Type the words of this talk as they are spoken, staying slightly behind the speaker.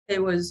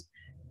was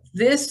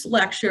this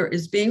lecture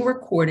is being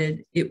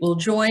recorded. It will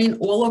join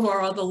all of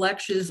our other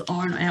lectures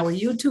on our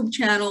YouTube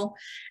channel.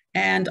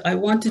 And I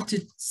wanted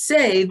to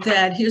say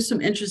that here's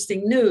some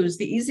interesting news.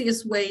 The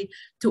easiest way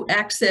to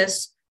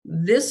access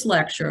this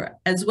lecture,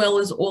 as well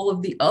as all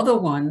of the other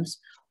ones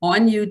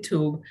on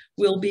YouTube,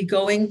 will be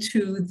going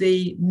to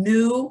the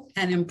new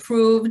and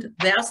improved,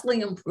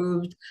 vastly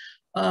improved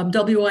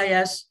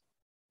WIS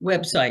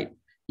website.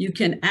 You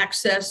can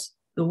access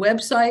the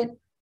website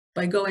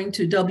by going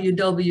to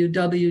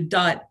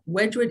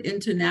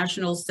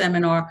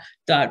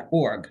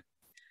www.wedgwoodinternationalseminar.org.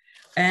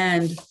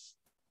 And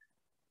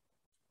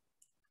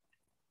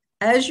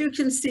as you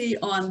can see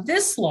on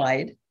this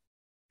slide,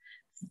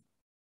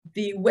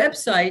 the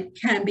website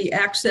can be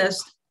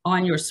accessed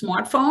on your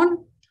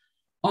smartphone,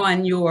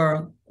 on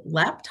your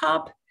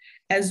laptop,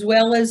 as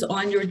well as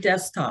on your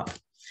desktop.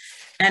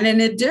 And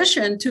in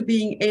addition to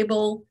being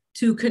able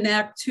to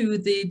connect to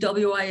the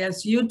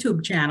WIS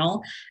YouTube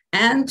channel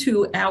and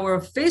to our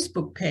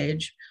Facebook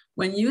page,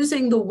 when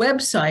using the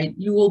website,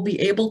 you will be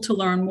able to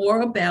learn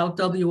more about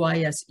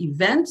WIS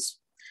events,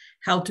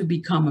 how to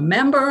become a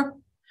member,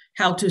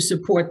 how to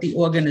support the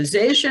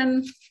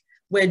organization,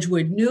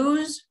 Wedgwood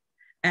News,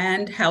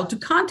 and how to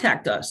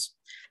contact us.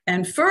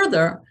 And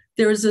further,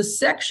 there is a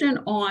section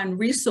on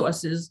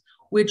resources,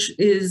 which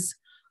is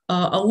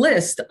a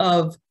list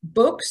of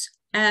books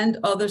and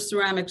other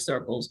ceramic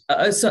circles,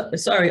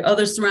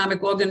 other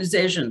ceramic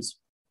organizations.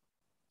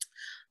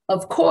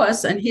 Of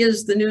course, and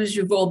here's the news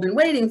you've all been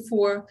waiting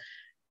for,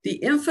 the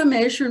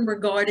information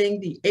regarding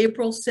the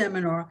April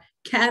seminar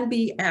can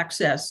be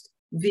accessed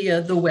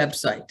via the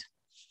website.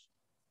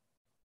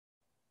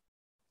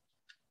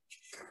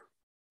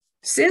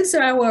 Since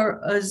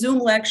our Zoom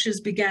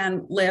lectures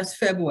began last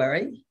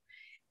February,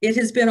 it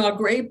has been our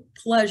great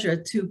pleasure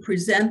to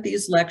present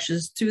these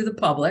lectures to the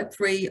public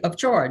free of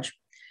charge.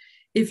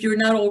 If you're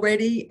not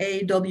already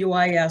a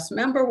WIS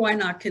member, why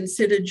not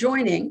consider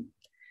joining?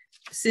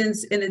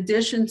 Since in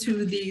addition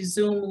to the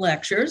Zoom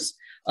lectures,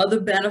 other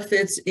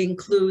benefits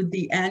include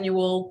the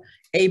annual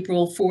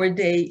April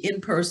 4-day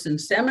in-person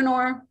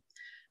seminar,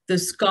 the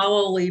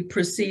scholarly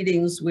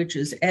proceedings, which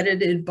is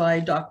edited by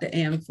Dr.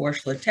 Ann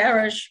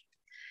Forschler-Tarish,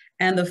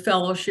 and the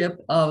fellowship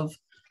of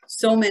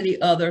so many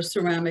other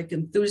ceramic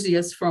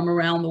enthusiasts from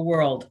around the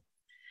world.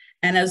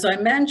 And as I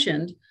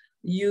mentioned,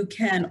 you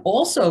can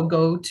also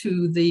go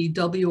to the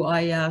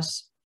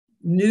WIS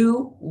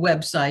new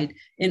website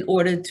in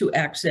order to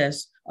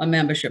access a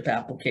membership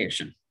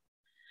application.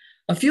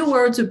 A few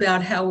words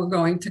about how we're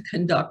going to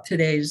conduct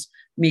today's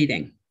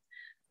meeting.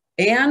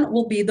 Anne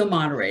will be the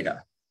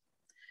moderator.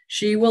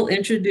 She will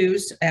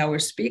introduce our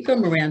speaker,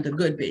 Miranda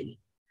Goodby.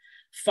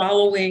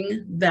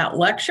 Following that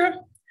lecture,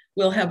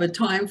 we'll have a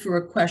time for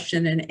a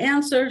question and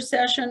answer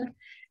session.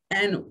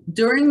 And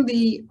during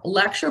the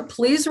lecture,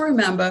 please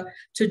remember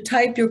to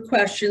type your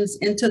questions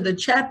into the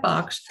chat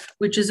box,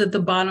 which is at the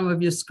bottom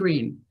of your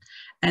screen.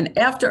 And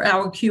after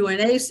our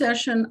Q&A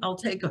session, I'll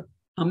take a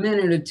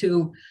minute or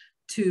two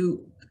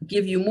to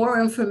give you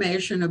more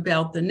information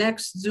about the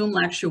next Zoom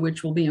lecture,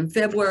 which will be in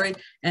February,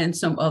 and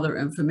some other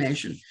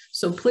information.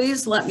 So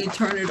please let me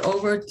turn it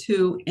over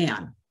to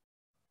Anne.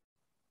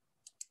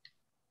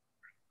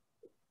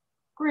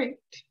 Great.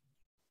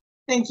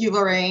 Thank you,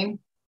 Lorraine.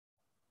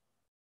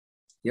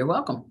 You're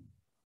welcome.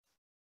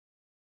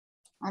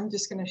 I'm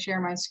just going to share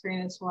my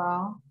screen as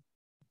well.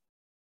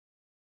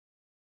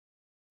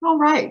 All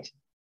right.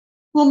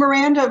 Well,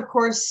 Miranda, of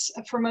course,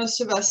 for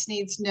most of us,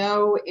 needs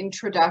no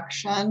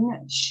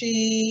introduction.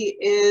 She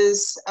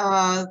is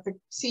the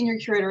Senior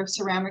Curator of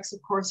Ceramics,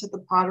 of course, at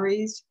the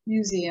Potteries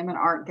Museum and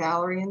Art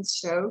Gallery in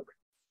Stoke.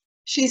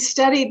 She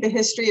studied the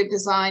history of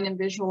design and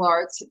visual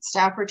arts at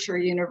Staffordshire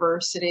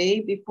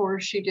University before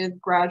she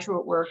did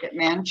graduate work at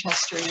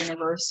Manchester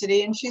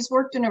University. And she's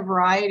worked in a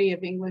variety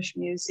of English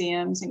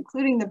museums,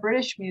 including the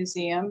British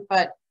Museum,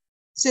 but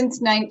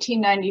since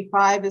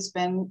 1995 has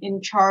been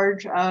in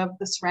charge of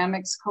the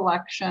ceramics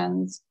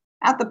collections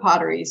at the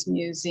Potteries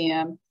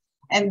Museum.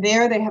 And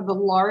there they have the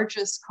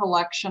largest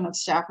collection of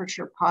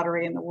Staffordshire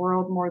pottery in the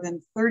world, more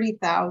than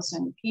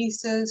 30,000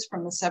 pieces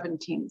from the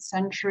 17th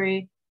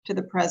century to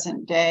the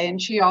present day.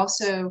 And she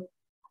also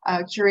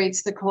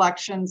curates the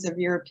collections of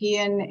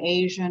European,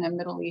 Asian, and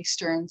Middle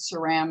Eastern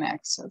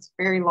ceramics. So it's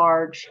very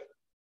large,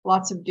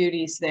 lots of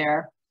duties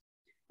there.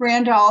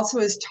 Miranda also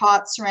has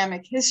taught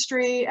ceramic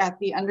history at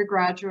the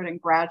undergraduate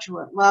and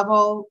graduate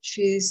level.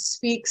 She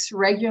speaks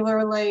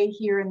regularly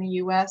here in the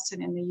US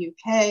and in the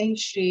UK.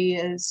 She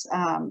is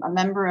a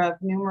member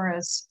of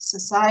numerous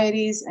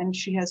societies, and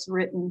she has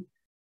written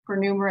for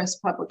numerous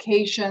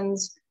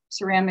publications,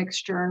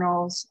 ceramics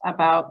journals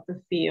about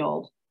the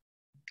field.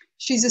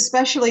 She's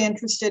especially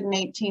interested in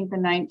 18th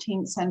and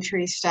 19th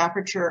century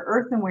Staffordshire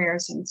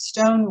earthenwares and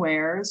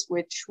stonewares,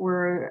 which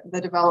were the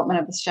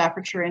development of the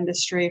Staffordshire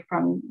industry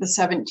from the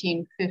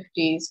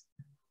 1750s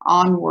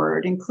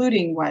onward,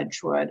 including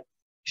Wedgwood.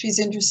 She's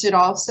interested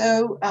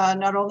also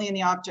not only in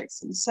the objects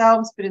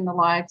themselves, but in the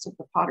lives of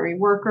the pottery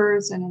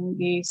workers and in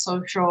the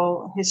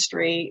social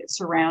history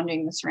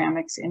surrounding the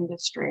ceramics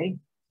industry.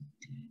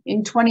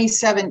 In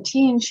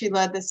 2017, she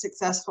led the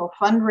successful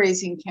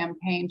fundraising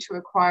campaign to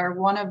acquire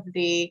one of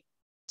the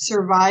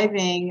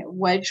surviving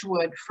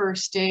Wedgwood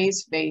First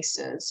Days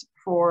vases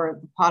for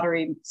the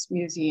Potteries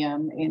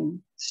Museum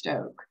in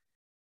Stoke.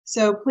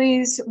 So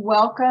please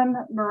welcome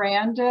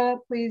Miranda.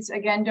 Please,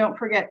 again, don't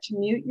forget to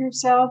mute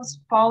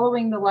yourselves.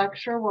 Following the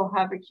lecture, we'll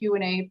have a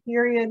Q&A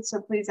period, so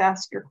please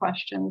ask your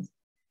questions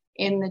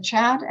in the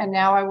chat. And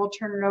now I will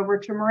turn it over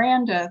to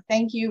Miranda.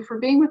 Thank you for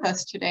being with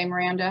us today,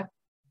 Miranda.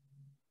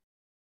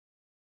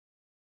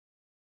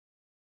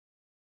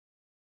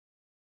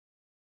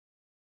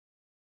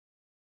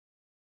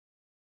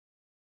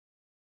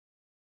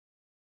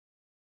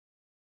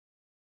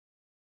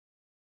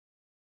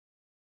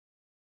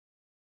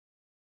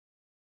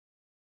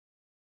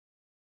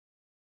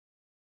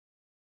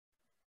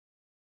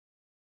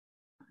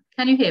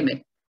 Can you hear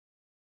me?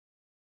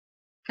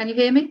 Can you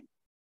hear me?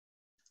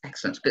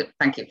 Excellent, good,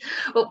 thank you.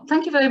 Well,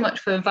 thank you very much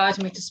for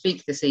inviting me to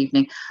speak this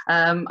evening.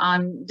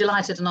 I'm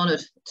delighted and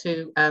honoured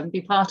to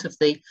be part of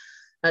the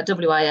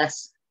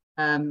WIS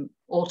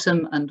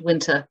Autumn and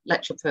Winter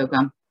Lecture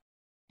Programme.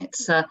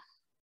 It's a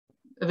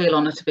real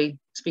honour to be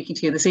speaking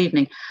to you this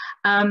evening.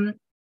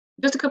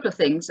 Just a couple of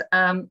things.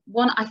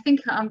 One, I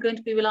think I'm going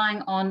to be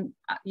relying on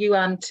you,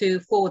 Anne,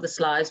 to forward the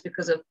slides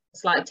because of a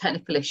slight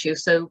technical issue.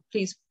 So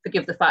please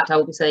forgive the fact I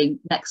will be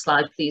saying next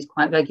slide, please,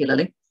 quite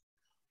regularly.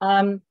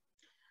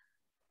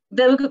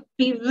 There will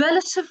be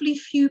relatively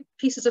few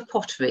pieces of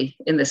pottery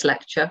in this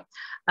lecture,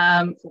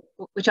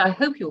 which I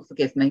hope you'll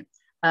forgive me,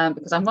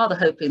 because I'm rather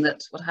hoping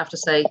that what I have to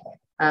say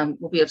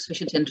will be of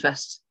sufficient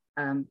interest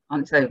on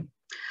its own.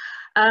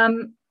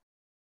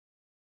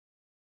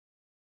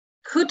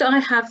 Could I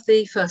have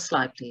the first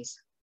slide,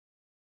 please?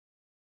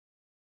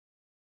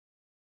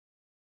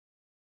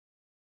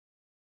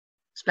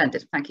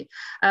 Splendid, thank you.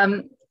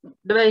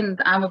 Lorraine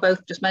and Anne were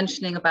both just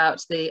mentioning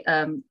about the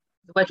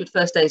Wedgwood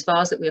First Days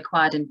vase that we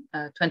acquired in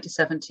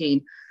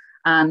 2017.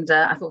 And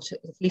I thought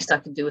the least I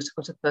could do was to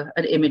put up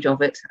an image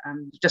of it,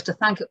 and just to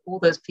thank all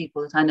those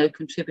people that I know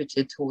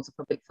contributed towards the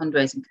public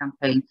fundraising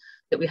campaign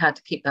that we had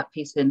to keep that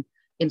piece in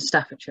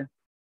Staffordshire.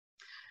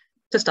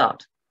 To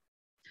start,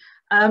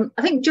 I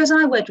think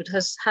Josiah Wedgwood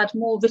has had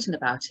more written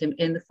about him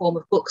in the form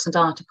of books and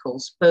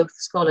articles, both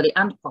scholarly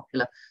and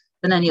popular,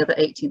 than any other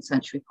 18th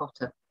century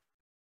potter.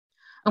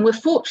 And we're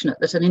fortunate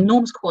that an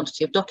enormous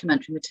quantity of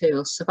documentary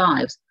material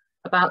survives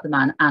about the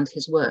man and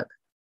his work.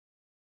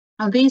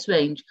 And these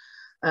range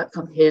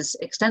from his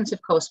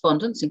extensive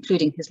correspondence,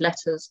 including his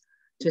letters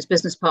to his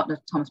business partner,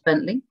 Thomas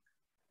Bentley,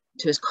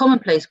 to his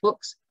commonplace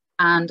books,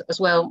 and as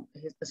well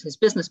as his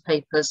business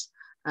papers,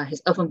 his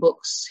oven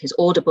books, his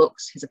order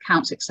books, his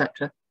accounts,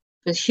 etc.,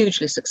 for his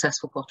hugely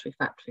successful pottery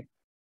factory.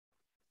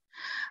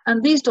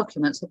 And these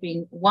documents have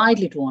been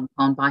widely drawn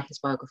upon by his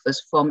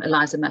biographers from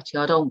Eliza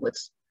Meteyard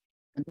onwards,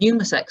 and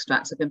numerous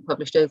extracts have been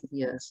published over the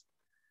years.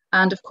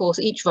 And of course,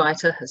 each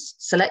writer has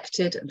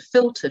selected and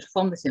filtered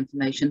from this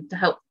information to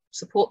help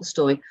support the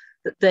story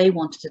that they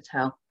wanted to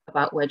tell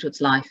about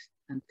Wedgwood's life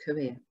and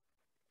career.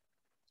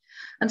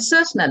 And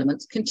certain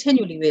elements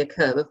continually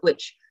reoccur, of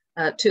which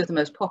two of the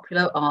most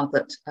popular are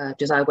that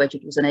Josiah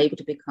Wedgwood was unable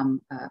to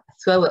become a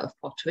thrower of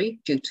pottery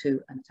due to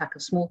an attack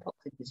of smallpox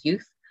in his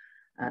youth,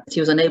 that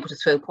he was unable to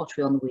throw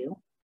pottery on the wheel,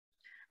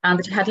 and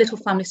that he had little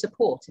family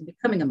support in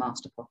becoming a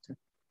master potter.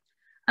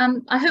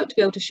 And I hope to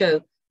be able to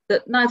show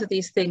that neither of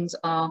these things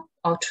are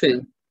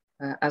true,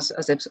 and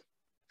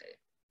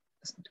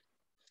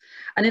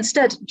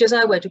instead,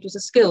 Josiah Wedgwood was a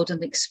skilled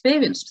and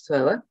experienced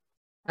thrower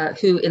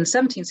who in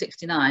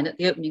 1769, at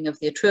the opening of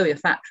the Etruria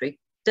factory,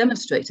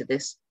 demonstrated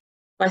this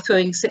by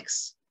throwing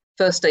 6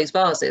 First Days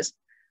vases,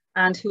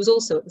 and who was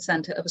also at the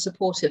centre of a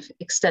supportive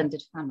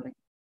extended family.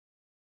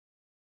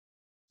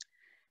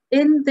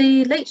 In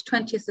the late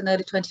 20th and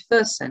early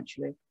 21st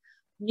century,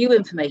 new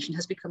information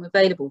has become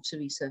available to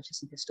researchers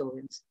and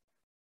historians.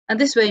 And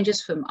this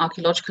ranges from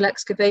archaeological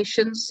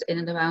excavations in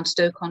and around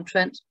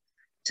Stoke-On-Trent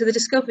to the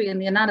discovery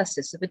and the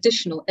analysis of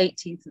additional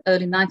 18th and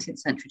early 19th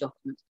century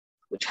documents,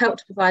 which helped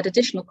to provide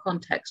additional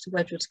context to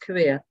Wedgwood's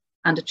career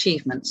and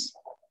achievements.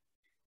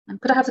 And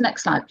could I have the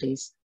next slide,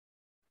 please?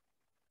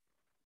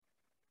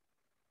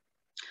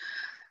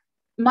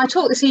 My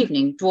talk this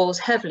evening draws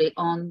heavily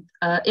on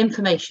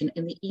information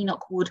in the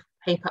Enoch Wood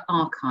Paper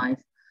Archive.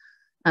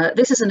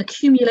 This is an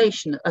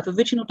accumulation of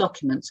original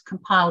documents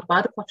compiled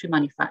by the pottery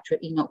manufacturer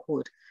Enoch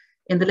Wood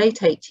in the late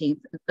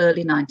 18th and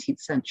early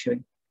 19th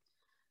century.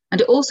 And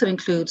it also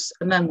includes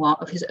a memoir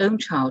of his own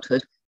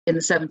childhood in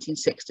the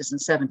 1760s and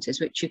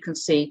 70s, which you can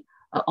see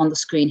on the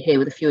screen here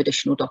with a few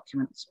additional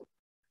documents.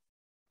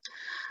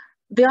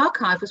 The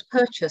archive was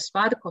purchased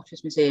by the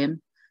Potteries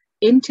Museum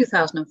in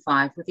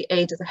 2005 with the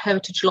aid of the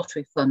Heritage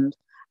Lottery Fund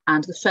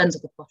and the Friends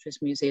of the Potteries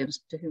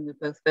Museums, to whom we're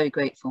both very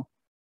grateful.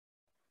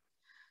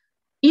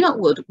 Enoch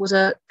Wood was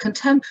a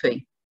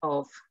contemporary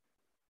of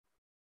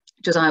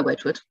Josiah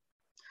Wedgwood.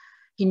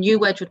 He knew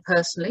Wedgwood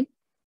personally,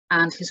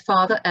 and his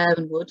father,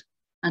 Aaron Wood,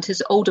 and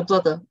his older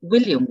brother,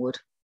 William Wood,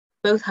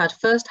 both had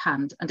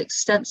first-hand and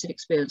extensive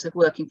experience of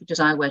working for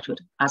Josiah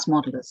Wedgwood as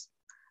modellers.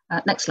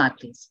 Next slide,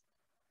 please.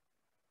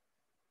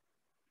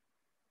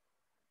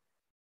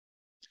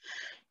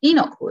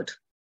 Enoch Wood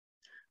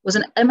was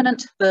an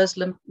eminent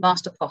Burslem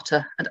master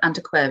potter and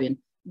antiquarian,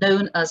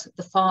 known as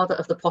the father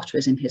of the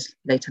potteries in his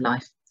later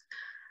life.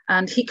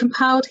 And he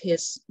compiled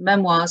his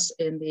memoirs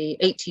in the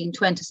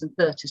 1820s and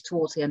 30s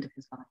towards the end of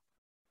his life.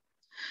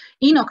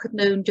 Enoch had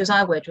known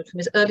Josiah Wedgwood from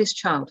his earliest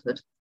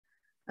childhood,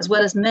 as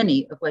well as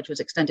many of Wedgwood's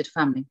extended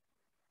family.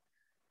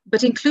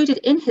 But included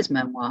in his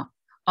memoir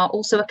are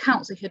also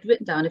accounts that he had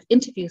written down of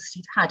interviews that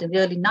he'd had in the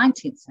early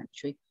 19th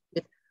century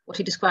with what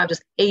he described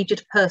as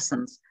aged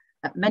persons,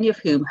 many of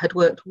whom had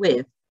worked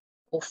with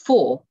or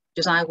for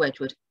Josiah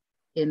Wedgwood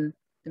in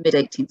the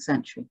mid-18th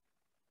century.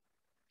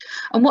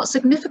 And what's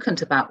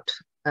significant about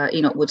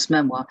Enoch Wood's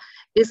memoir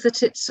is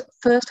that it's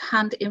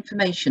first-hand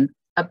information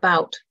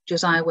about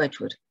Josiah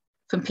Wedgwood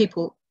from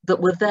people that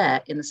were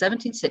there in the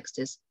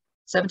 1760s,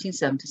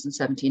 1770s and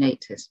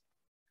 1780s.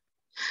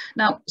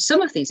 Now,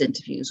 some of these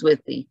interviews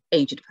with the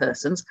aged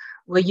persons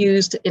were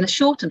used in a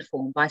shortened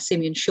form by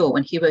Simeon Shaw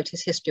when he wrote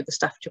his History of the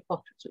Staffordshire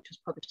Potteries, which was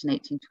published in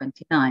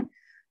 1829.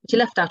 But he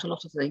left out a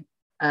lot of the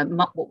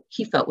what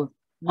he felt were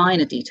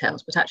minor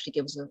details, but actually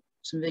gave us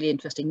some really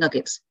interesting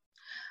nuggets.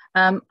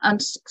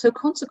 And so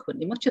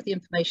consequently, much of the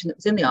information that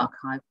was in the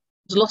archive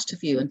was lost to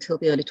view until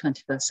the early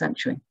 21st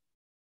century.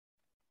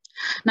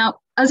 Now,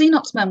 as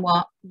Enoch's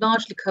memoir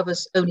largely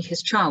covers only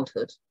his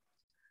childhood,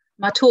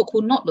 my talk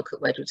will not look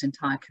at Wedgwood's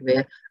entire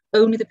career,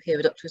 only the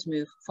period up to his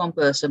move from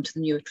Burslem to the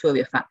new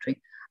Etruria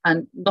factory,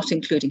 and not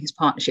including his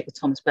partnership with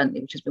Thomas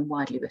Bentley, which has been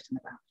widely written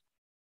about.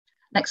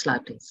 Next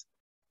slide, please.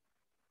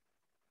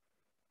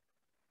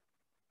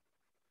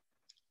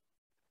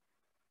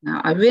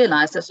 Now, I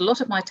realise that a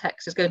lot of my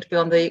text is going to be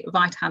on the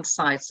right-hand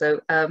side, so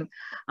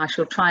I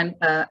shall try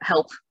and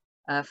help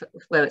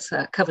where it's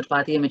covered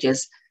by the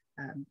images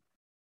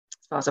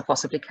as far as I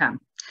possibly can.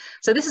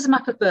 So this is a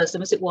map of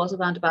Burslem as it was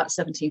around about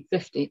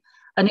 1750,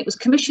 and it was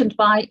commissioned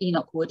by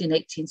Enoch Wood in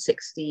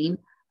 1816.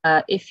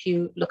 If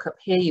you look up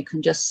here, you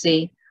can just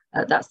see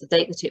that's the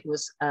date that it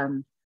was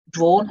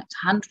drawn. It's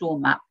a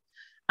hand-drawn map,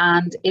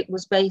 and it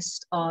was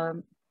based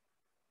on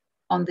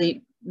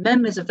the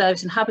memories of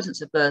various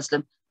inhabitants of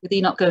Burslem, with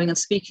Enoch going and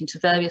speaking to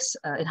various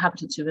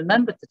inhabitants who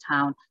remembered the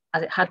town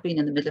as it had been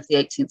in the middle of the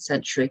 18th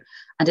century.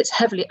 And it's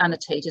heavily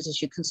annotated,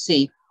 as you can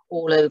see,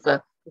 all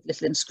over with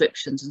little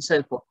inscriptions and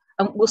so forth.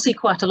 And we'll see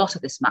quite a lot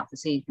of this map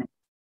this evening.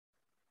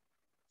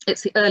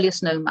 It's the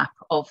earliest known map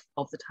of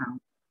the town.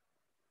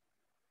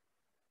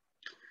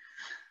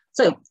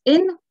 So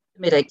in the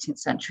mid-18th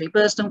century,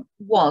 Burslem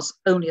was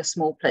only a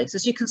small place.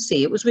 As you can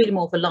see, it was really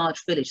more of a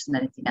large village than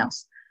anything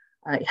else.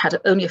 It had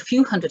only a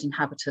few hundred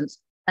inhabitants,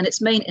 and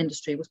its main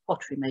industry was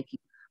pottery making.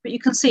 But you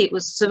can see it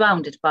was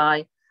surrounded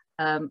by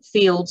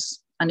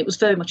fields, and it was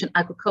very much an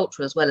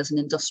agricultural as well as an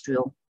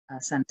industrial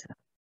centre.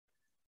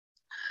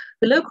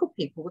 The local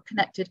people were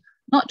connected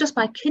not just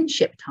by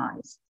kinship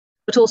ties,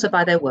 but also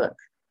by their work,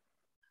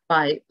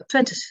 by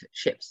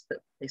apprenticeships that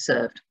they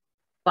served,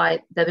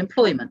 by their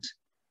employment,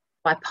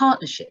 by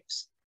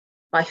partnerships,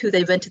 by who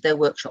they rented their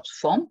workshops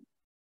from,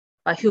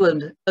 by who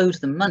owed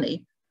them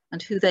money,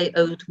 and who they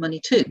owed money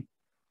to.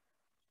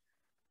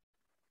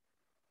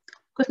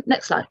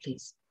 Next slide,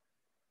 please.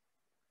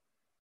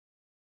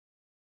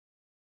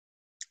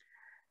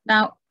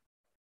 Now,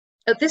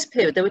 at this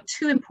period, there were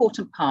two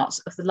important parts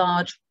of the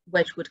large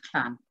Wedgwood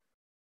clan.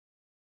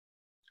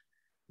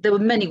 There were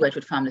many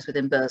Wedgwood families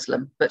within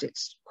Burslem, but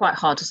it's quite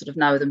hard to sort of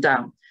narrow them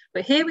down.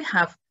 But here we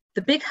have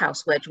the big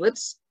house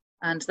Wedgwoods,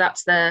 and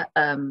that's their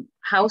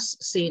house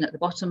seen at the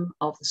bottom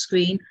of the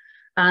screen.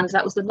 And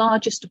that was the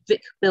largest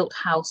brick-built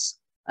house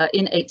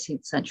in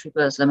 18th century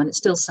Burslem, and it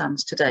still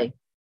stands today.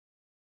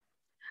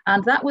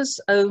 And that was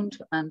owned,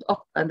 and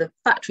the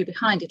factory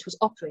behind it was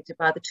operated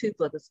by the two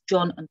brothers,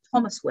 John and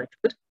Thomas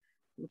Wedgwood,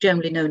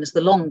 generally known as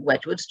the Long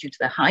Wedgwoods due to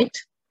their height.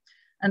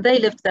 And they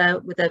lived there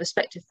with their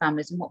respective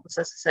families in what was,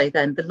 as I say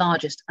then, the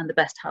largest and the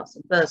best house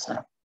in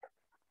Burslem.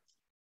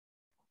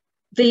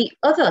 The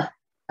other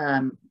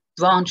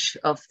branch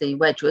of the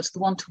Wedgwoods, the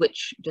one to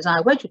which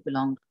Josiah Wedgwood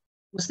belonged,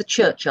 was the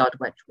Churchyard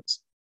Wedgwoods.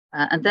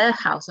 And their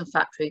house and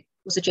factory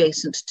was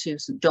adjacent to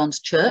St.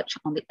 John's Church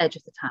on the edge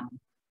of the town.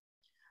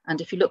 And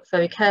if you look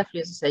very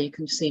carefully, as I say, you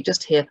can see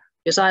just here,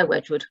 Josiah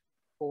Wedgwood,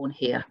 born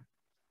here,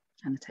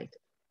 annotated.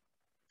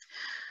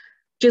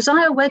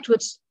 Josiah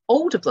Wedgwood's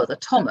older brother,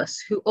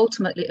 Thomas, who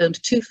ultimately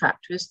owned two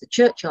factories, the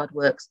Churchyard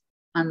Works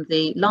and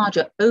the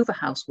larger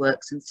Overhouse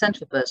Works in the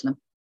centre of Burslem,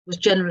 was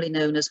generally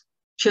known as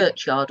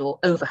Churchyard or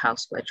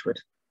Overhouse Wedgwood.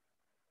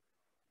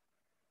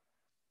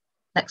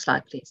 Next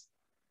slide, please.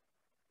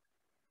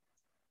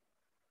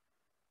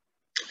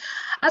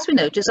 As we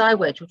know, Josiah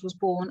Wedgwood was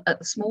born at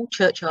the small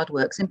Churchyard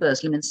Works in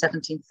Burslem in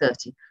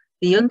 1730,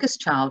 the youngest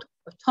child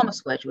of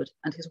Thomas Wedgwood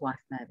and his wife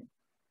Mary.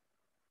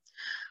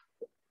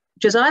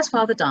 Josiah's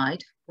father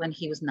died when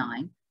he was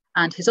 9,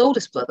 and his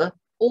oldest brother,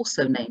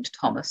 also named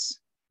Thomas,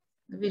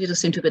 there really does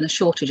seem to have been a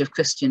shortage of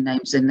Christian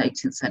names in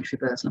 18th century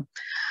Burslem,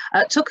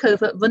 took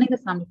over running the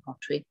family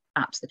pottery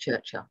at the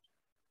churchyard.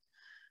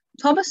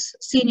 Thomas,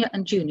 Senior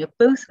and Junior,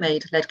 both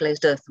made lead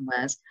glazed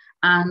earthenwares,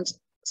 and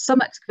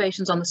some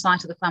excavations on the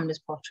site of the family's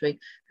pottery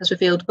has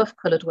revealed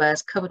buff-coloured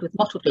wares covered with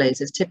mottled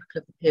glazes, typical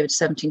of the period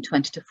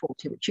 1720 to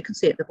 40, which you can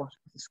see at the bottom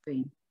of the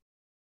screen.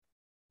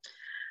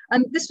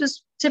 And this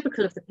was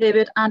typical of the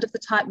period and of the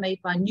type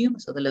made by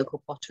numerous other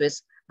local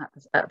potteries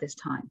at this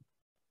time.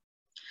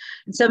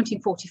 In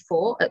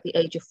 1744, at the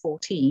age of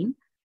 14,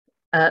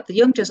 the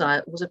young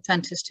Josiah was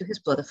apprenticed to his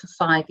brother for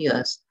 5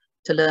 years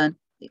to learn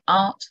the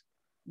art,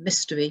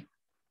 mystery,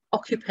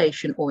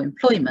 occupation or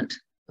employment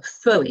of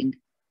throwing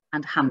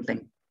and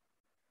handling.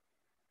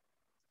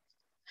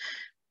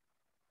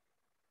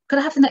 Could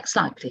I have the next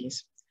slide,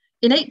 please?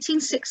 In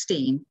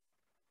 1816,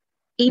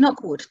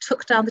 Enoch Wood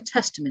took down the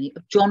testimony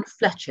of John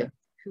Fletcher,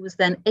 who was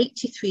then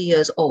 83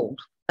 years old.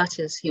 That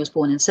is, he was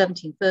born in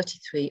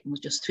 1733 and was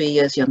just 3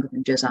 years younger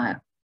than Josiah.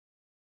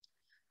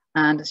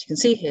 And as you can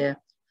see here,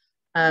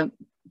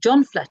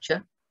 John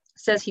Fletcher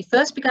says he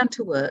first began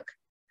to work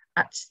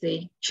at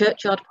the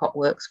churchyard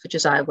potworks for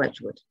Josiah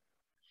Wedgwood.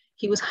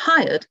 He was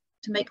hired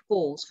to make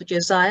balls for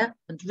Josiah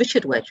and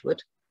Richard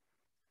Wedgwood,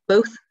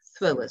 both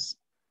throwers,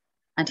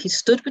 and he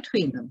stood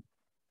between them.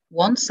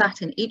 One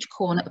sat in each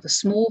corner of a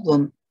small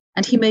room,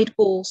 and he made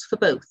balls for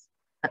both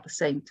at the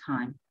same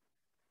time.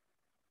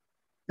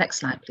 Next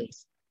slide,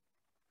 please.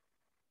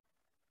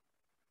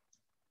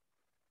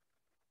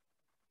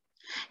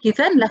 He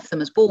then left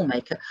them as ball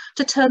maker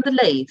to turn the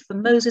lathe for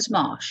Moses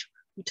Marsh,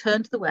 who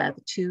turned the ware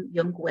the two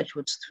young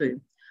Wedgwoods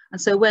through. And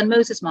so when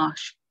Moses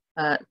Marsh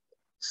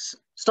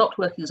stopped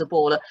working as a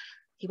baller,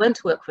 he went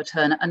to work for a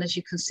turner, and as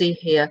you can see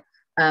here,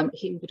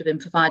 he would have been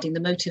providing the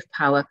motive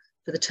power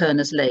for the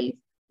turner's lathe.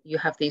 You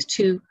have these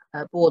two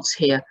boards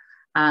here,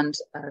 and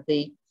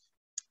the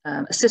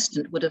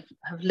assistant would have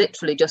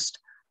literally just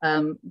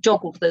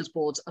joggled those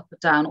boards up and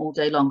down all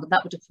day long, and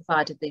that would have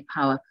provided the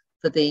power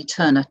for the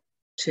turner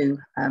to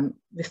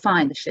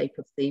refine the shape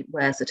of the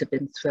wares that have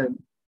been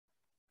thrown.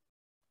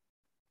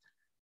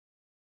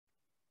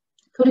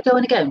 Could we go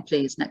on again,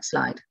 please? Next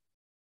slide.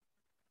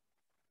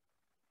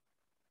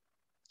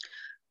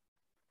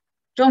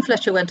 John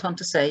Fletcher went on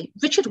to say,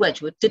 Richard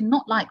Wedgwood did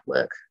not like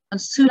work and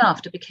soon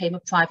after became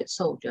a private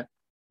soldier,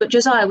 but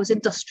Josiah was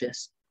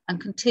industrious and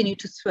continued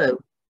to throw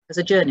as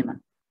a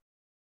journeyman.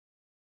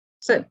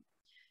 So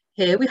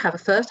here we have a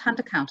first-hand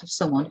account of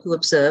someone who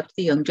observed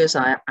the young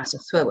Josiah as a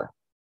thrower.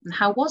 And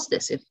how was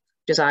this if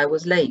Josiah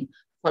was lame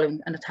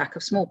following an attack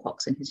of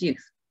smallpox in his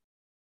youth?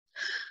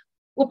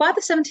 Well, by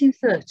the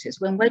 1730s,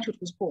 when Wedgwood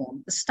was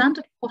born, the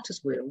standard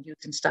potter's wheel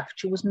used in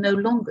Staffordshire was no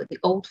longer the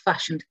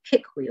old-fashioned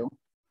kick wheel,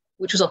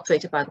 which was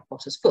operated by the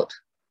potter's foot.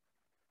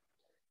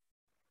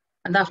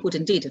 And that would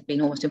indeed have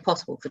been almost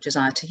impossible for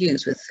Josiah to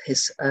use with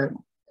his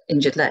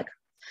injured leg.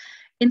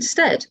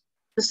 Instead,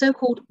 the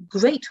so-called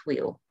great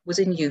wheel was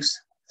in use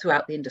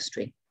throughout the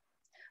industry,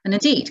 and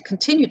indeed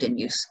continued in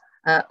use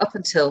up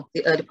until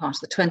the early part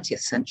of the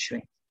 20th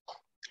century.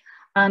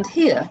 And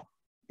here,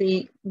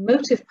 the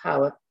motive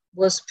power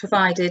was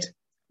provided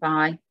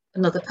by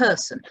another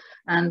person.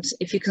 And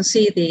if you can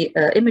see the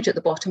image at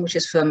the bottom, which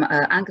is from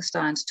Angus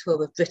Stein's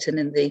tour of Britain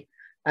in the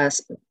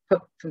from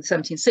the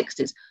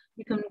 1760s,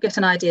 you can get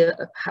an idea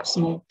of perhaps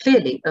more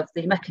clearly of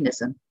the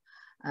mechanism.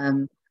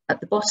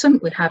 At the bottom,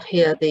 we have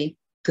here the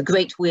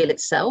great wheel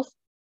itself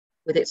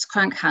with its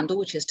crank handle,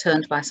 which is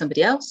turned by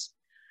somebody else,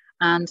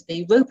 and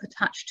the rope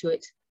attached to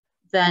it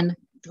then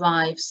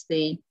drives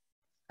the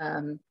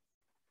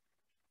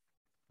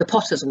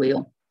potter's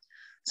wheel.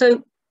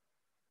 So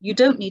you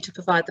don't need to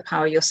provide the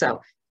power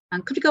yourself.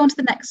 And could you go on to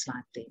the next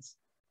slide, please?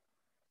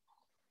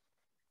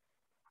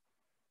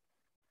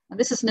 And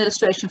this is an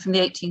illustration from the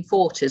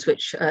 1840s,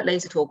 which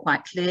lays it all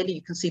quite clearly.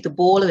 You can see the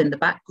baller in the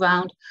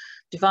background,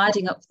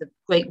 dividing up the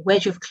great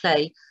wedge of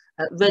clay,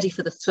 ready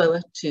for the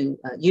thrower to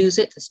use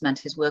it. This meant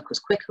his work was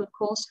quicker, of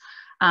course,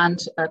 and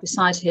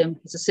beside him,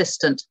 his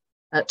assistant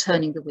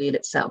turning the wheel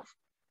itself.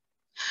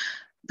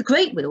 The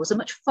great wheel was a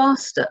much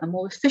faster and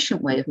more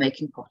efficient way of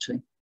making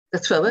pottery. The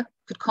thrower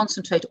could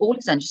concentrate all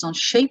his energies on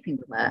shaping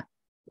the ware,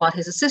 while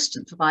his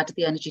assistant provided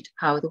the energy to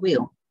power the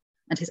wheel,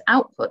 and his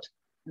output,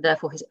 and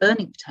therefore his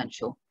earning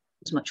potential,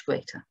 was much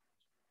greater.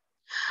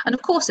 And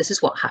of course, this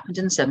is what happened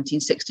in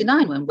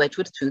 1769 when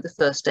Wedgwood threw the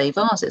first day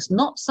vases,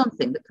 not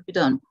something that could be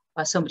done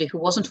by somebody who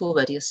wasn't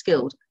already a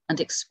skilled and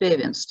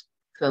experienced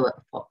thrower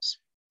of pots.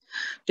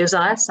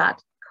 Josiah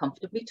sat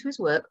comfortably to his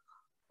work,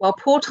 while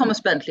poor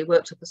Thomas Bentley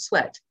worked up a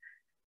sweat,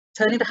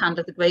 turning the hand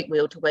of the great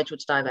wheel to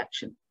Wedgwood's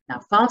direction,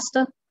 now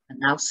faster and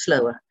now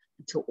slower,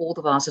 until all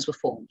the vases were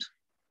formed.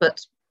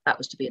 But that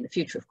was to be in the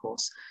future, of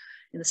course.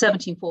 In the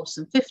 1740s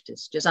and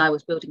 50s, Josiah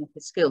was building up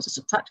his skills as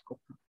a practical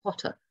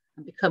potter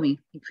and becoming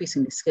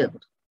increasingly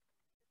skilled.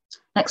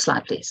 Next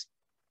slide, please.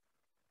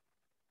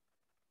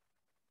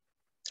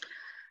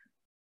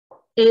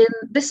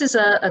 This is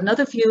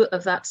another view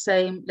of that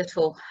same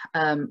little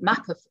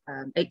map of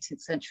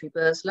 18th century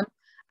Burslem,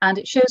 and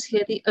it shows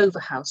here the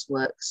overhouse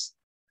works.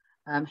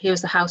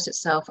 Here's the house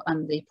itself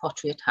and the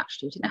pottery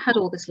attached to it, and it had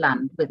all this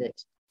land with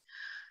it.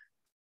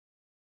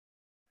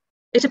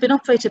 It had been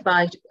operated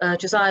by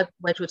Josiah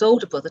Wedgwood's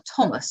older brother,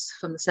 Thomas,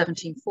 from the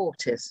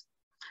 1740s,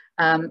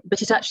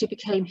 but it actually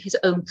became his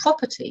own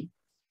property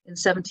in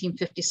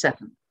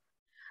 1757.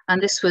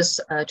 And this was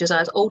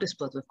Josiah's oldest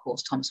brother, of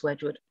course, Thomas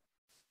Wedgwood.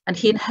 And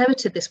he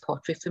inherited this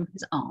pottery from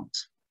his aunt.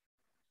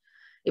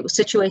 It was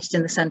situated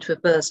in the centre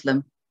of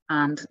Burslem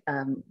and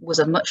was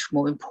a much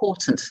more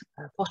important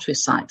pottery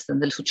site than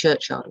the little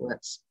churchyard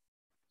works.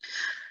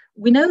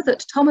 We know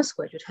that Thomas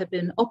Wedgwood had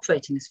been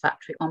operating this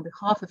factory on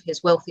behalf of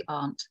his wealthy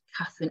aunt,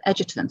 Catherine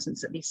Egerton,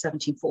 since at least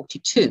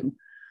 1742,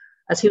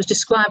 as he was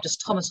described as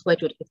Thomas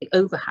Wedgwood of the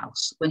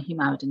Overhouse when he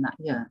married in that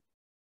year.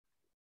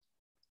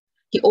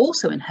 He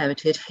also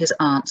inherited his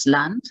aunt's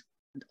land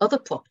and other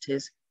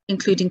properties,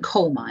 including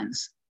coal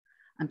mines.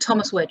 And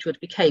Thomas Wedgwood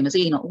became, as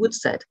Enoch Wood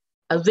said,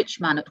 a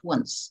rich man at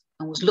once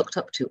and was looked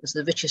up to as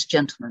the richest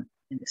gentleman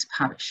in this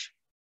parish.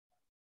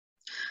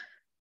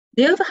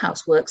 The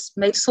Overhouse works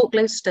made salt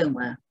glazed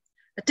stoneware,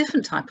 a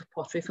different type of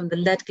pottery from the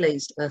lead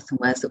glazed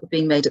earthenwares that were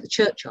being made at the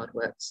churchyard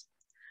works.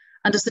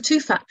 And as the two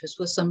factories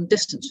were some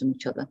distance from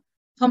each other,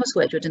 Thomas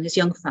Wedgwood and his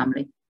young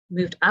family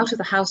moved out of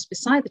the house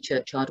beside the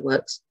churchyard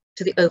works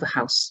to the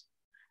Overhouse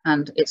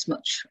and its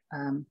much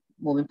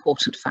more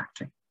important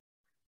factory.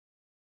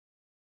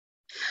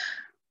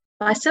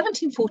 By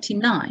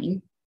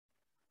 1749,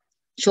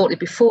 shortly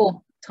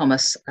before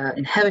Thomas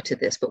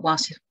inherited this, but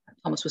whilst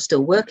Thomas was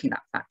still working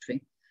that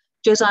factory,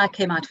 Josiah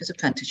came out of his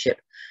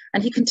apprenticeship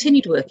and he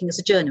continued working as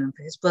a journeyman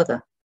for his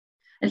brother.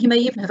 And he may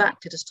even have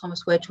acted as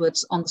Thomas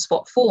Wedgwood's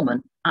on-the-spot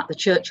foreman at the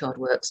churchyard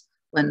works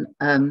when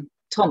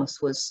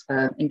Thomas was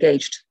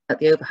engaged at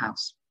the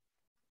Overhouse.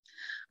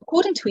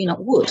 According to Enoch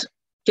Wood,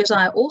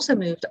 Josiah also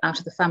moved out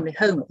of the family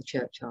home at the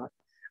churchyard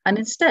and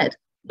instead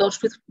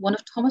lodged with one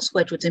of Thomas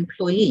Wedgwood's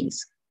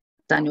employees,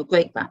 Daniel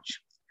Greatbatch.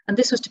 And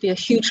this was to be a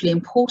hugely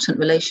important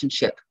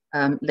relationship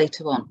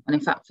later on, and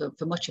in fact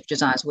for much of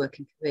Josiah's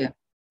working career.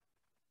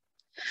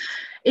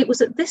 It was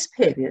at this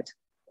period,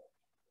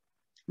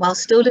 while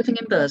still living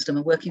in Burslem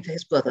and working for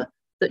his brother,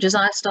 that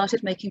Josiah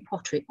started making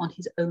pottery on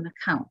his own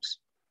account,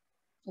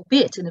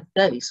 albeit in a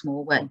very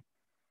small way.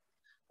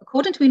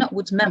 According to Enoch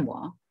Wood's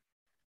memoir,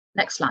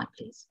 next slide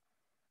please,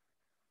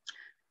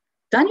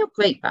 Daniel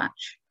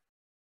Greatbatch,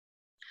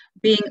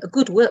 being a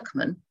good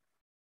workman,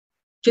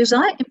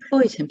 Josiah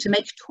employed him to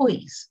make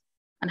toys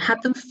and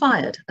had them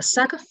fired a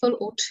saggerful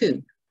or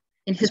two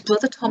in his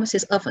brother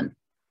Thomas's oven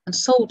and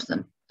sold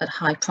them at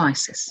high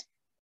prices.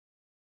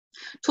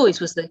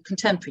 Toys was the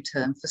contemporary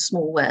term for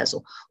small wares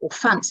or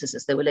fancies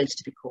as they were later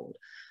to be called,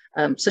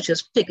 such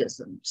as figures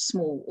and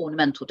small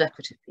ornamental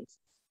decorative pieces.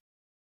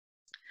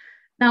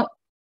 Now,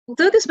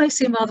 although this may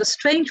seem rather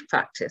strange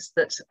practice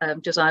that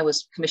Josiah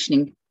was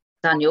commissioning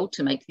Daniel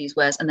to make these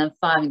wares and then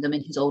firing them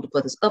in his older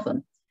brother's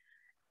oven,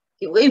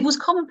 it was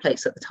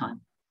commonplace at the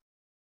time.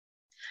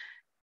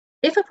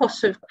 If a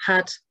potter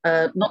had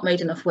not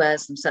made enough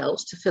wares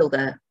themselves to fill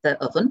their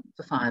oven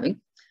for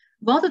firing,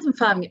 rather than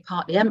firing it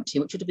partly empty,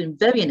 which would have been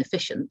very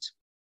inefficient,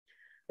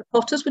 the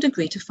potters would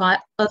agree to fire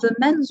other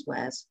men's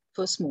wares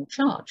for a small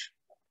charge.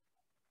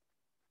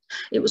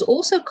 It was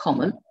also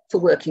common for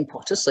working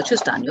potters, such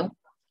as Daniel,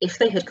 if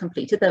they had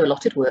completed their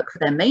allotted work for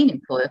their main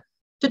employer,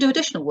 to do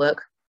additional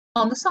work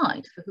on the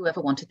side for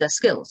whoever wanted their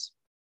skills.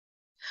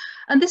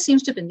 And this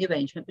seems to have been the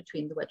arrangement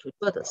between the Wedgwood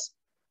brothers.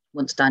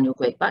 Once Daniel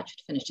Greatbatch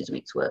had finished his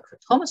week's work for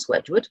Thomas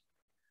Wedgwood,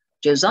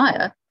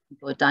 Josiah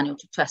employed Daniel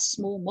to press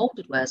small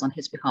moulded wares on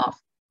his behalf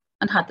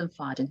and had them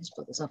fired in his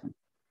brother's oven.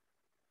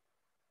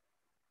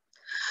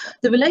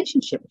 The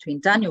relationship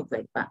between Daniel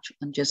Greatbatch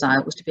and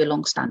Josiah was to be a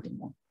long-standing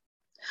one.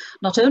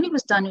 Not only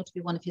was Daniel to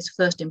be one of his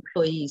first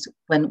employees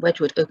when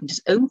Wedgwood opened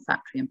his own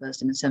factory in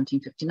Burslem in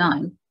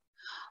 1759,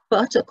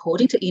 but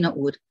according to Enoch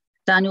Wood,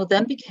 Daniel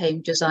then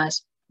became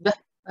Josiah's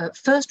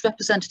first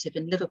representative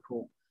in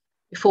Liverpool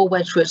before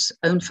Wedgwood's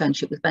own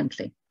friendship with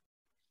Bentley.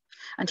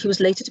 And he was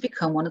later to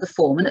become one of the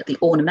foremen at the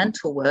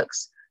ornamental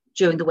works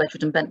during the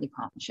Wedgwood and Bentley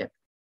partnership.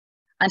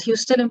 And he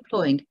was still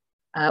employing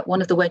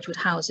one of the Wedgwood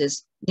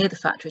houses near the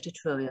factory at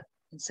Etruria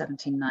in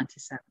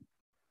 1797.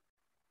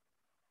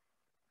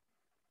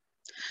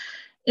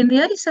 In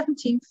the early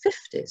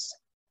 1750s,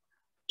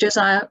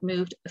 Josiah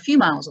moved a few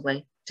miles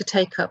away to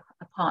take up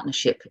a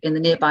partnership in the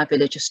nearby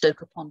village of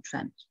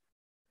Stoke-On-Trent.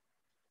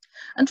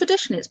 And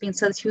traditionally it's been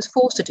said that he was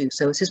forced to do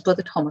so as his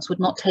brother Thomas would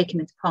not take him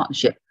into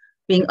partnership,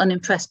 being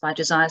unimpressed by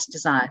Josiah's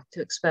desire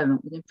to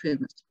experiment with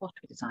improvements to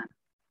pottery design.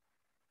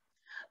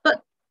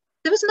 But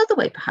there was another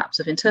way perhaps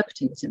of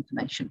interpreting this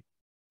information.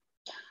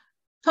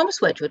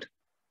 Thomas Wedgwood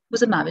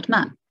was a married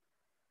man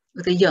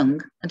with a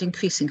young and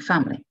increasing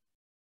family.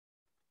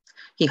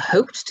 He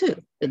hoped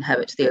to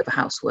inherit the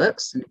Overhouse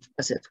works, and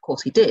as of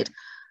course he did,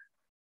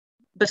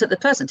 but at the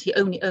present he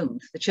only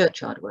owned the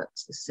churchyard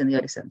works. This is in the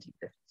early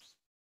 1750s.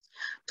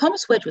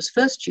 Thomas Wedgwood's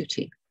first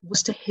duty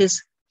was to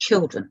his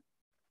children.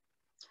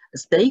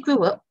 As they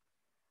grew up,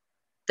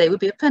 they would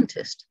be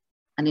apprenticed,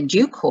 and in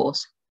due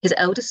course, his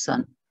eldest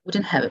son would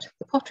inherit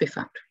the pottery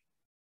factory.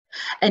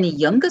 Any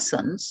younger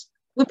sons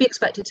would be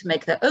expected to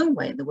make their own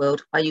way in the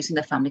world by using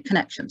their family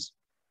connections.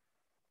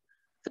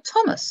 For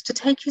Thomas to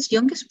take his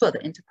youngest brother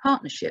into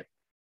partnership,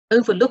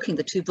 overlooking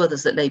the two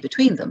brothers that lay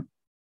between them,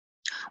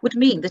 would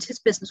mean that his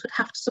business would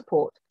have to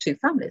support two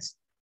families,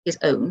 his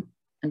own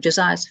and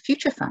Josiah's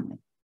future family.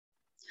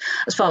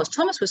 As far as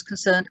Thomas was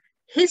concerned,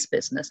 his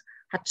business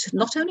had to,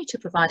 not only to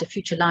provide a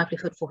future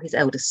livelihood for his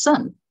eldest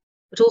son,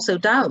 but also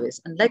dowries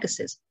and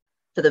legacies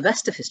for the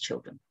rest of his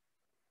children.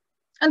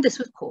 And this,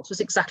 of course, was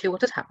exactly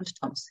what had happened to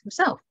Thomas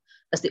himself.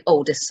 As the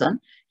oldest son,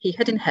 he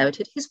had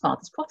inherited his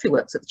father's pottery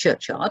works at the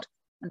churchyard,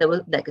 and there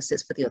were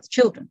legacies for the other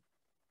children.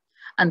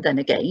 And then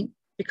again,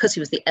 because he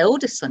was the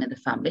eldest son in the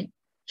family,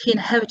 he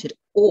inherited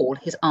all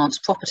his aunt's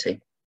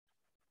property.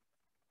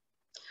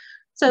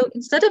 So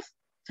instead of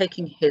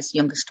taking his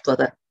youngest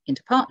brother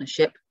into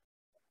partnership,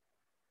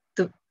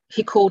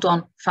 he called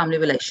on family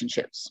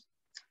relationships.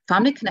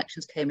 Family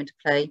connections came into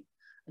play,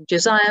 and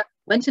Josiah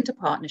went into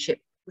partnership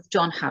with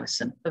John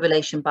Harrison, a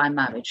relation by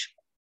marriage.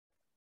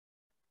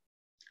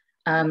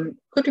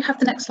 Could we have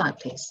the next slide,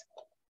 please?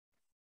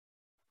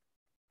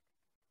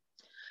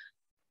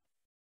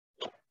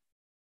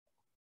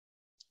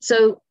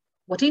 So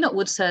what Enoch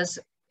Wood says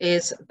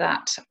is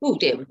that, oh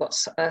dear, we've got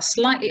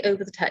slightly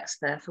over the text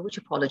there, for which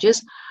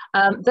apologies.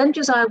 Then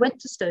Josiah went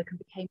to Stoke and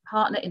became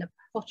partner in a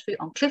pottery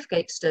on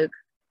Cliffgate, Stoke,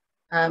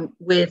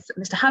 with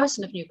Mr.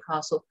 Harrison of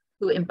Newcastle,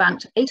 who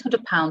embanked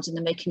 £800 in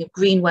the making of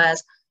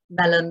greenwares,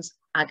 melons,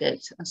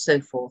 agate, and so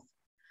forth.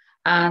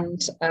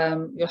 And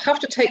you'll have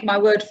to take my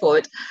word for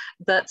it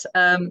that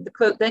the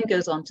quote then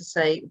goes on to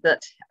say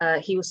that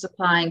he was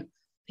supplying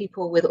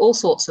people with all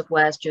sorts of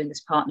wares during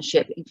this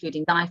partnership,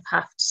 including knife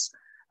hafts,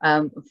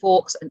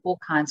 forks, and all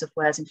kinds of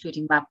wares,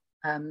 including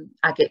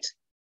agate,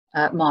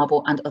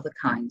 marble, and other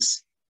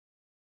kinds.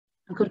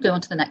 And could we go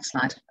on to the next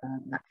slide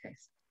in that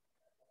case?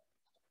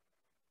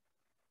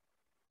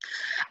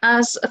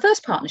 As a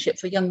first partnership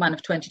for a young man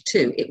of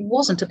 22, it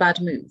wasn't a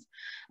bad move,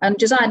 and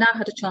Josiah now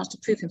had a chance to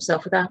prove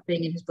himself without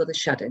being in his brother's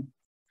shadow.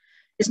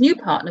 His new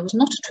partner was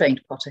not a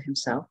trained potter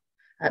himself.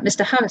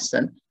 Mr.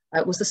 Harrison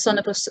was the son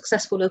of a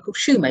successful local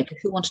shoemaker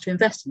who wanted to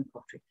invest in the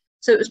pottery.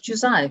 So it was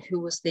Josiah who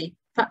was the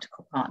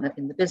practical partner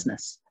in the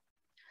business.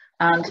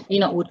 And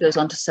Enoch Wood goes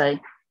on to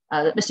say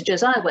that Mr.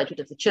 Josiah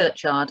Wedgwood of the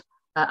churchyard,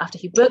 after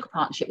he broke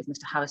partnership with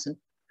Mr. Harrison,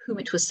 whom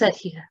it was said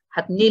he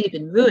had nearly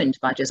been ruined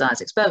by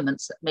Josiah's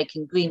experiments at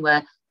making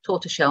greenware,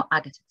 tortoiseshell,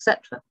 agate,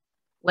 etc.,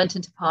 went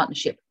into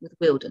partnership with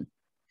Wilden,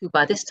 who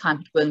by this time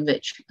had grown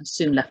rich and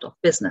soon left off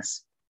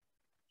business.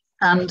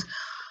 And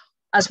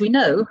as we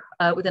know,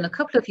 within a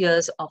couple of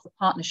years of the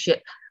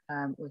partnership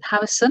with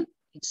Harrison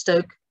in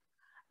Stoke,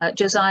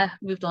 Josiah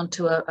moved on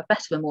to a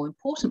better and more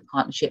important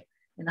partnership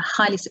in a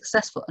highly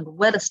successful and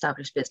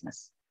well-established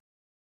business.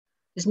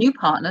 His new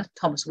partner,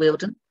 Thomas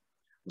Wilden,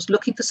 was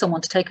looking for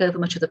someone to take over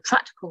much of the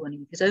practical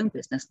running of his own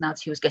business now that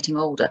he was getting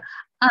older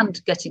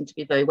and getting to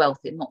be very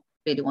wealthy and not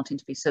really wanting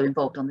to be so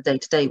involved on the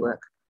day-to-day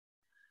work.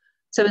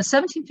 So in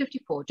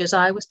 1754,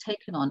 Josiah was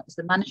taken on as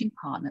the managing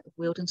partner of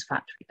Wilden's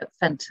factory at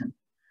Fenton,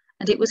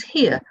 and it was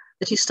here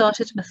that he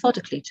started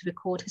methodically to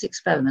record his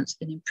experiments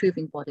in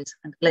improving bodies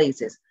and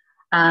glazes.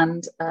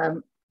 And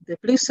the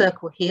blue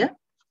circle here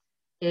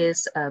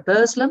is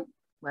Burslem,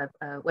 where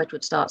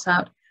Wedgwood starts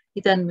out.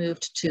 He then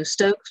moved to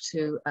Stoke,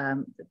 to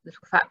the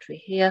little factory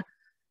here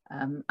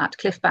at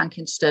Cliffbank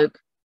in Stoke,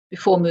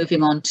 before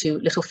moving on to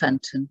Little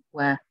Fenton,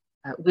 where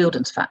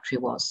Wilden's factory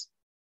was.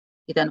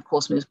 He then, of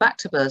course, moves back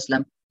to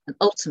Burslem and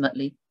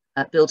ultimately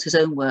builds his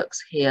own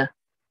works here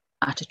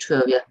at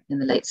Etruria in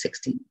the late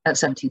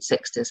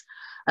 1760s.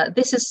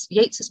 This is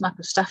Yates's map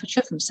of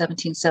Staffordshire from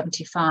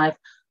 1775,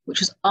 which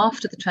was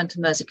after the Trent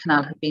and Mersey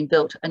Canal had been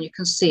built, and you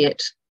can see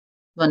it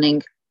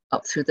running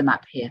up through the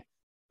map here.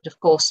 But of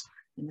course,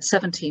 in the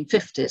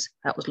 1750s,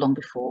 that was long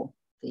before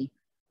the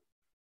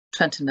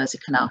Trent and Mersey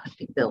Canal had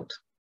been built.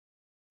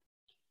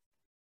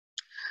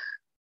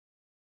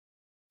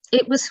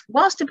 It was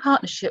whilst in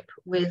partnership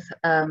with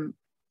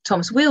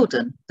Thomas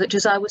Wilden that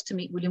Josiah was to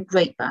meet William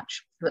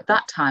Greatbatch, who at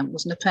that time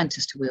was an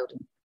apprentice to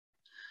Wilden.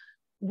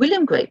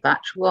 William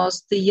Greatbatch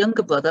was the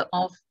younger brother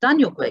of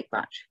Daniel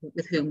Greatbatch,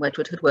 with whom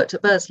Wedgwood had worked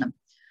at Burslem.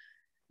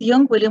 The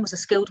young William was a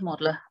skilled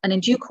modeller and in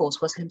due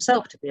course was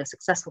himself to be a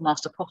successful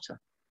master potter.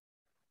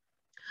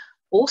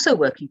 Also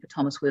working for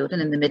Thomas Wilden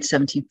in the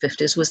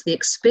mid-1750s was the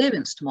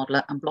experienced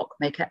modeller and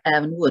blockmaker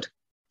Aaron Wood,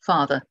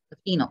 father of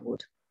Enoch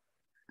Wood.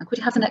 And could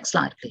you have the next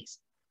slide, please?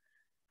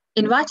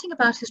 In writing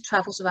about his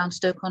travels around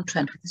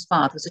Stoke-On-Trent with his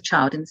father as a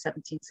child in the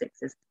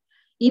 1760s,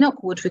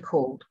 Enoch Wood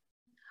recalled,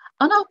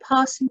 "On our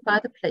passing by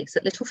the place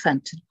at Little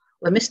Fenton,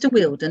 where Mr.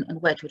 Wilden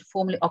and Wedgwood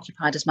formerly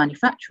occupied as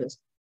manufacturers,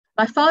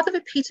 my father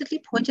repeatedly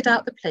pointed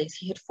out the place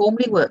he had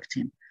formerly worked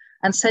in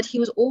and said he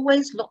was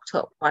always locked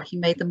up while he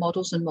made the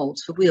models and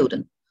moulds for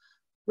Wilden,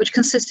 which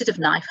consisted of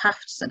knife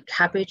hafts and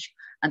cabbage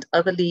and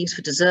other leaves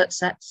for dessert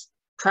sets,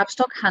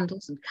 crabstock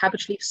handles and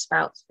cabbage leaf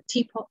spouts for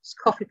teapots,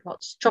 coffee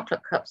pots,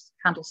 chocolate cups,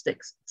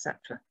 candlesticks,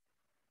 etc."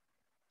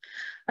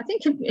 I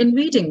think in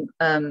reading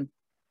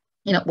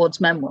Enoch Wood's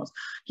memoirs,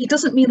 he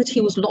doesn't mean that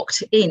he was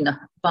locked in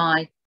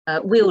by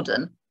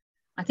Wilden.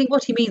 I think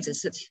what he means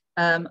is that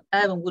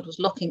Aaron Wood was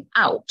locking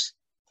out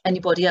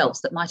anybody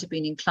else that might have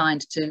been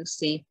inclined to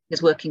see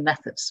his working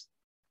methods.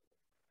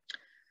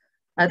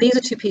 These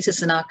are two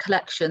pieces in our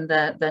collection.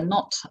 They're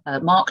not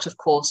marked, of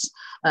course,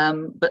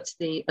 but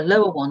the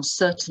lower one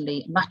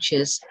certainly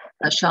matches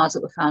shards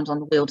that were found on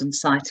the Wealden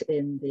site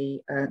in the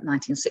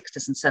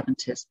 1960s and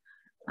 70s.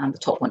 And the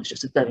top one is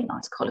just a very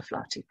nice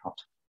cauliflower teapot.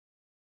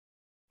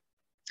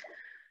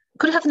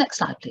 Could we have the next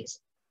slide, please?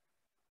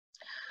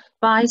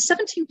 By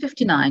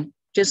 1759,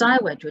 Josiah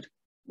Wedgwood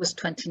was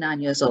 29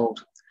 years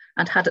old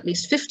and had at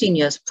least 15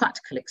 years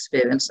practical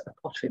experience of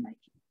pottery making.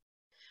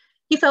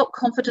 He felt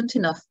confident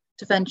enough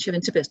to venture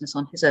into business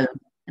on his own,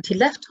 and he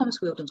left Thomas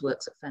Wealden's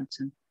works at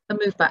Fenton and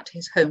moved back to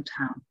his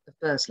hometown of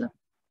Burslem.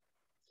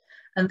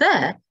 And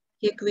there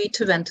he agreed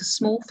to rent a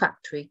small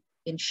factory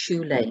in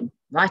Shoe Lane,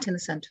 right in the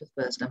centre of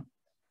Burslem,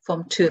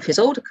 from two of his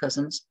older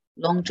cousins,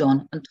 Long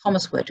John and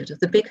Thomas Wedgwood of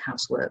the Big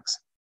House Works,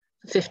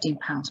 for £15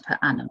 per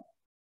annum.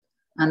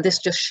 And this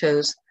just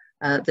shows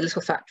the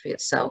little factory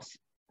itself,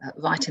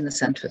 right in the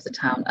centre of the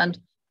town. And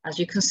as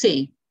you can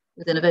see,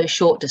 within a very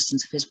short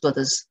distance of his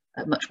brother's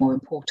much more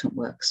important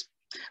works.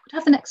 Could I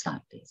have the next slide,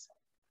 please?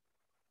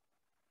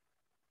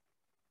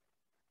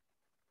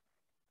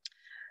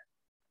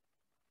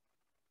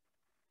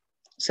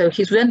 So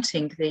he's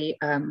renting the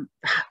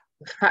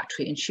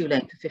factory in Shoe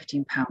Lane for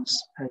 £15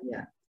 per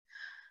year.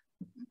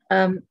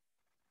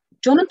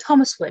 John and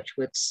Thomas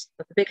Wedgwood's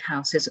of the Big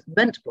House's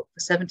rent book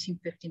for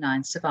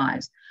 1759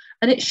 survives,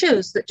 and it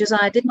shows that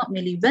Josiah did not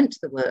merely rent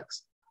the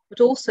works,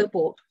 but also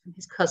bought from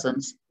his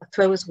cousins a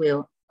thrower's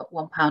wheel at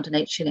 £1 and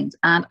 8 shillings.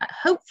 And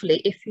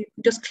hopefully, if you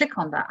just click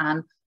on that,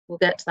 Anne, we'll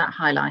get that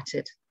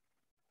highlighted.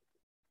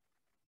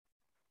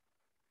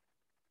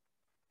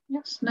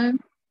 Yes, no?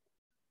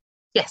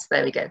 Yes,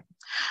 there we go.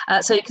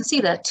 So you can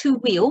see there, 2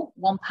 wheel,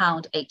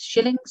 £1 8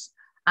 shillings,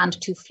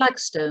 and 2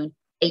 flagstone,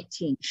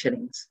 18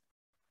 shillings.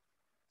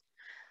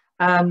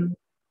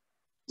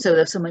 So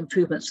there's some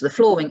improvements to the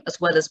flooring, as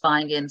well as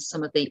buying in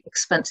some of the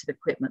expensive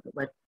equipment that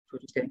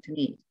Wedgwood was going to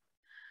need.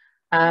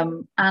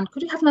 And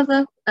could we have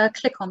another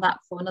click on that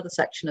for another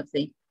section of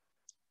the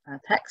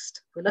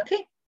text, if we're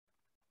lucky?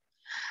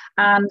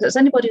 And as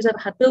anybody who's ever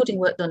had building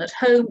work done at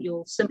home,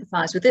 you'll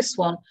sympathise with this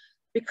one,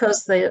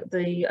 because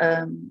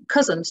the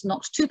cousins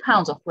knocked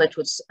 £2 off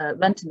Wedgwood's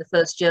rent in the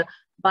first year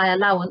by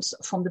allowance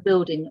from the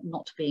building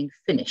not being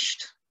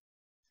finished.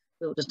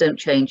 Builders don't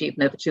change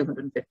even over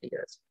 250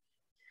 years.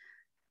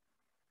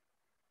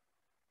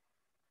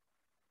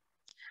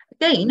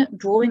 Again,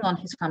 drawing on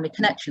his family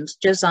connections,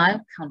 Josiah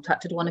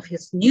contacted one of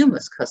his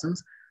numerous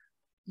cousins,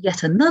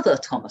 yet another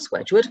Thomas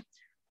Wedgwood,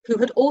 who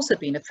had also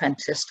been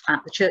apprenticed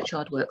at the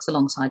churchyard works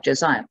alongside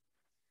Josiah.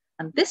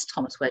 And this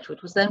Thomas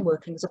Wedgwood was then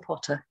working as a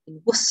potter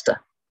in Worcester.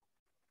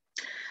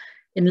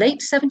 In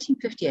late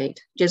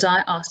 1758,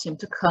 Josiah asked him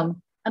to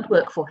come and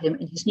work for him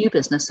in his new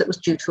business that was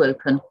due to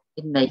open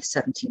in May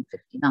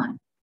 1759.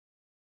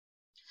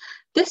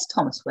 This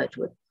Thomas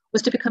Wedgwood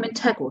was to become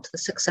integral to the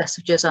success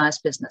of Josiah's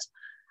business,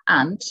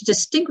 and to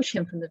distinguish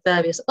him from the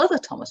various other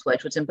Thomas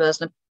Wedgwoods in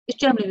Burslem is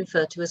generally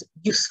referred to as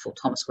useful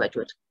Thomas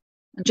Wedgwood.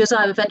 And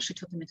Josiah eventually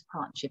took him into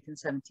partnership in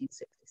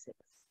 1766.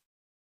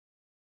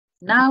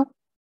 Now,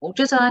 all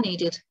Josiah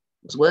needed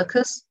was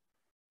workers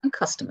and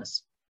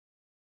customers.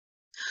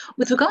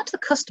 With regard to the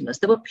customers,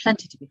 there were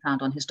plenty to be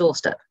found on his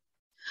doorstep.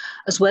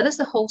 As well as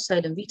the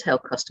wholesale and retail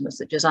customers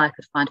that Josiah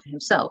could find for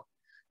himself,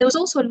 there was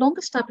also a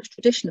long-established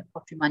tradition of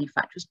pottery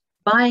manufacturers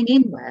buying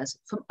in wares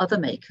from other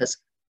makers,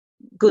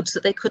 goods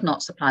that they could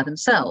not supply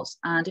themselves.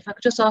 And if I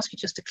could just ask you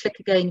just to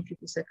click again, if you'd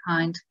be so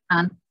kind,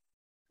 Anne.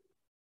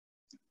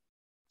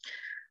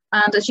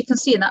 And as you can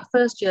see, in that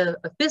first year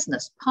of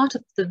business, part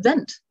of the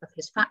rent of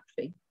his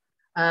factory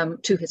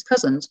to his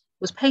cousins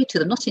was paid to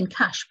them, not in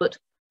cash, but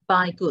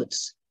by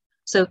goods.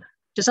 So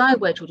Josiah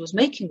Wedgwood was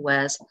making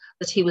wares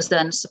that he was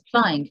then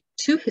supplying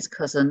to his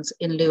cousins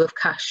in lieu of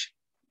cash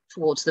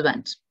towards the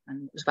rent,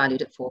 and it was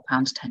valued at £4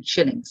 10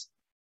 shillings.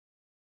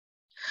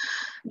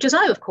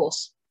 Josiah, of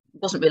course,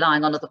 wasn't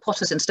relying on other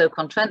potters in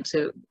Stoke-On-Trent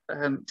to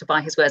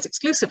buy his wares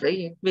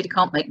exclusively. You really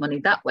can't make money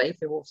that way if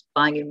you're all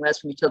buying in wares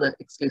from each other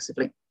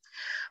exclusively.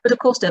 But of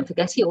course, don't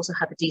forget, he also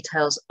had the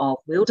details of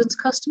Wealden's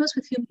customers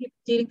with whom he'd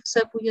been dealing for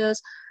several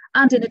years.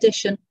 And in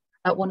addition,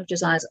 one of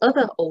Josiah's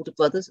other older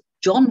brothers,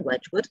 John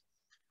Wedgwood,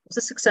 was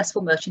a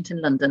successful merchant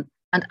in London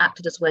and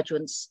acted as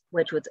Wedgwood's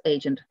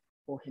agent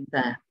for him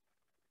there.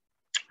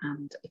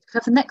 And if you could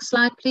have the next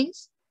slide,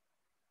 please.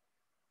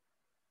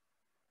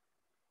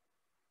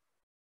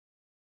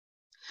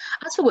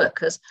 As for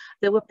workers,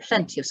 there were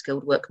plenty of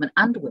skilled workmen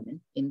and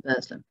women in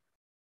Burslem.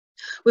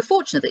 We're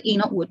fortunate that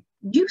Enoch Wood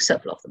knew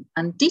several of them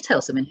and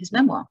details them in his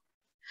memoir.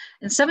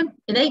 In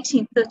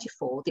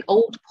 1834, the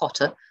old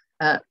potter,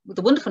 with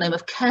the wonderful name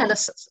of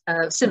Careless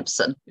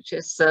Simpson, which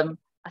is,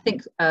 I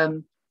think,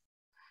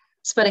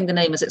 spelling the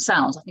name as it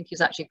sounds, I think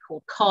he's actually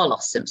called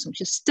Carlos Simpson,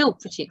 which is still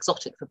pretty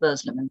exotic for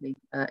Burslem in the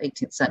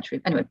 18th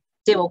century. Anyway,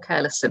 dear old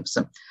Careless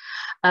Simpson,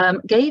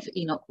 gave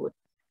Enoch Wood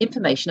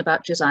information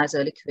about Josiah's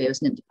early career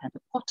as an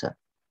independent potter.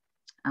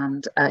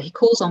 And he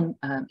calls on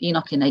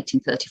Enoch in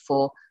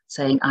 1834,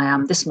 saying, "I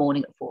am this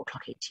morning at 4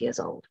 o'clock 80 years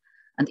old."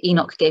 And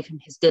Enoch gave him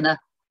his dinner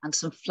and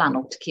some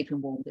flannel to keep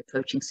him warm the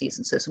approaching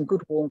season. So some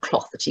good warm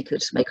cloth that he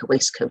could make a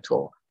waistcoat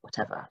or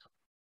whatever out of.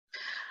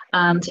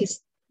 And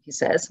he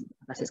says,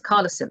 that is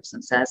Carla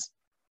Simpson says,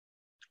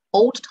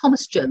 old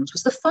Thomas Jones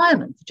was the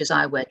fireman for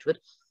Josiah Wedgwood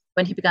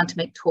when he began to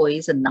make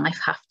toys and knife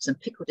hafts and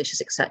pickle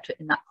dishes, etc.,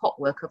 in that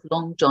potwork of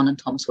Long John and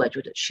Thomas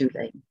Wedgwood at Shoe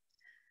Lane.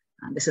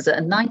 And this is a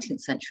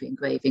 19th century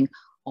engraving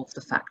of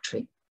the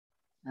factory.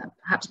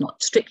 Perhaps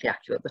not strictly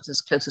accurate, but as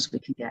close as we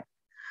can get.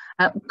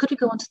 Could we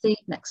go on to the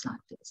next slide,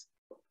 please?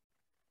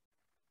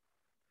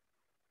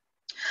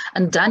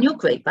 And Daniel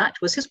Greatbatch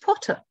was his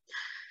potter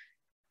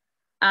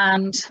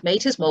and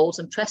made his moulds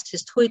and pressed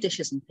his toy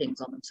dishes and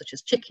things on them, such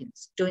as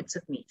chickens, joints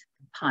of meat,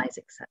 and pies,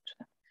 etc.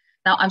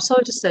 Now, I'm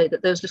sorry to say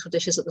that those little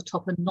dishes at the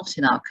top are not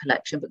in our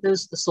collection, but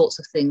those are the sorts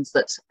of things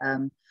that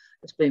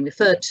that's being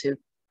referred to.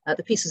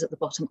 The pieces at the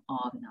bottom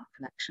are in our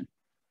collection.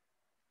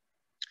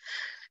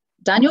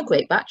 Daniel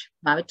Greatbatch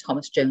married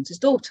Thomas Jones's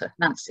daughter,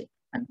 Nancy,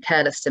 and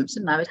Careless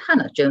Simpson married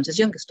Hannah, Jones's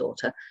youngest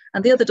daughter,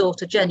 and the other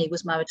daughter, Jenny,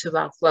 was married to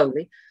Ralph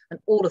Rowley, and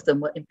all of them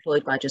were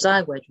employed by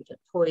Josiah Wedgwood at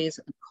toys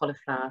and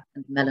cauliflower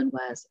and melon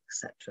wares,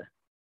 etc.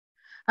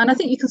 And I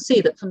think you can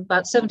see that from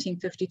about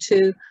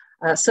 1752,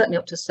 certainly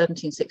up to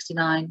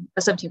 1759,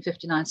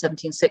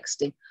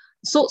 1760,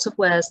 the sorts of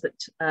wares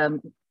that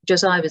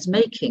Josiah is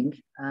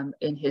making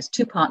in his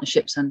two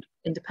partnerships and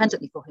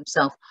independently for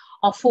himself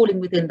are falling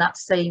within that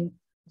same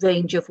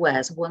range of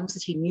wares, ones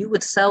that he knew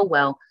would sell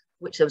well,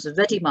 which there was a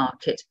ready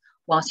market,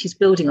 whilst he's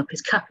building up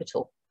his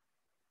capital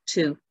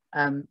to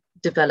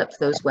develop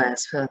those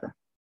wares further.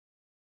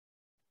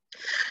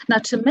 Now,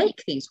 to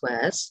make these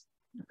wares,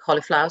 the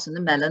cauliflowers and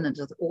the melon and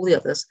all the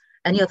others,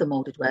 any other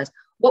moulded wares,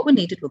 what were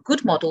needed were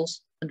good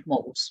models and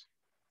moulds.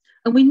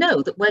 And we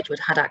know that Wedgwood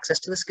had access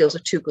to the skills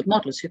of two good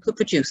modellers who could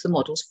produce the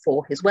models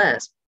for his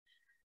wares.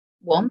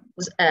 One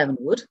was Aaron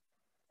Wood,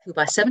 who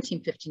by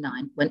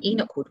 1759, when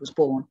Enoch Wood was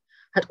born,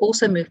 had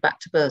also moved back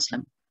to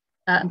Burslem.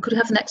 And could we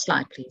have the next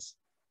slide, please?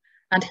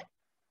 And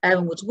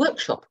Aaron Wood's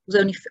workshop was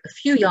only a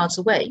few yards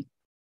away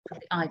from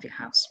the Ivy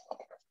House.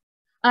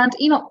 And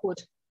Enoch Wood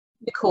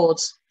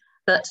records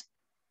that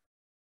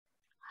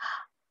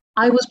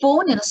I was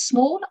born in a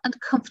small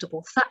and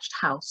comfortable thatched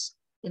house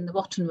in the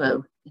Rotten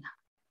Row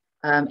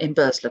in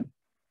Burslem.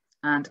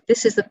 And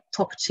this is the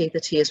property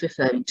that he is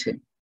referring to.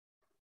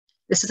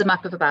 This is a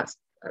map of about,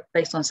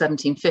 based on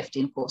 1750,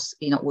 and of course,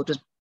 Enoch Wood was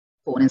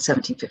born in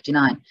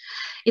 1759.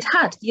 It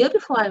had, the year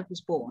before I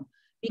was born,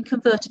 been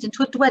converted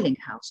into a dwelling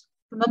house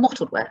from a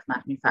mottled ware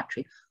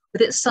manufactory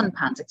with its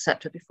sunpans,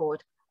 etc. before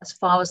it, as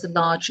far as the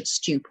large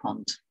stew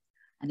pond.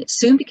 And it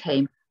soon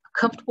became a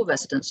comfortable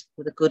residence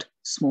with a good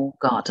small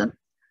garden.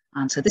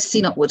 And so this is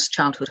Enoch Wood's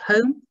childhood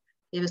home.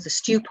 Here is the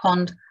stew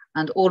pond,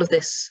 and all of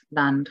this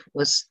land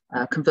was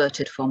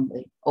converted from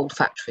the old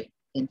factory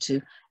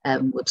into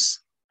Aaron Wood's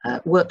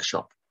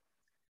workshop.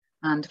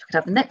 And if we could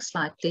have the next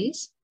slide,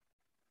 please.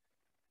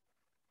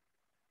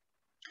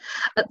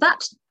 At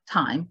that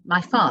time,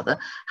 my father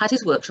had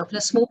his workshop in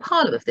a small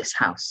parlour of this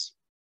house.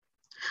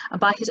 And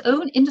by his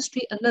own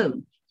industry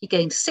alone, he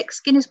gained 6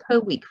 guineas per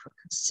week for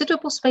a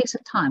considerable space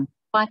of time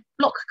by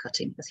block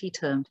cutting, as he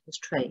termed his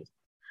trade.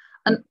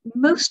 And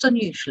most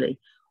unusually,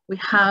 we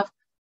have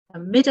a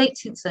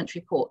mid-18th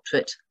century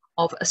portrait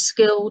of a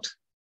skilled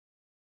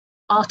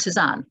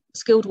artisan, a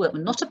skilled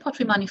workman, not a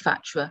pottery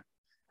manufacturer,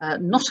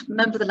 not a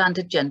member of the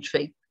landed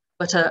gentry,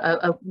 but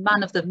a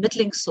man of the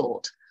middling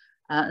sort.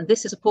 And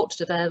this is a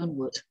portrait of Aaron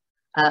Wood,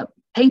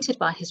 painted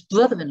by his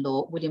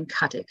brother-in-law, William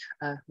Caddick,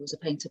 who was a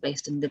painter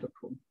based in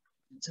Liverpool.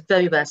 It's a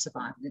very rare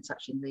survival, and it's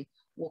actually in the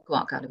Walker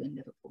Art Gallery in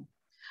Liverpool.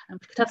 And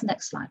we could have the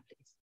next slide, please.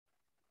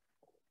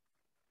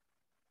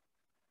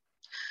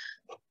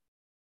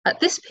 At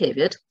this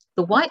period,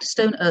 the white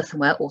stone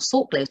earthenware or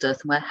salt glazed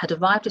earthenware had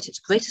arrived at its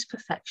greatest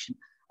perfection,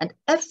 and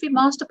every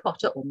master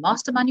potter or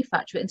master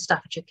manufacturer in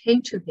Staffordshire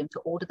came to him to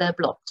order their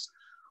blocks,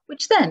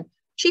 which then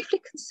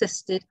chiefly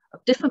consisted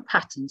of different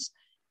patterns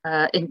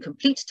in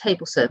complete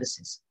table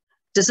services,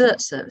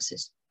 dessert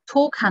services,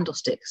 tall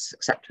candlesticks,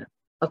 etc.,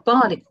 of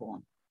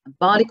barleycorn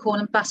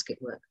and basket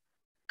work,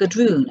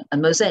 gadroon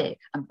and mosaic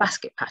and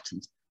basket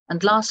patterns,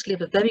 and lastly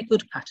of a very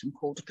good pattern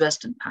called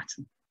Dresden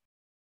pattern.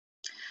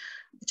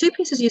 The two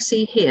pieces you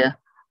see here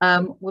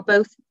were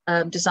both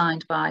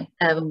designed by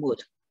Aaron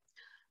Wood.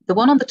 The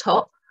one on the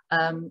top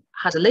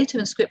had a later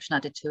inscription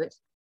added to it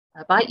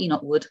by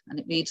Enoch Wood, and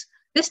it reads,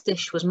 "This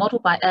dish was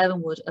modelled by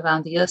Aaron Wood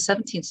around the year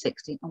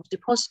 1760 and was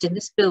deposited in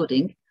this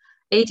building,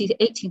 AD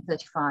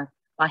 1835,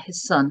 by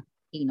his son,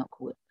 Enoch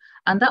Wood."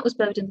 And that was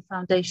buried in the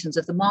foundations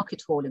of the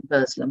Market Hall in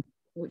Burslem,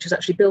 which was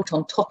actually built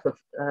on top of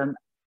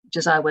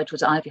Josiah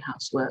Wedgwood's Ivy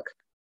House work.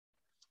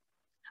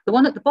 The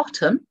one at the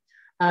bottom,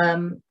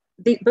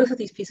 both of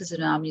these pieces are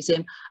in our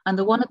museum, and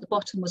the one at the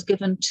bottom was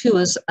given to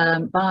us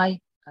by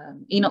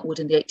Enoch Wood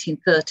in the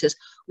 1830s,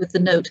 with the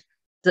note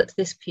that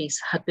this piece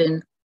had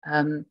been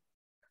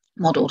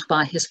modelled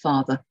by his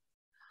father.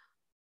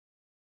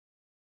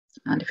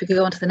 And if we could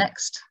go on to the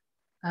next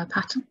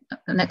pattern,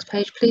 the next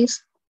page,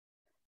 please.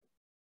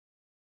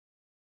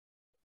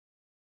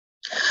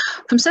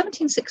 From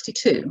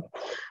 1762,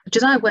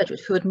 Josiah Wedgwood,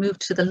 who had moved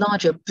to the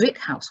larger brick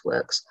house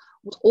works,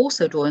 was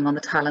also drawing on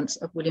the talents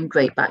of William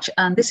Greatbatch.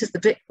 And this is the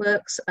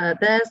brickworks. There's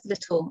the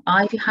little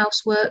ivy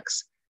house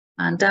works,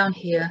 and down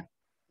here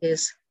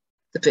is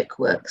the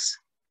brickworks.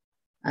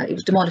 It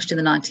was demolished in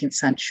the 19th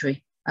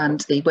century,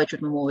 and the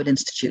Wedgwood Memorial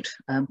Institute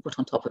put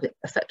on top of it,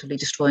 effectively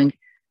destroying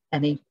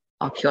any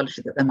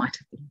archaeology that there might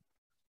have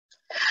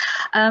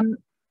been.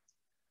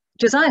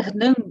 Josiah had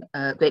known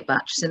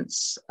Greatbatch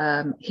since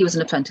he was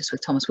an apprentice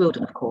with Thomas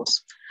Wilden, of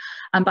course.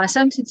 And by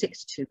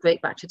 1762,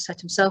 Greatbatch had set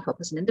himself up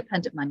as an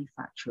independent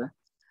manufacturer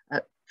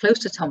close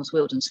to Thomas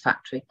Wilden's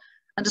factory.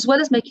 And as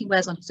well as making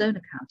wares on his own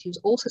account, he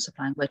was also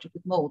supplying Wedgwood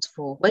with moulds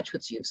for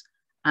Wedgwood's use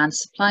and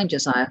supplying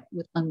Josiah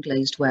with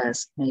unglazed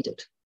wares made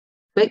at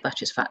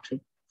Greatbatch's factory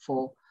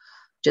for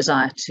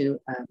Josiah to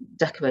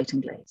decorate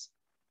and glaze.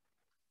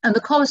 And the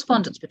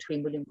correspondence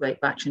between William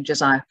Greatbatch and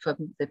Josiah from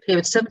the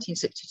period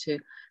 1762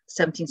 to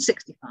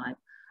 1765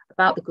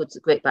 about the goods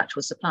that Greatbatch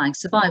was supplying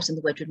survives in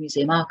the Wedgwood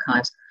Museum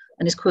archives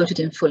and is quoted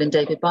in full in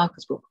David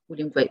Barker's book,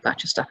 William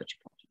Greatbatch, Staffordshire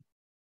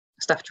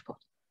Pot.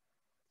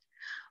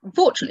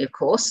 Unfortunately, of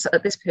course,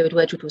 at this period,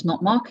 Wedgwood was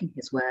not marking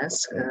his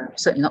wares,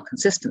 certainly not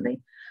consistently.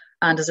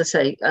 And as I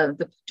say,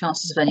 the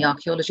chances of any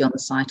archaeology on the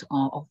site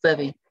are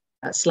very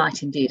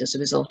slight indeed as a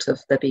result of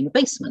there being a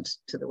basement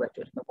to the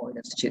Wedgwood Memorial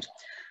Institute.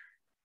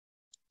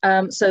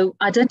 So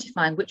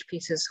identifying which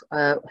pieces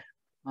of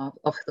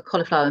the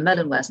cauliflower and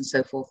melon wares and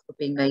so forth are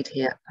being made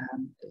here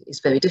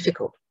is very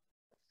difficult.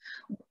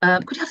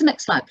 Could you have the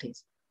next slide,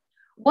 please?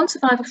 One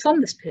survivor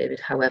from this period,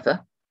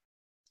 however,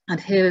 and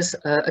here's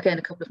again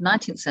a couple of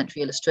 19th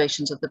century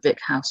illustrations of the brick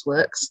house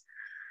works,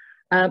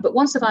 but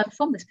one survivor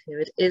from this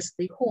period is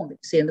the horn that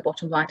you see in the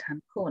bottom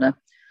right-hand corner,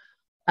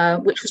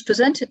 which was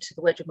presented to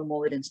the Wedgwood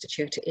Memorial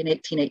Institute in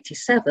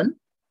 1887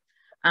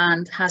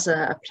 and has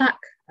a plaque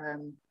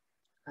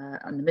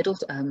on the middle,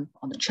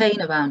 on the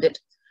chain around it,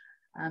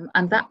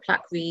 and that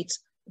plaque reads,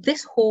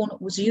 "This horn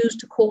was used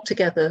to call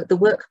together the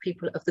work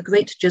people of the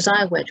great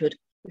Josiah Wedgwood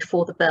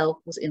before the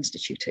bell was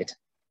instituted."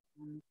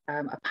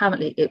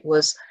 Apparently it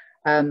was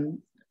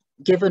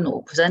given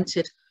or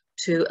presented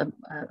to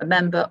a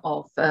member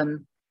of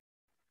the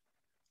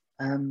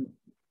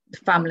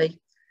family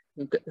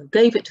who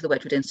gave it to the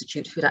Wedgwood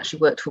Institute, who had actually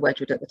worked for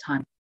Wedgwood at the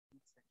time.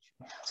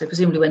 So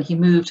presumably when he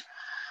moved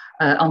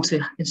onto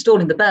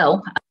installing the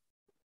bell,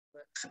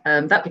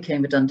 that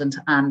became redundant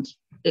and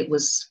it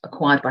was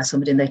acquired by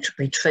somebody and they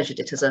treasured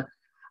it as a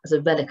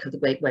relic of the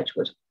great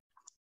Wedgwood.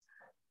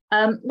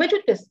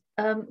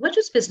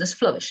 Wedgwood's business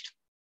flourished.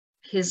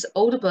 His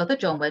older brother,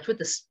 John Wedgwood,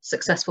 the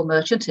successful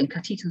merchant in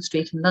Cateaton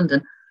Street in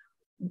London,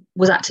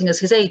 was acting as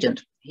his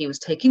agent. He was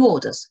taking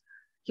orders.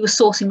 He was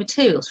sourcing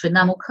materials for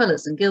enamel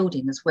colours and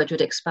gilding as Wedgwood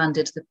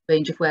expanded the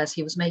range of wares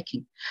he was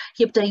making.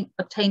 He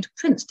obtained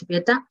prints to be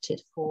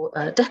adapted for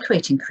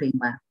decorating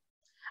creamware.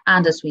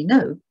 And as we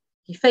know,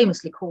 he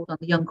famously called on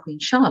the young Queen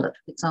Charlotte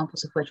with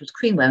examples of Wedgwood's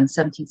creamware in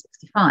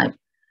 1765,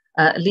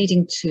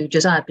 leading to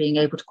Josiah being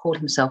able to call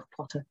himself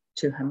Potter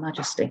to Her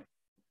Majesty.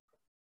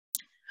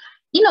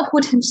 Enoch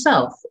Wood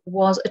himself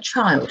was a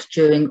child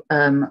during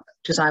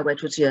Josiah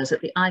Wedgwood's years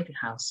at the Ivy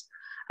House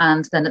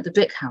and then at the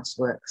Brick House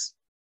Works.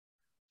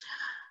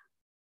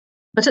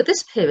 But at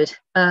this period,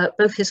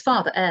 both his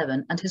father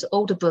Aaron and his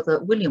older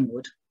brother William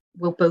Wood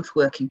were both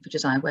working for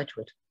Josiah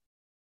Wedgwood.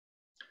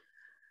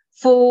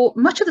 For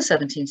much of the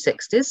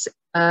 1760s,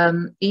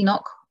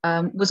 Enoch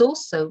was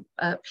also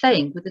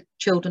playing with the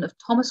children of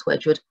Thomas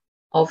Wedgwood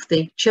of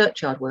the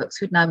Churchyard Works,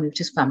 who'd now moved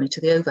his family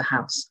to the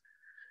Overhouse.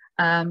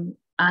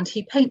 And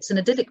he paints an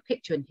idyllic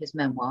picture in his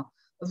memoir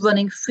of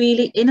running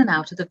freely in and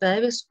out of the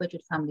various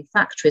Wedgwood family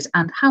factories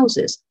and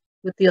houses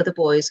with the other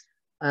boys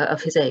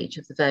of his age,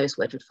 of the various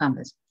Wedgwood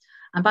families.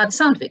 And by the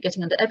sound of it,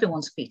 getting under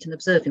everyone's feet and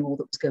observing all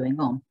that was going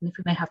on. And if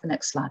we may have the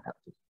next slide, that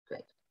would be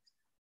great.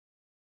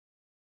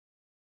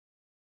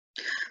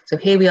 So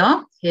here we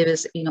are. Here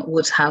is Enoch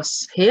Wood's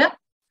house here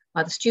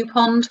by the stew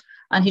pond,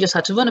 and he just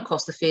had to run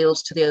across the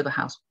fields to the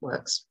Overhouse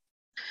Works.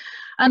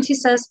 And he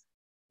says,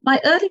 "My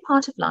early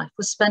part of life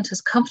was spent as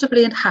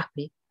comfortably and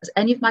happy as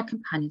any of my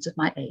companions of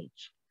my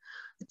age.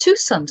 The two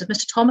sons of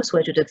Mr. Thomas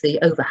Wedgwood of the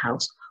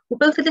Overhouse were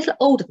both a little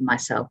older than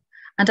myself,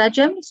 and I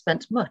generally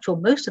spent much or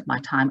most of my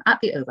time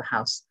at the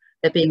Overhouse,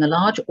 there being a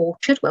large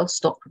orchard well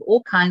stocked with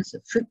all kinds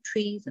of fruit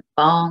trees and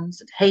barns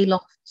and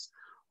haylofts,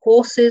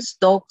 horses,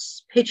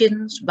 dogs,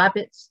 pigeons,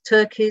 rabbits,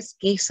 turkeys,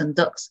 geese and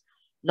ducks,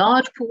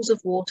 large pools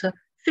of water,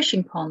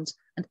 fishing ponds,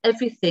 and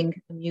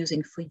everything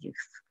amusing for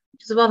youth,"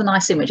 which is a rather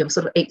nice image of a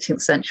sort of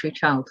 18th century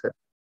childhood.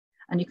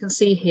 And you can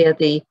see here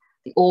the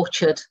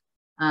orchard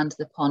and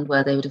the pond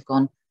where they would have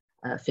gone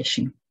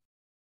fishing.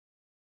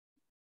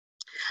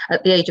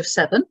 At the age of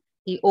 7,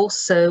 he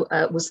also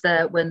was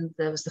there when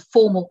there was the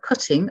formal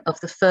cutting of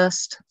the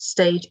first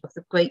stage of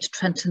the Great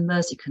Trent and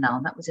Mersey Canal,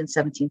 and that was in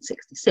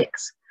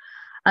 1766.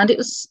 And it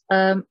was,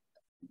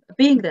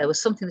 being there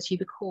was something that he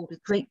recalled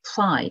with great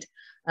pride,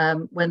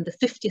 when the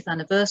 50th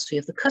anniversary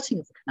of the cutting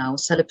of the canal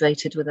was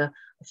celebrated with a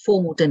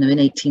formal dinner in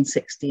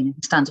 1816. And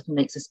he stands up and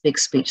makes this big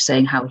speech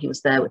saying how he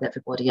was there with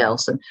everybody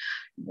else. And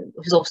he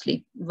was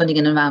obviously running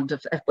in and around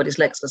of everybody's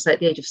legs. So at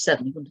the age of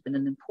 7, he wouldn't have been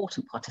an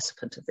important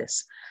participant of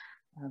this.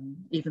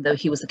 Even though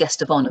he was the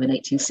guest of honour in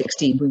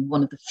 1816, we were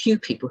one of the few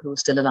people who were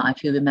still alive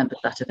who remembered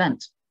that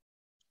event.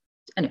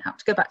 Anyhow,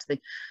 to go back to the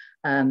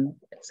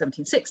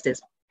 1760s.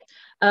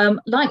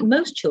 Like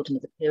most children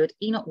of the period,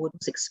 Enoch Wood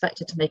was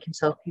expected to make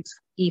himself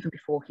useful even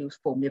before he was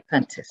formally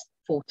apprenticed,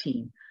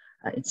 14,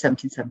 in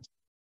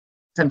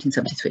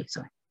 1773.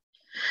 Sorry.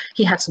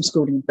 He had some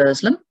schooling in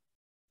Burslem.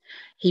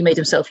 He made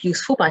himself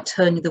useful by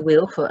turning the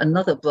wheel for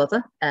another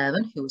brother,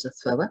 Aaron, who was a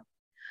thrower.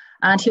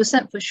 And he was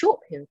sent for a short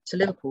period to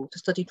Liverpool to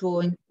study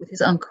drawing with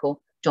his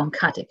uncle, John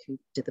Caddick, who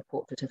did the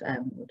portrait of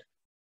Aaron Wood.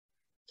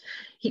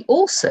 He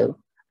also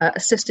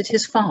assisted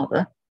his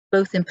father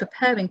both in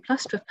preparing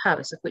plaster of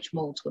Paris, of which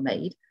moulds were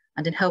made,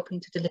 and in helping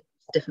to deliver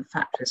to different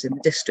factories in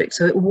the district.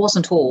 So it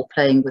wasn't all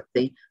playing with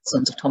the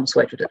sons of Thomas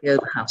Wedgwood at the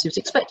Overhouse. He was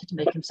expected to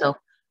make himself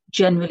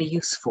generally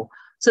useful,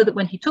 so that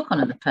when he took on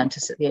an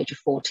apprentice at the age of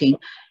 14,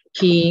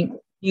 he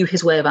knew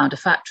his way around a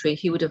factory.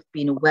 He would have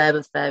been aware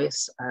of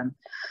various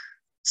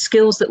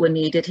skills that were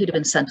needed. He'd have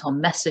been sent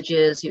on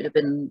messages. He would have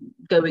been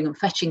going and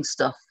fetching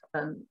stuff.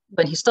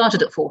 When he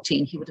started at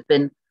 14, he would have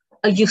been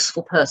a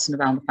useful person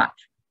around the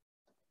factory.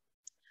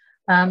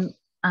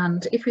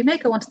 And if we may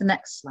go on to the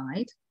next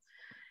slide,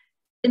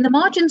 in the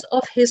margins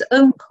of his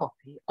own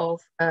copy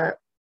of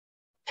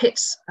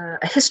Pitt's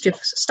A History of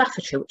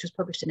Staffordshire, which was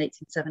published in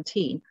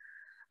 1817,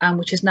 and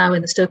which is now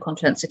in the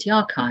Stoke-On-Trent City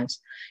Archives,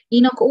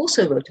 Enoch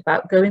also wrote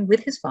about going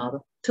with his father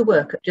to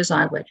work at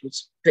Josiah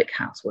Wedgwood's brick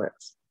house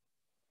works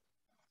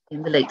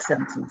in the late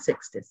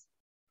 1760s.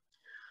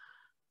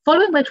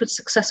 Following Wedgwood's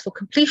successful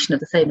completion of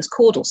the famous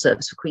caudal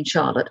service for Queen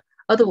Charlotte,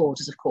 other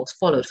orders, of course,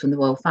 followed from the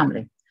royal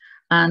family.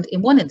 And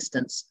in one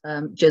instance,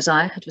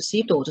 Josiah had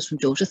received orders from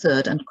George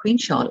III and Queen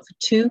Charlotte for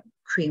 2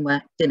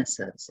 creamware dinner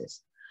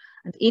services.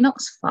 And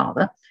Enoch's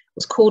father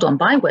was called on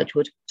by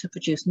Wedgwood to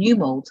produce new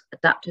moulds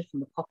adapted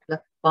from the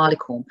popular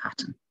barleycorn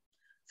pattern.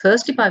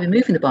 Firstly, by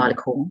removing the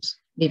barleycorns,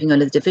 leaving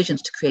only the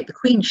divisions to create the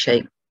queen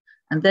shape,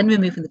 and then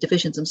removing the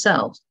divisions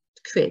themselves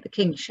to create the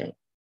king shape.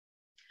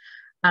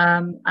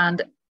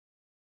 And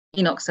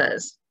Enoch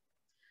says,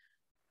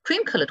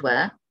 cream-coloured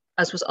ware,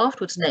 as was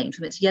afterwards named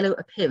from its yellow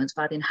appearance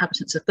by the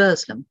inhabitants of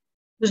Burslem,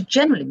 was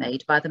generally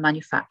made by the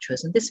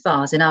manufacturers. And this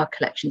vase in our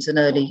collection is an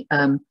early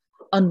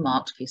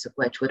unmarked piece of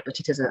Wedgwood, but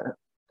it is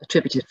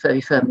attributed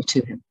very firmly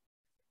to him.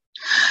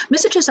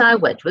 Mr. Josiah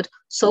Wedgwood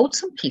sold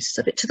some pieces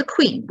of it to the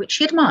Queen, which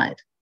she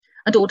admired,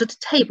 and ordered a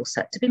table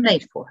set to be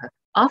made for her,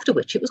 after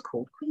which it was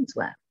called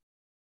Queensware.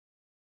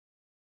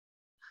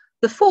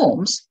 The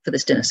forms for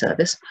this dinner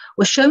service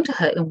were shown to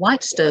her in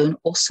white stone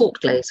or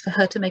salt glaze for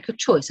her to make a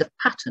choice of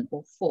pattern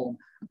or form.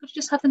 And could you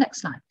just have the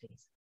next slide,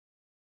 please?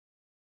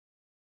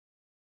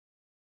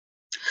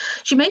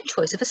 She made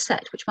choice of a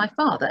set which my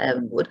father,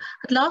 Aaron Wood,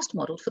 had last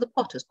modelled for the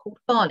potters called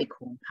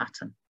barleycorn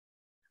pattern.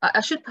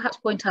 I should perhaps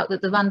point out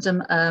that the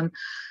random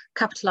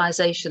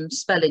capitalisation,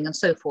 spelling and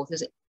so forth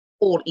is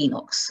all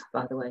Enoch's,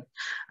 by the way.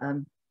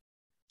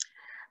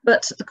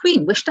 But the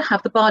Queen wished to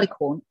have the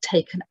barleycorn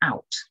taken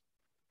out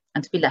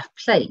and to be left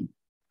plain,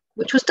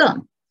 which was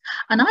done.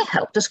 And I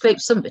helped to scrape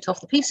some of it off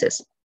the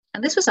pieces.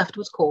 And this was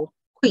afterwards called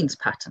Queen's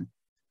pattern.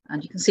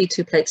 And you can see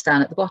 2 plates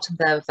down at the bottom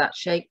there of that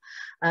shape.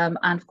 And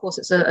of course,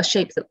 it's a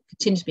shape that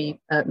continues to be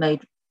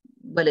made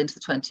well into the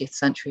 20th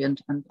century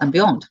and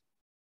beyond.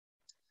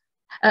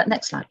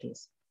 Next slide,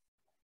 please.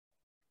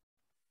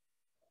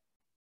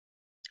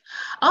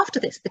 After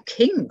this, the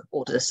king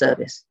ordered a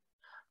service,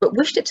 but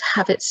wished it to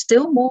have it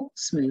still more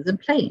smooth and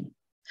plain.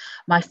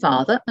 My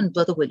father and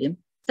brother William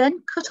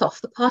then cut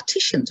off the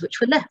partitions which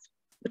were left,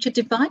 which had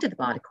divided the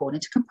barleycorn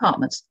into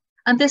compartments,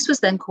 and this was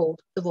then called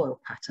the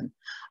royal pattern.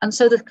 And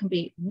so there can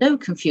be no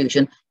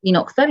confusion,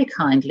 Enoch very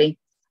kindly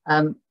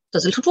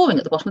does a little drawing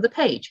at the bottom of the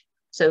page.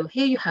 So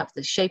here you have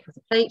the shape of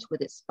the plate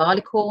with its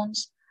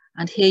barleycorns,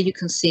 and here you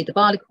can see the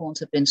barleycorns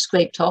have been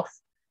scraped off,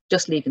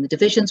 just leaving the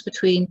divisions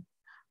between,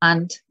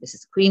 and this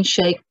is the queen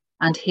shape,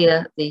 and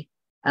here the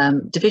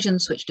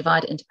divisions which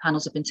divide it into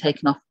panels have been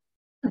taken off,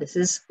 and this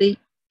is the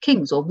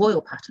king's or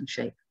royal pattern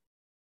shape.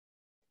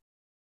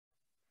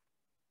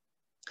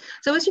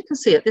 So as you can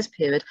see at this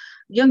period,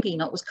 young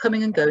Enoch was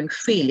coming and going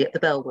freely at the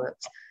bell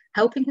works,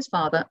 helping his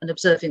father and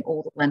observing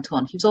all that went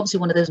on. He was obviously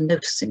one of those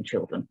noticing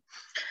children.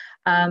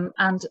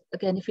 And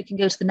again, if we can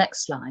go to the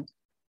next slide.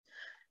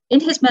 In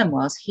his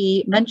memoirs,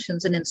 he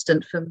mentions an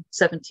incident from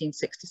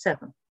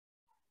 1767,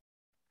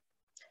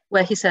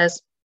 where he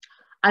says,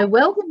 I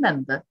well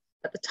remember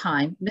at the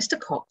time Mr.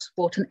 Cox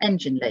brought an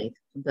engine lathe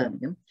from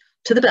Birmingham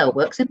to the bell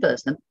works in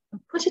Burslem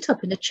and put it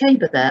up in a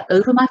chamber there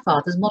over my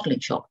father's modelling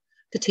shop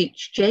to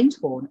teach James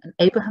Vaughan and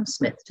Abraham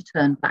Smith to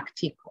turn back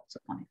teapots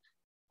upon it.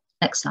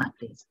 Next slide,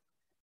 please.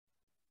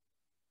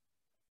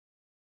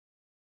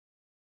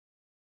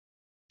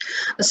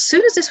 As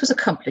soon as this was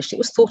accomplished, it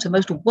was thought a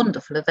most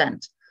wonderful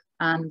event,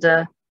 and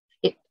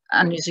it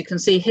And as you can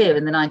see here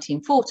in the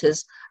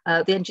 1940s,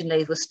 the engine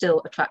lathe was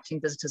still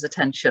attracting visitors'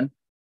 attention.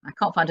 I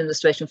can't find an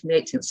illustration from the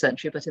 18th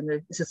century, but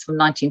this is from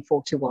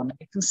 1941.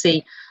 You can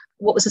see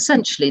what was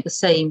essentially the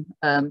same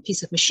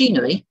piece of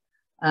machinery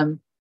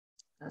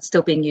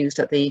still being used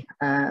at the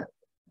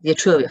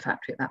Etruria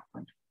factory at that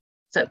point.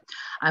 So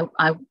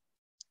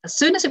as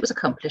soon as it was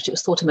accomplished, it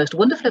was thought a most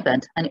wonderful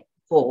event, and it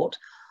brought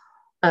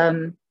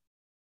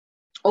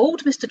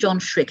old Mr. John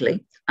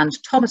Shrigley and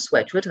Thomas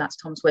Wedgwood, that's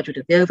Thomas Wedgwood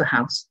of the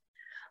Overhouse,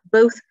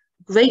 both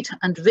great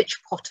and rich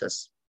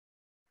potters,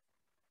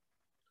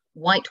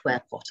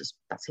 whiteware potters,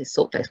 that's his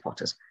salt glaze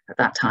potters at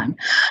that time,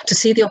 to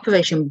see the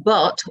operation,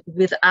 but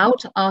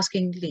without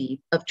asking leave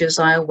of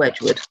Josiah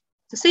Wedgwood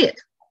to see it.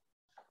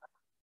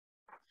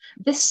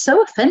 This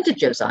so offended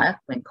Josiah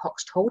when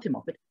Cox told him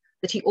of it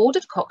that he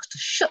ordered Cox to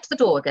shut the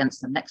door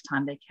against them next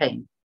time they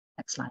came.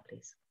 Next slide,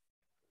 please.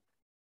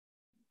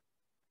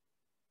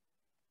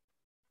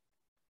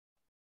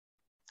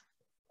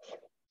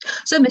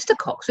 So Mr.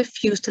 Cox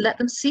refused to let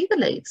them see the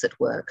lathes at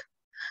work.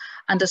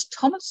 And as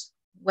Thomas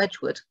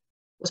Wedgwood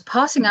was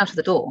passing out of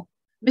the door,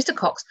 Mr.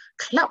 Cox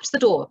clapped the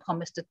door upon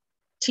Mr.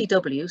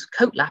 T.W.'s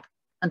coat lap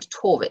and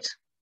tore it.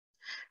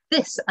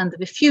 This and the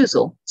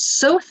refusal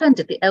so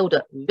offended the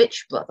elder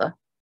rich brother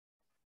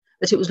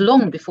that it was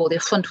long before the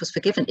affront was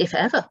forgiven, if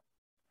ever.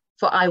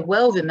 For I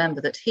well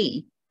remember that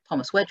he,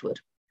 Thomas Wedgwood,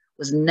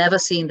 was never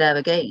seen there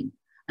again,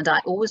 and I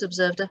always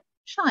observed a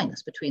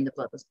shyness between the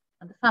brothers,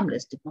 and the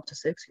families did not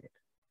associate.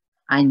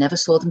 I never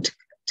saw them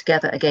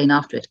together again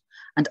after it,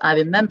 and I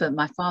remember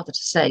my father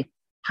to say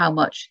how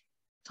much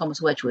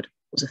Thomas Wedgwood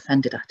was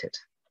offended at it.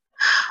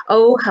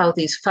 Oh, how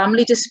these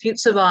family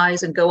disputes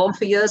arise and go on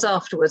for years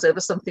afterwards over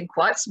something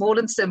quite small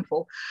and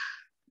simple.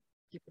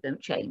 People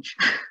don't change.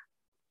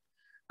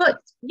 But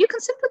you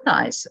can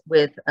sympathise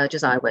with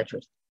Josiah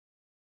Wedgwood.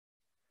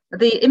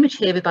 The image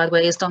here, by the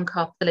way, is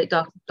the late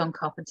Don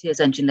Carpentier's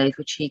engine lathe,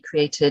 which he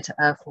created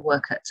for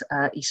work at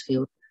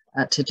Eastfield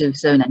to do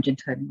his own engine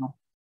turning on.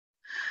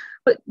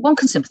 But one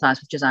can sympathise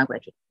with Josiah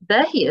Wedgwood.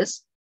 There he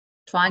is,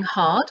 trying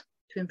hard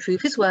to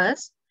improve his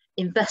wares,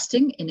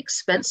 investing in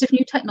expensive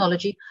new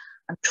technology,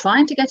 and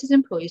trying to get his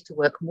employees to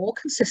work more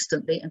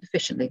consistently and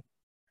efficiently.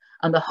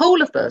 And the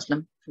whole of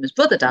Burslem, from his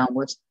brother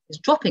downwards, is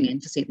dropping in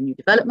to see the new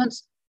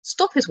developments,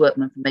 stop his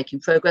workmen from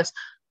making progress,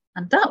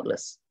 and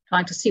doubtless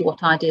trying to see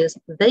what ideas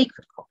they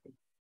could copy.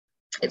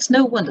 It's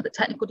no wonder that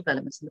technical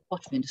developments in the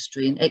pottery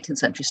industry in 18th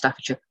century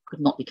Staffordshire could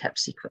not be kept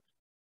secret.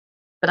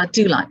 But I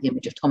do like the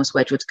image of Thomas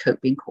Wedgwood's coat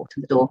being caught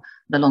in the door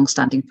and the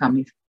long-standing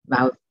family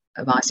row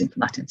arising from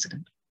that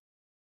incident.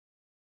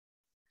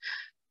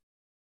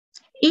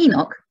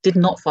 Enoch did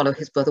not follow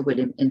his brother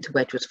William into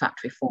Wedgwood's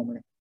factory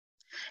formally.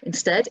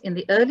 Instead, in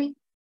the early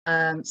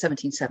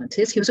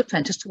 1770s, he was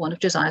apprenticed to one of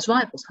Josiah's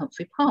rivals,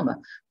 Humphrey Palmer,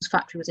 whose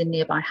factory was in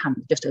nearby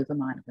Hamley, just over a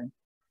mile of him.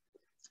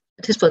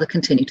 But his brother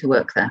continued to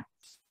work there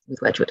with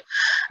Wedgwood.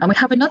 And we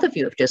have another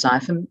view of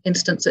Josiah from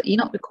instance that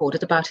Enoch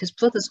recorded about his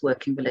brother's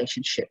working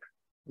relationship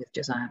with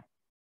Josiah.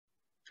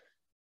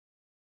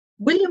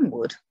 William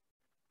Wood,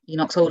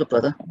 Enoch's older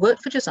brother,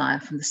 worked for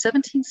Josiah from the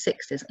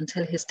 1760s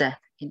until his death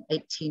in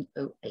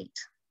 1808.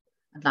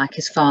 And like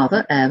his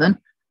father, Aaron,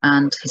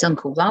 and his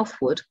uncle, Ralph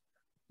Wood,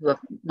 who I've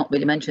not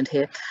really mentioned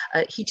here,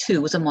 he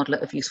too was a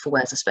modeller of useful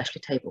wares,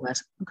 especially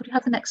tablewares. And could you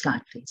have the next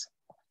slide, please?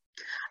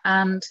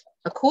 And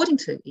according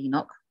to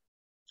Enoch,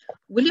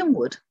 William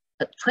Wood,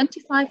 at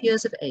 25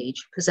 years of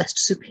age, possessed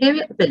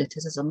superior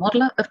abilities as a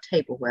modeller of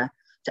tableware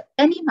to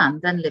any man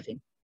then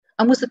living,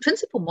 and was the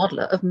principal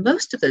modeller of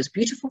most of those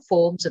beautiful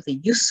forms of the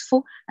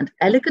useful and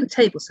elegant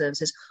table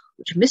services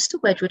which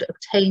Mr. Wedgwood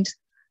obtained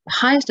the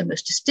highest and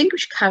most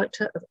distinguished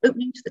character of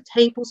opening to the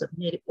tables of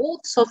nearly all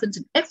the sovereigns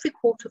in every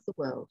quarter of the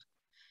world.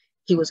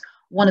 He was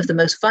one of the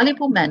most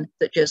valuable men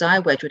that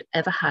Josiah Wedgwood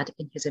ever had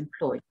in his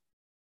employ.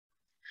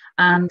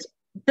 And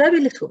very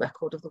little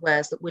record of the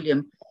wares that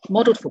William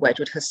modelled for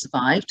Wedgwood has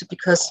survived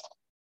because,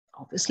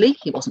 obviously,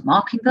 he wasn't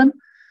marking them.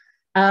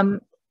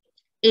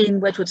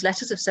 In Wedgwood's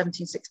letters of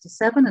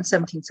 1767 and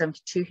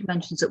 1772, he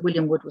mentions that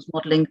William Wood was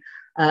modelling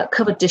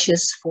covered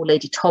dishes for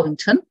Lady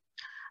Torrington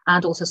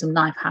and also some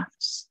knife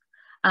hafts.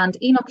 And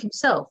Enoch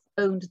himself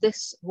owned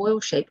this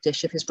royal-shaped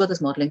dish of his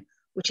brother's modelling,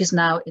 which is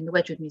now in the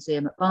Wedgwood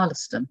Museum at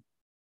Barlaston.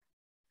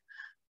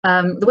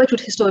 The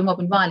Wedgwood historian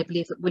Robin Riley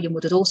believed that William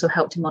Wood had also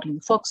helped in modelling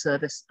the frog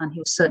service, and he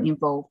was certainly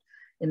involved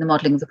in the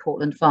modelling of the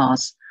Portland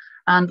vase.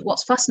 And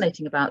what's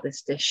fascinating about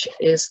this dish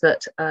is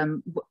that,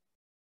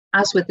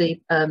 as with the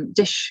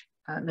dish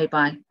made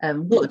by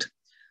Wood,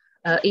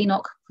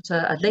 Enoch put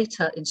a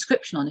later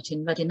inscription on it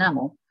in red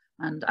enamel,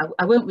 and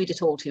I won't read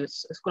it all to you.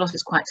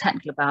 It's quite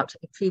technical about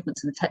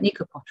improvements in the technique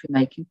of pottery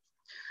making,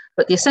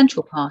 but the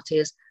essential part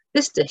is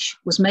this dish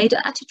was made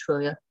at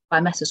Etruria by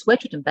Messrs.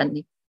 Wedgwood and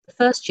Bentley the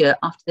first year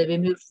after they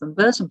removed from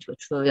Burslem to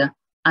Etruria,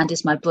 and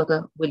is my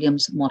brother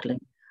William's modelling.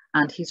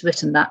 And he's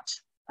written that,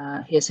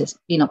 here's his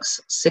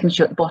Enoch's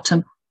signature at the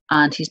bottom,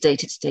 and he's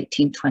dated to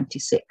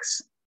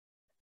 1826.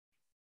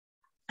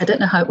 I don't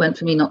know how it went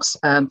from Enoch's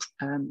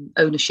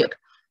ownership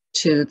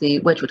to the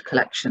Wedgwood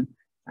collection,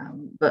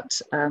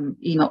 but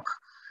Enoch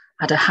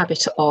had a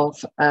habit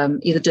of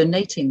either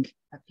donating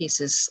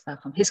pieces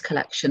from his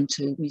collection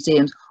to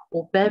museums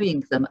or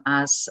burying them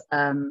as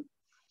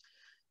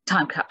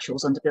time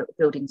capsules under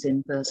buildings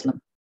in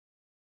Burslem.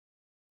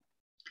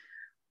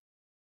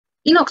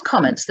 Enoch's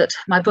comments that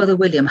my brother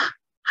William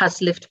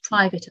has lived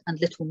private and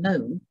little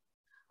known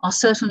are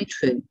certainly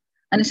true,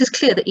 and it is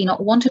clear that Enoch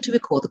wanted to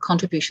record the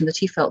contribution that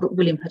he felt that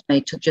William had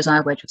made to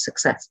Josiah Wedgwood's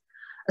success,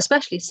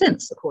 especially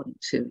since, according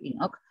to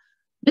Enoch,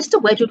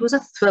 Mr. Wedgwood was a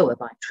thrower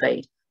by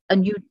trade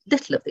and knew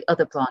little of the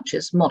other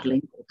branches,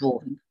 modelling or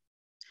drawing.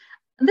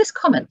 And this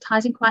comment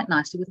ties in quite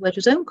nicely with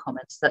Wedgwood's own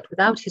comments that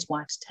without his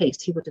wife's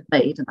taste, he would have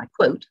made, and I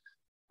quote,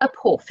 a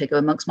poor figure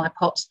amongst my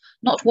pots,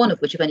 not one of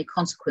which of any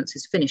consequence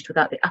is finished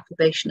without the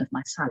approbation of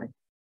my Sally.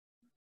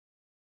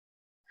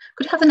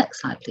 Could you have the next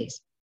slide, please?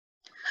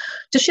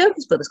 To show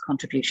his brother's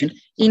contribution,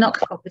 Enoch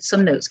copied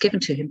some notes given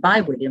to him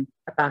by William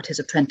about his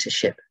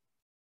apprenticeship,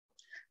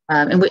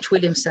 in which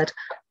William said,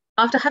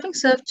 after having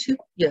served 2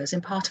 years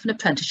in part of an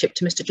apprenticeship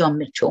to Mr. John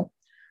Mitchell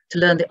to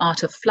learn the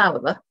art of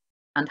flowerer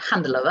and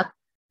handlerer,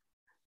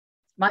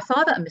 my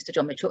father and Mr.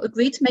 John Mitchell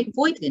agreed to make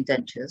void the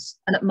indentures,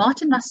 and at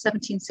Martinmas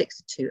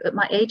 1762, at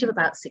my age of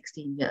about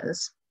 16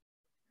 years,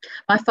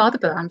 my father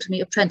bound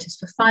me apprentice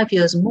for 5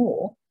 years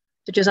more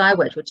to Josiah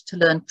Wedgwood to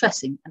learn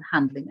pressing and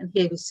handling, and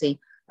here we see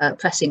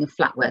pressing of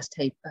flatwares,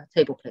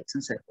 table plates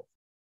and so forth.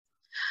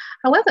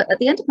 However, at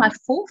the end of my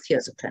 4th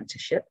year's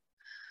apprenticeship,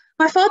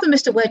 my father,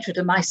 Mr. Wedgwood,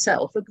 and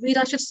myself agreed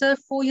I should serve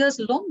 4 years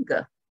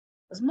longer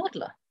as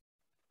modeller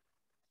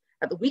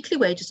at the weekly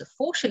wages of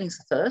 4 shillings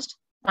a first,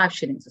 5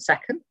 shillings a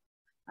second,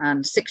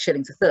 and 6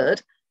 shillings a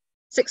third,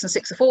 6 and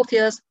 6 a 4th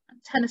years, and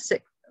 10 and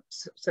 6,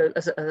 so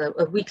as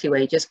a weekly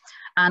wages,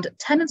 and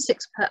 10 and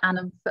 6 per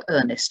annum for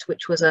earnest,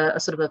 which was a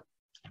sort of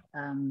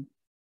a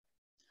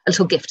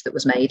little gift that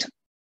was made.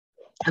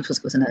 It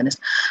was an earnest.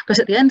 But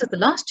at the end of the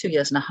last 2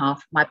 years and a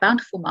half, my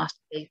bountiful master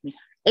gave me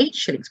 8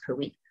 shillings per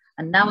week,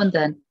 and now and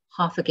then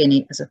half a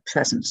guinea as a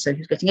present. So he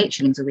was getting 8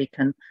 shillings a week,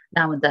 and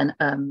now and then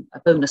a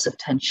bonus of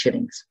 10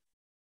 shillings.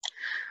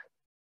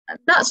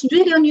 That's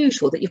really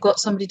unusual that you've got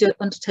somebody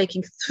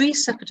undertaking 3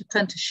 separate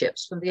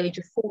apprenticeships from the age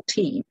of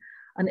 14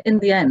 and in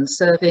the end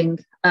serving,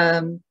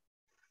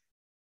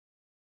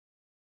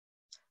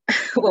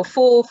 well,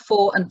 4,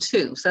 4 and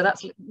 2. So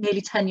that's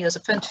nearly 10 years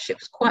apprenticeship.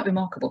 It's quite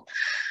remarkable.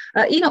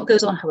 Enoch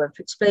goes on, however,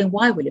 to explain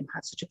why William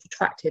had such a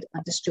protracted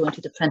and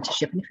disjointed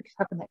apprenticeship. And if we could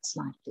have the next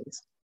slide,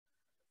 please.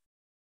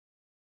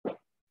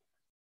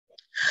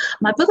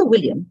 My brother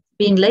William,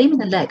 being lame in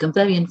the leg and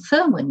very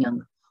infirm when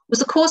young, was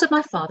the cause of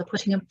my father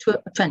putting him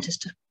to apprentice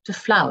to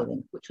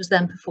flowering, which was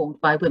then performed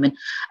by women.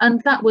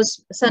 And that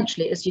was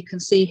essentially, as you can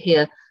see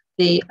here,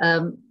 the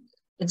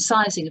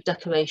incising of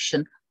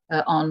decoration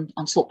on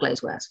salt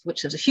glaze wares,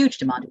 which there was a huge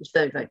demand. It was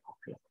very, very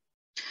popular.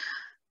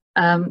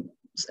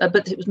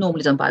 But it was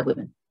normally done by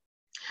women.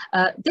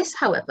 This,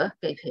 however,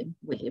 gave him,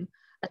 William,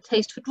 a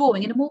taste for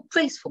drawing in a more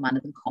graceful manner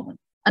than common,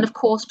 and of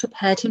course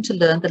prepared him to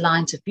learn the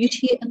lines of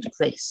beauty and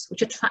grace,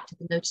 which attracted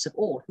the notice of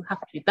all who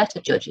happened to be better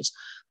judges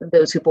than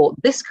those who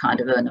bought this kind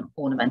of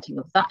ornamenting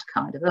of that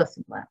kind of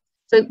earthenware.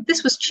 So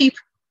this was cheap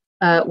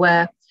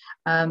ware,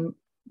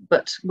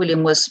 but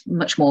William was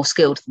much more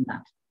skilled than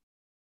that.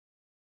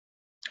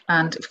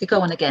 And if we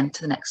go on again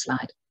to the next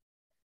slide.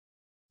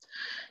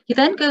 He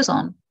then goes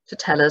on to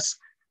tell us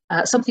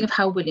something of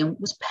how William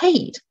was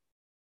paid,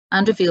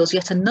 and reveals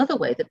yet another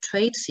way that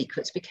trade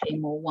secrets became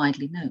more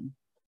widely known.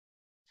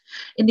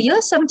 In the year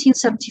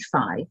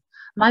 1775,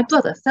 my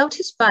brother felt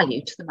his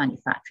value to the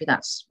manufactory,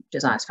 that's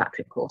Josiah's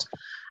factory, of course,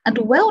 and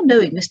well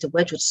knowing Mr.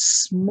 Wedgwood's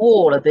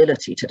small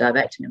ability to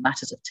direct him in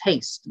matters of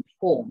taste and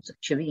forms of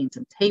tureens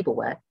and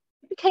tableware,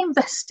 he became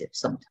restive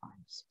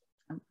sometimes.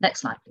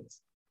 Next slide, please.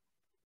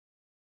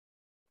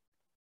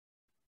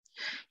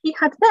 He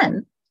had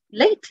then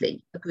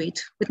lately agreed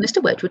with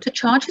Mr. Wedgwood to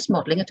charge his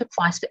modelling at a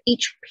price for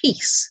each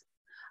piece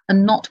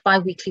and not by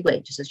weekly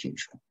wages as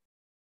usual.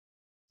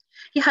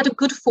 He had a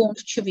good formed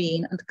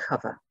tureen and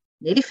cover,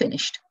 nearly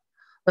finished,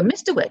 when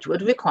Mr.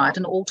 Wedgwood required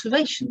an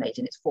alteration made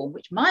in its form,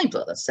 which my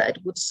brother said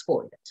would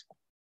spoil it.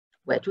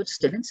 Wedgwood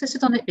still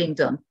insisted on it being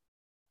done,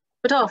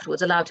 but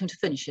afterwards allowed him to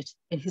finish it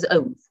in his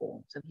own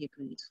form, so he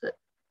agreed that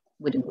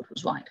William Wood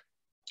was right.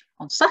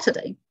 On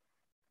Saturday,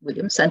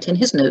 William sent in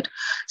his note,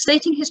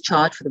 stating his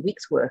charge for the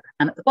week's work,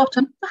 and at the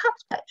bottom,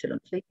 perhaps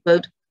petulantly,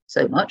 wrote,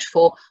 so much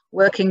for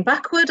working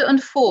backward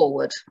and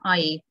forward,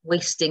 i.e.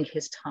 wasting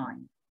his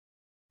time.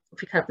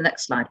 If we could have the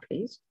next slide,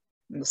 please.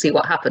 We'll see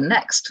what happened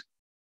next.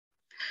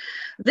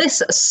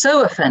 This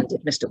so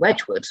offended Mr.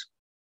 Wedgwood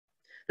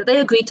that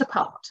they agreed to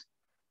part.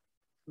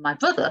 My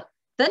brother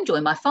then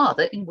joined my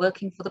father in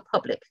working for the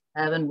public.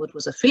 Aaron Wood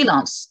was a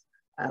freelance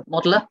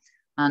modeller,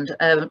 and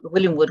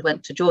William Wood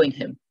went to join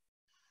him.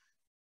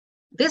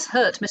 This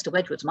hurt Mr.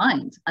 Wedgwood's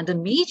mind and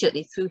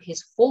immediately threw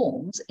his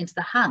forms into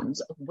the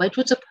hands of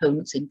Wedgwood's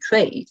opponents in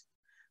trade,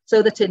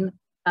 so that in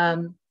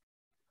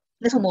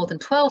little more than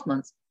 12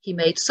 months, he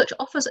made such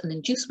offers and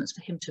inducements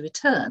for him to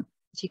return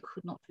that he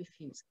could not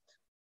refuse it.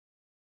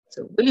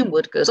 So William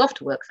Wood goes off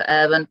to work for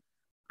Aaron,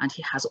 and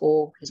he has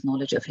all his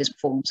knowledge of his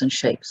forms and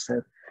shapes.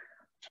 So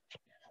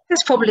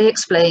This probably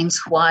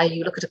explains why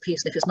you look at a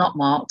piece and if it's not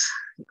marked,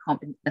 you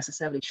can't be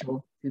necessarily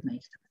sure who made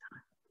it at the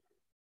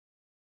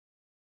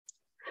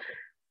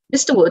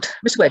time.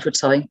 Mr. Wedgwood,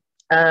 sorry,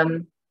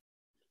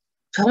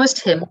 promised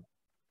him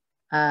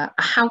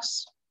a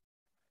house.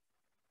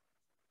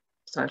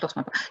 Sorry, I've lost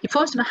my. He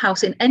promised him a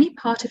house in any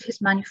part of his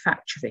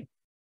manufactory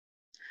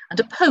and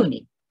a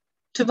pony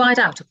to ride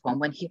out upon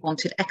when he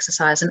wanted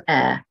exercise and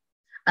air,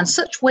 and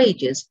such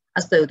wages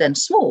as, though then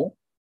small,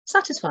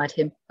 satisfied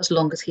him as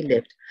long as he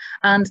lived.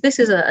 And this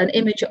is an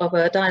image of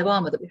a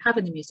diorama that we have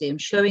in the museum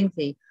showing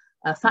the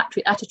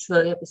factory at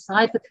Etruria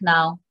beside the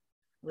canal,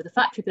 with the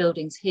factory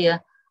buildings here,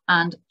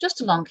 and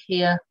just along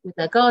here with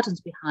their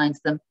gardens behind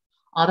them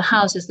are the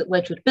houses that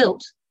Wedgwood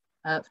built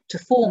to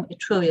form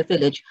Etruria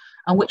village,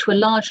 and which were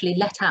largely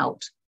let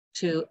out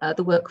to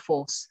the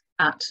workforce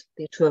at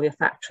the Etruria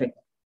factory.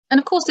 And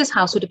of course, this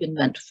house would have been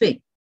rent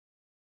free.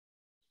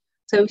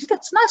 So he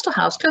gets a nice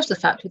little house close to the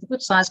factory, with a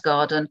good sized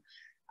garden,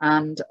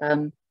 and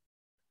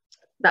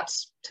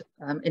that's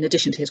in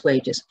addition to his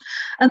wages.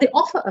 And the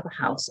offer of a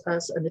house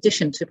as an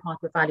addition to part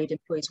of a valued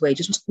employee's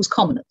wages was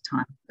common at the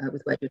time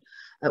with Wedgwood.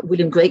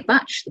 William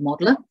Greatbatch, the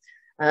modeller,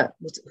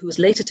 who was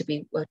later to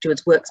be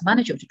Wedgwood's works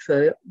manager of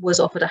Etruria, was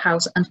offered a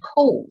house and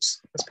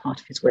coals as part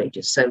of his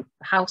wages. So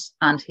the house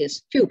and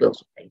his fuel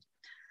bills were paid,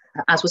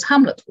 as was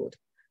Hamlet Wood,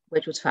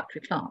 Wedgwood's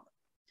factory clerk.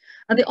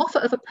 And the offer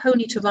of a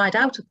pony to ride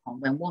out upon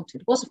when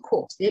wanted was, of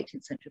course, the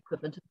 18th century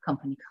equivalent of a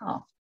company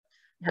car.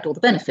 It had all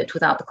the benefit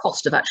without the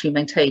cost of actually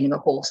maintaining a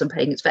horse and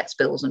paying its vet's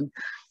bills and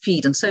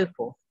feed and so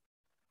forth.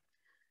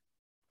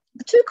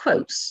 The two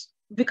quotes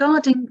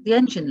regarding the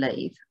engine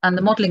lathe and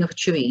the modelling of a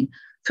tureen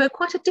throw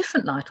quite a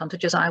different light onto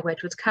Josiah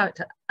Wedgwood's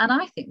character, and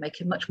I think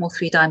make him much more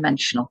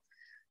three-dimensional.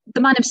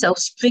 The man himself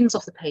springs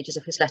off the pages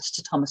of his letters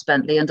to Thomas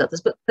Bentley and others,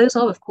 but those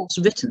are, of course,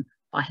 written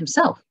by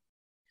himself.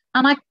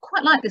 And I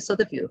quite like this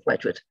other view of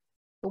Wedgwood,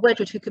 a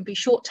Wedgwood who can be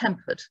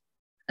short-tempered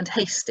and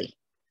hasty.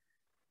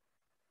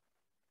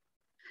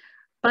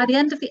 By the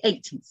end of the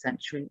 18th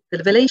century,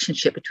 the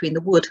relationship between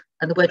the Wood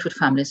and the Wedgwood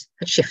families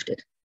had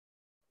shifted.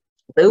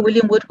 Although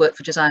William Wood worked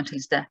for Josiah until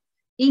his death,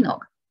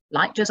 Enoch,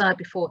 like Josiah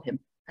before him,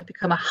 had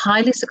become a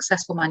highly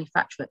successful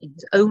manufacturer in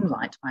his own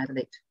right by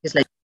his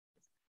late.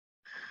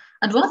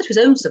 And rather to his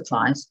own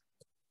surprise,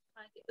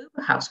 the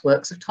Oberhaus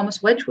works of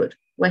Thomas Wedgwood,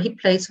 where he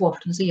played so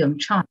often as a young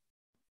child.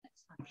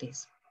 Next slide,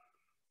 please.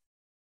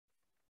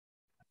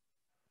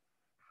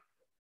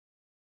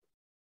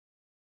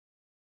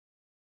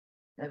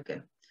 There we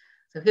go.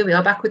 So here we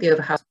are back with the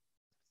Oberhaus.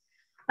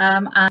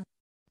 And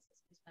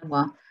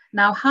memoir.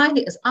 Now,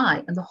 highly as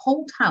I and the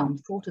whole town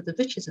thought of the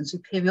riches and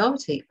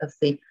superiority of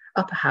the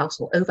upper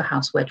house or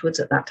Overhouse Wedgwoods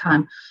at that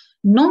time,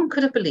 none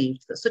could have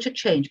believed that such a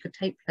change could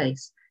take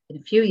place in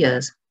a few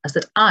years as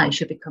that I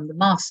should become the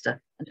master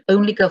and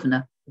only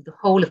governor of the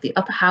whole of the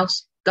upper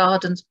house,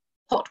 gardens,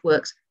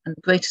 potworks, and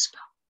the greatest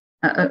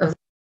of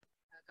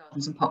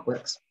gardens and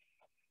potworks.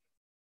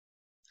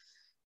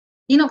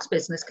 Enoch's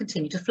business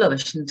continued to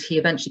flourish, and he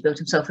eventually built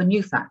himself a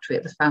new factory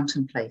at the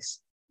Fountain Place.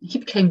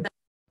 He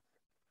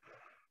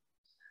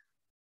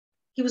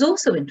was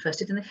also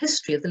interested in the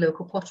history of the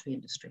local pottery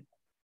industry.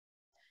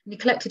 And he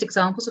collected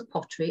examples of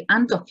pottery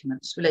and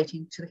documents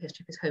relating to the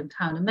history of his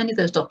hometown, and many of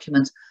those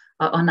documents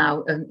are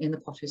now in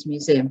the Potteries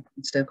Museum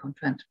in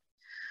Stoke-On-Trent.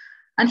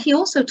 And he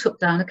also took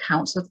down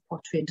accounts of the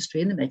pottery industry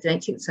in the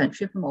mid-18th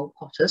century from old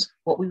potters,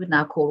 what we would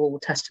now call oral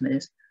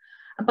testimonies,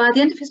 and by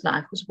the end of his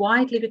life was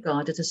widely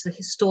regarded as the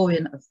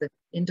historian of the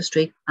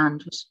industry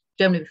and was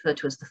generally referred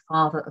to as the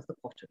father of the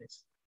potteries.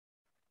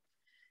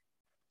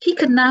 He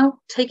could now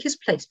take his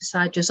place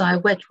beside Josiah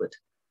Wedgwood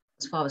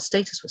as far as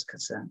status was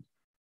concerned.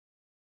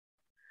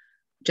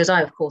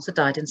 Josiah, of course, had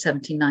died in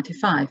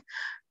 1795,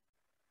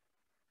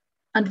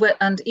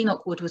 and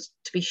Enoch Wood was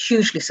to be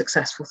hugely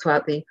successful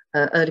throughout the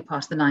early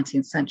part of the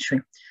 19th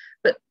century.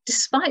 But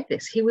despite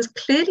this, he was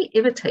clearly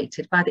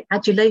irritated by the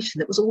adulation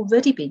that was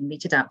already being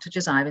meted out to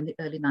Josiah in the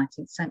early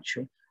 19th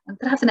century. And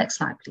could I have the next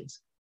slide,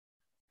 please?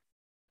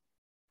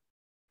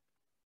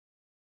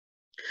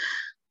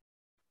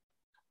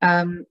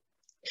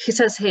 He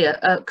says here,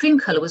 cream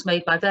colour was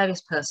made by various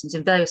persons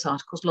in various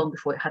articles long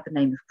before it had the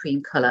name of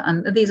cream colour.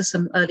 And these are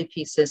some early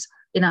pieces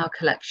in our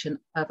collection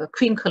of a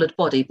cream coloured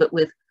body, but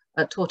with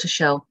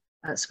tortoiseshell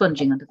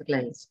sponging under the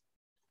glaze.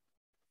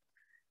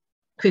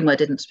 Creamware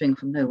didn't spring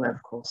from nowhere,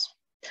 of course.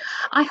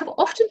 I have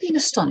often been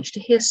astonished to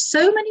hear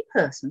so many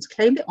persons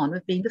claim the honour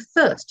of being the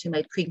first who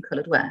made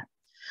cream-coloured ware.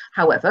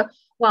 However,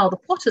 while the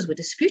potters were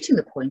disputing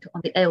the point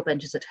on the ale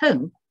benches at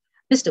home,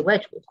 Mr.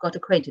 Wedgwood got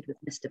acquainted with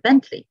Mr.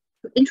 Bentley,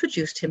 who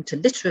introduced him to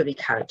literary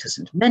characters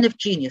and men of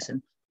genius,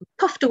 and who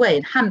puffed away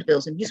in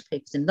handbills and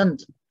newspapers in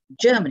London,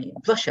 Germany,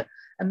 and Russia,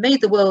 and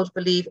made the world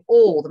believe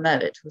all the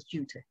merit was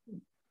due to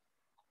him.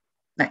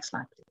 Next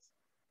slide, please.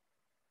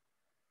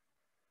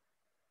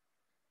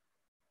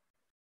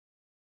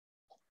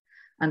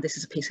 And this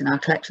is a piece in our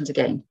collections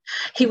again.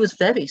 He was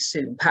very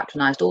soon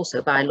patronised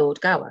also by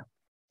Lord Gower,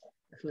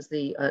 who was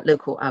the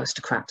local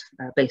aristocrat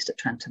based at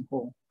Trenton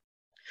Hall,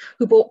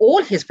 who brought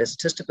all his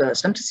visitors to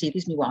Burslem to see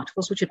these new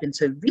articles which had been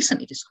so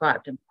recently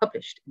described and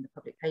published in the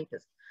public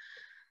papers.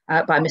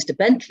 by Mr.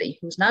 Bentley,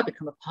 who's now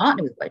become a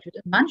partner with Wedgwood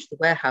and managed the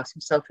warehouse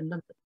himself in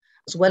London,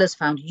 as well as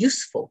found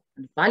useful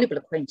and valuable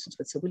acquaintance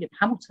with Sir William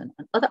Hamilton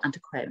and other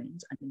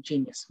antiquarians and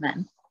ingenious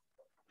men,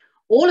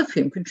 all of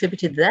whom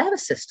contributed their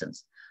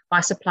assistance by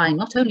supplying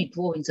not only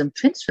drawings and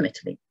prints from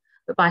Italy,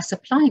 but by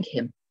supplying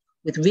him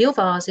with real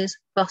vases,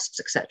 busts,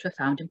 etc.,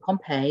 found in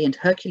Pompeii and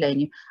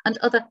Herculaneum and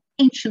other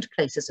ancient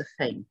places of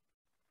fame.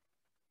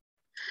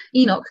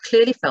 Enoch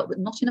clearly felt that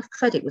not enough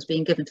credit was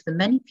being given to the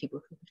many people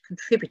who had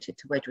contributed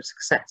to Wedgwood's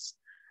success,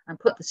 and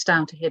put this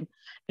down to him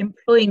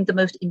employing the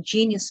most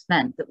ingenious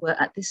men that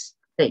were at this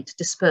date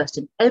dispersed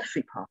in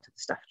every part of the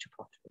Staffordshire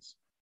potteries.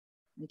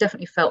 He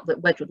definitely felt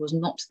that Wedgwood was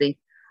not the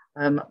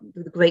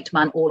great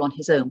man all on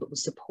his own, but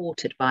was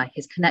supported by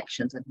his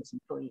connections and his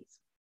employees.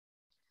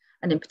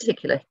 And in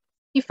particular,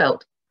 he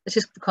felt that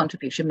the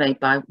contribution made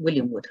by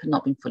William Wood had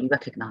not been fully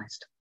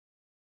recognised.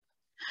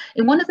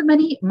 In one of the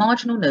many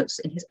marginal notes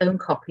in his own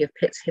copy of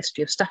Pitt's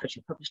History of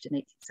Staffordshire, published in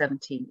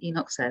 1817,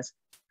 Enoch says,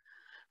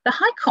 "The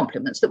high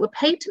compliments that were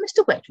paid to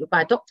Mr. Wedgwood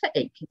by Dr.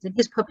 Aikins in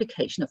his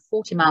publication of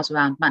 40 Miles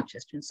Around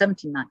Manchester in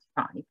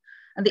 1795,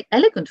 and the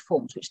elegant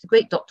forms which the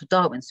great Dr.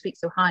 Darwin speaks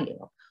so highly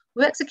of,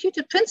 were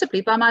executed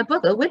principally by my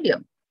brother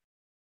William."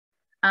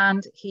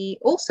 And he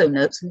also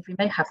notes, and if we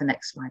may have the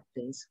next slide,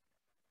 please.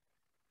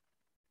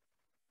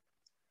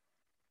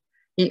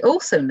 He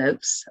also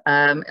notes,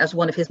 as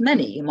one of his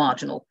many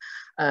marginal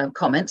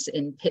comments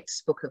in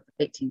Pitt's book of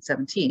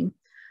 1817,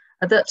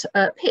 that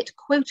Pitt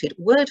quoted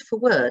word for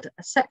word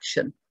a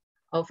section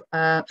of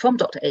from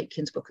Dr.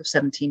 Aitken's book of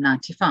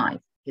 1795,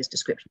 his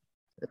description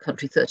of the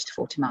country 30 to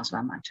 40 miles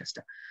around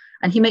Manchester.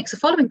 And he makes the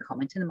following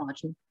comment in the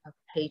margin of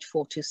page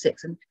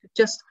 426. And if you could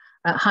just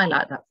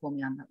highlight that for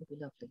me, Anne, that would be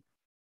lovely.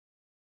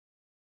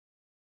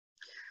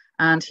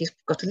 And he's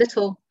got a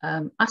little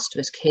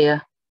asterisk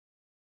here,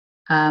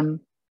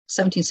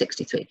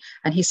 1763.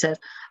 And he said,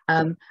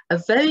 Dr.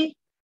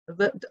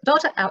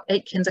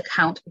 Aitken's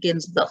account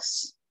begins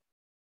thus.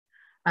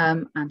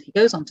 And he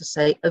goes on to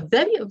say, a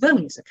very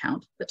erroneous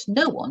account, but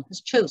no one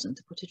has chosen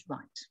to put it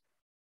right.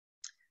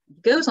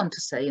 He goes on to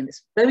say in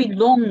this very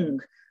long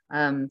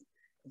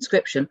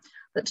inscription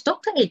that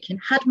Dr. Aitken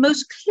had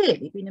most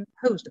clearly been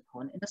imposed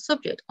upon in a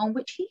subject on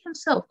which he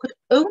himself could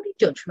only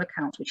judge from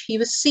accounts which he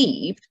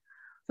received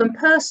from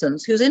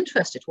persons whose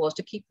interest it was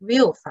to keep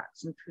real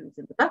facts and truths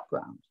in the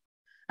background,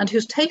 and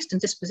whose taste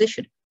and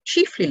disposition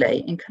chiefly lay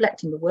in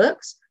collecting the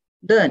works,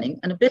 learning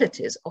and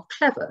abilities of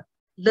clever,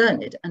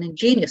 learned and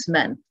ingenious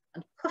men,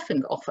 and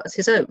puffing off as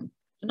his own,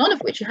 none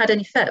of which he had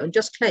any fair and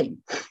just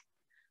claim.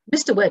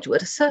 Mr.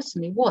 Wedgwood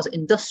certainly was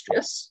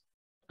industrious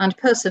and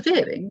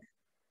persevering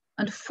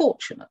and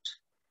fortunate.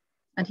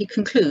 And he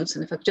concludes,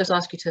 and if I could just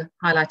ask you to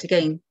highlight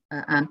again,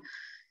 Anne,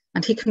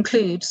 and he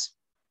concludes,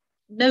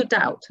 no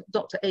doubt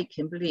Dr.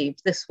 Aitken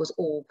believed this was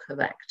all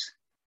correct.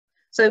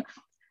 So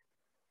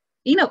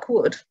Enoch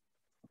Wood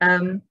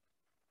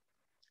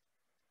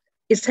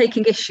is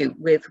taking issue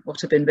with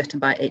what had been written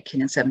by Aitken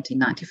in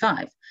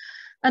 1795.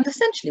 And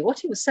essentially what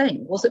he was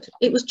saying was that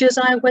it was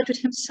Josiah Wedgwood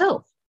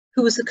himself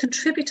who was the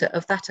contributor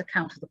of that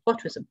account of the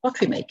potteries and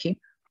pottery making,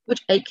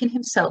 which Aitken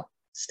himself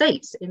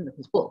states in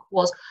his book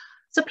was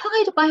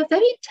supplied by a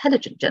very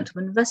intelligent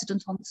gentleman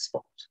resident on the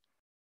spot.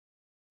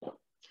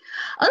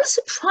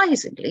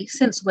 Unsurprisingly,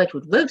 since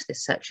Wedgwood wrote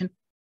this section,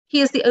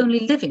 he is the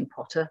only living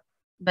potter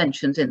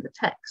mentioned in the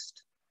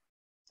text.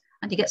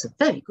 And he gets a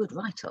very good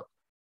write-up.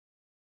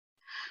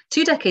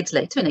 2 decades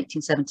later, in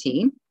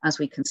 1817, as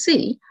we can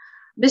see,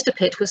 Mr.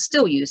 Pitt was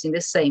still using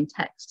this same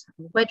text.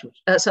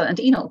 And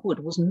Enoch Wood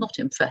was not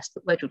impressed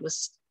that Wedgwood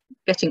was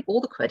getting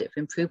all the credit for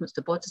improvements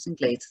to bodices and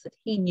glazes that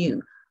he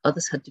knew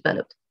others had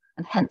developed,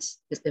 and hence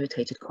his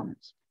irritated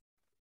comments.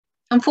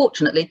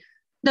 Unfortunately,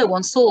 no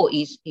one saw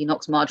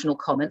Enoch's marginal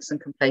comments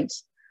and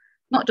complaints,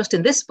 not just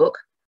in this book,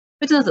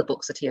 but in other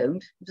books that he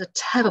owned. He was a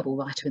terrible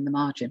writer in the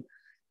margin.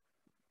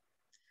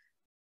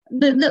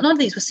 None of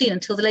these were seen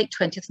until the late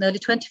 20th and early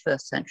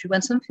 21st century,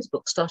 when some of his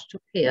books started to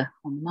appear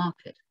on the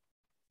market.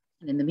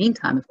 And in the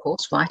meantime, of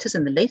course, writers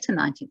in the later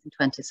 19th and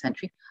 20th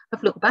century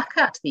have looked back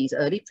at these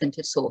early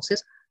printed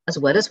sources, as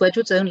well as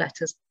Wedgwood's own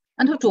letters,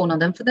 and have drawn on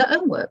them for their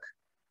own work.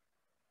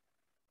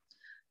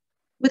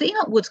 With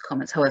Enoch Wood's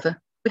comments,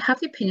 however, we have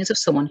the opinions of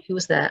someone who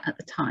was there at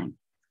the time.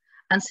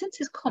 And since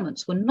his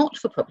comments were not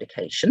for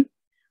publication,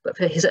 but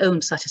for his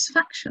own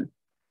satisfaction,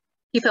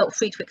 he felt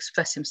free to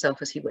express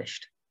himself as he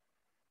wished.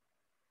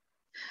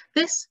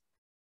 This,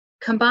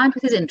 combined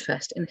with his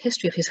interest in the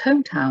history of his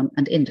hometown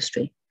and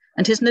industry,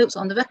 and his notes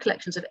on the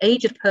recollections of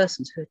aged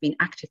persons who had been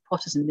active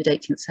potters in the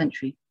mid-18th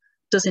century,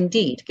 does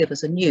indeed give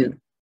us a new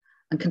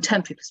and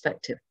contemporary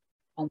perspective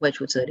on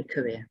Wedgwood's early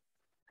career.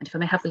 And if I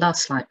may have the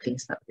last slide,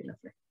 please, that would be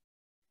lovely.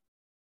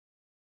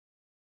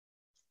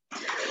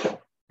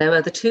 There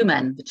are the two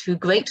men, the two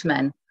great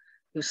men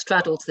who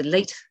straddled the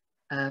late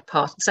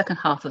second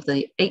half of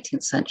the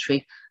 18th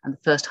century and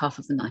the first half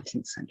of the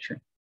 19th century.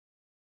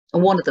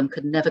 And one of them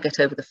could never get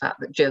over the fact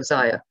that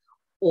Josiah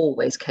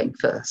always came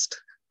first.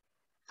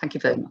 Thank you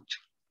very much.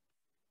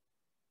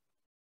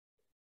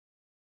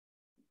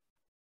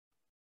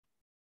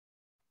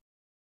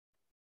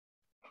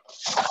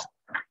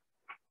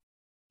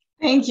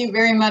 Thank you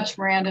very much,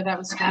 Miranda. That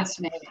was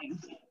fascinating.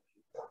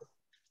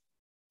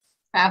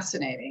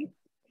 Fascinating.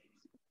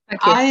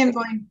 Thank you. I am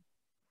going,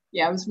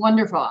 yeah, it was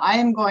wonderful. I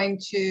am going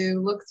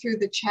to look through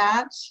the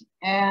chat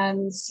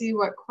and see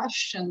what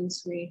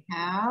questions we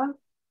have.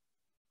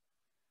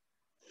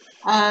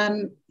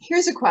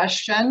 Here's a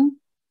question.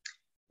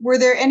 Were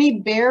there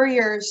any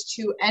barriers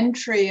to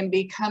entry in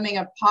becoming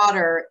a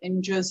potter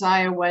in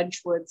Josiah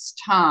Wedgwood's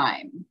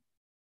time?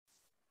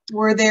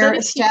 Were there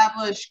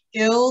established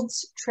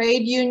guilds,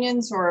 trade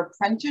unions, or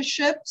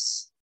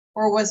apprenticeships?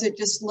 Or was it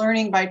just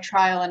learning by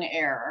trial and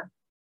error?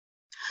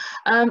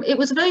 It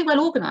was a very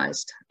well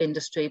organised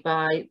industry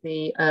by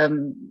the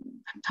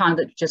time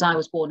that Josiah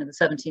was born in the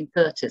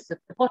 1730s.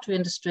 The pottery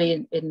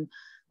industry in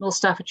North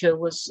Staffordshire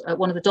was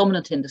one of the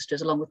dominant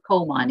industries along with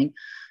coal mining.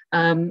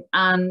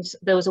 And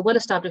there was a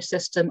well-established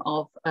system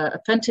of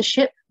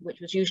apprenticeship,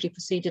 which was usually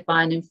preceded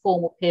by an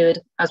informal period,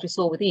 as we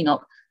saw with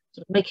Enoch,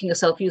 sort of making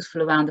yourself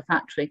useful around the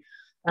factory.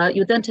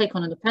 You would then take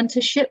on an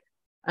apprenticeship.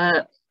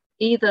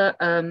 Either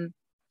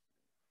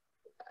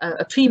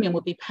a premium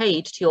would be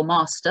paid to your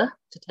master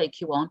to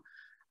take you on,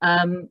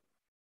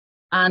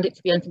 and it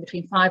could be anything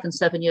between 5 and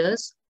 7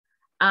 years.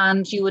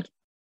 And you would,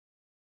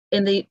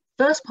 in the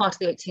first part of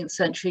the 18th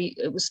century,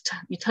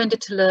 you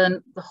tended to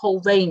learn the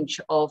whole range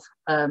of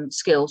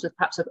skills with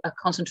perhaps a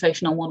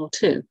concentration on one or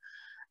two.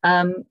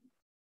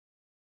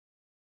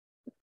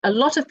 A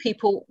lot of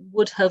people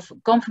would have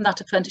gone from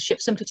that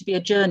apprenticeship simply to be a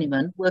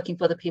journeyman working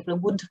for other people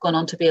and wouldn't have gone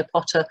on to be a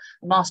potter,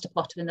 a master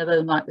potter in their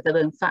own right with their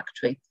own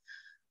factory.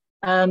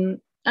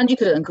 And you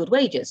could earn good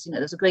wages. You know,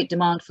 there's a great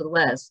demand for the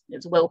wares.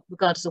 It was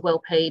regarded as a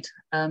well-paid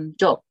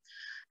job.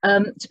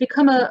 To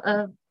become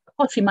a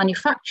pottery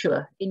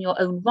manufacturer in your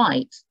own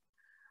right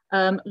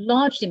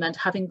largely meant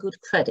having good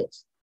credit.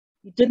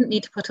 You didn't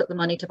need to put up the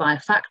money to buy a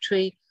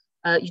factory.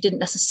 You didn't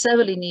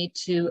necessarily need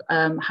to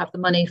have the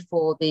money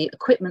for the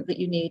equipment that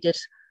you needed.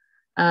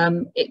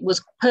 It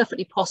was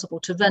perfectly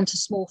possible to rent a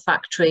small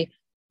factory,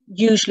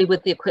 usually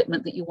with the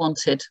equipment that you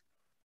wanted.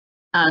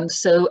 And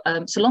so,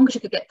 so long as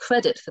you could get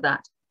credit for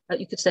that,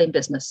 you could stay in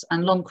business.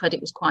 And long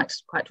credit was quite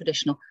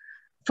traditional.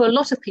 For a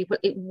lot of people,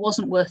 it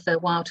wasn't worth their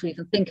while to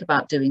even think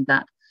about doing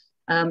that,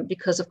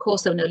 because of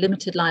course there were no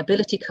limited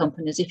liability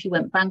companies. If you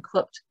went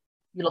bankrupt,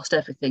 you lost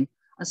everything.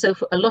 And so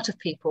for a lot of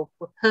people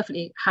were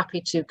perfectly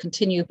happy to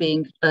continue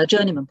being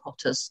journeyman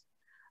potters.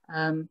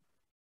 There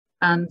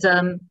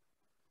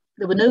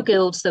were no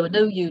guilds, there were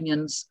no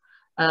unions.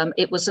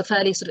 It was a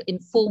fairly sort of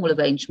informal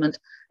arrangement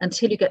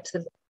until you get to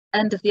the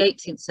end of the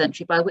 18th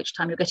century, by which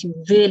time you're getting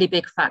really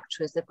big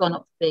factories. They've gone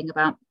up to being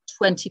about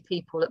 20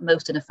 people at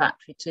most in a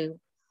factory to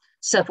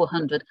several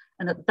hundred.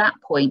 And at that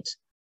point,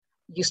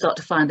 you start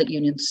to find that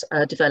unions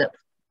develop.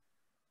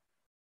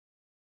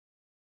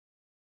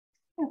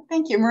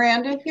 Thank you,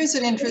 Miranda. Here's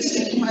an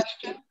interesting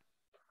question.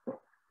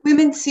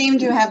 Women seem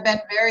to have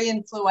been very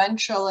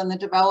influential in the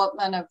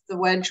development of the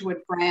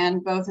Wedgwood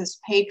brand, both as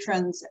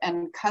patrons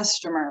and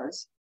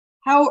customers.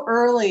 How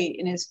early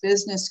in his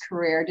business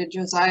career did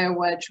Josiah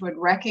Wedgwood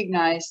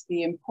recognize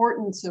the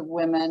importance of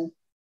women,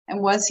 and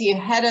was he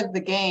ahead of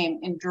the game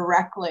in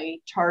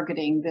directly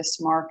targeting this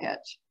market?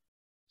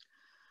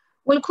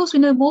 Well, of course, we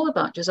know more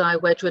about Josiah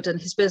Wedgwood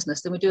and his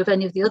business than we do of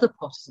any of the other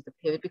potters of the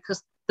period,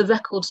 because the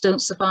records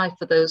don't survive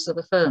for those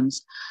other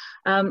firms.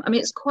 I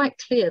mean, it's quite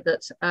clear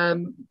that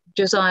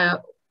Josiah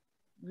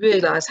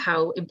realised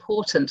how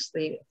important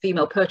the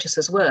female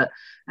purchasers were.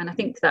 And I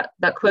think that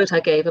quote I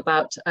gave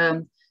about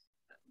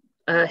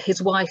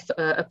his wife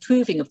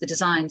approving of the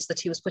designs that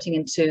he was putting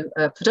into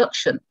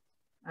production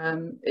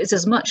is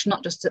as much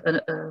not just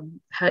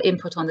her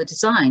input on the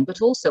design,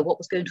 but also what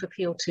was going to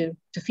appeal to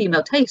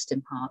female taste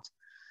in part.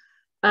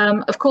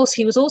 Of course,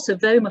 he was also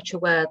very much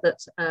aware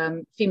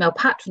that female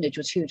patronage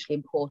was hugely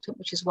important,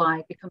 which is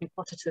why becoming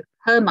potter to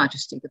Her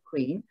Majesty the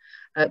Queen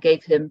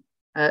gave him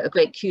a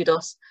great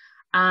kudos.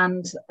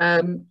 And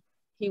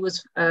he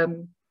was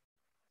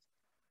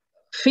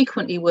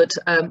frequently would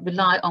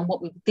rely on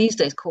what we these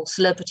days call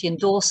celebrity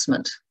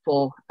endorsement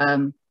for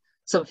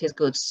some of his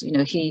goods. You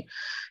know, he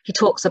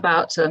talks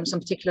about some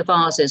particular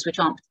vases which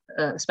aren't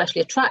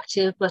especially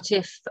attractive, but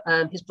if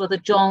his brother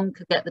John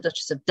could get the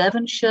Duchess of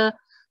Devonshire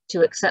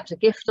to accept a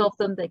gift of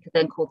them, they could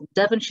then call them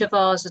Devonshire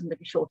vases and they'd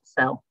be sure to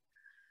sell.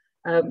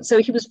 So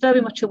he was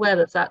very much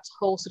aware of that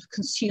whole sort of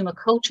consumer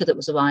culture that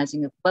was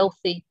arising of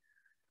wealthy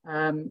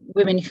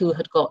women who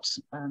had got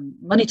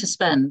money to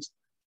spend,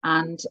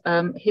 and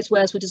his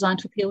wares were designed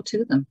to appeal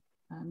to them.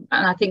 And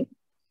I think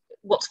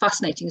what's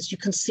fascinating is you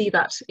can see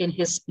that in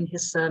his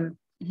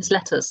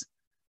letters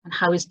and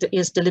how he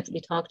is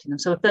deliberately targeting them.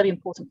 So a very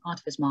important part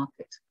of his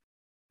market.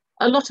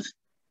 A lot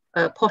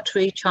of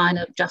pottery,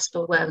 china,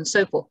 jasper ware, and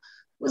so forth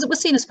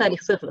was seen as fairly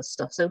frivolous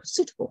stuff, so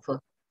suitable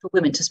for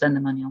women to spend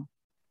their money on.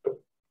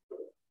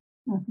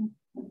 Mm-hmm.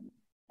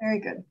 Very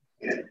good.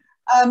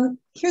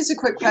 Here's a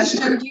quick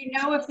question. Do you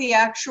know if the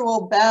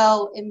actual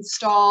bell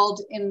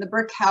installed in the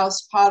brick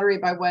house pottery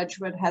by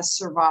Wedgwood has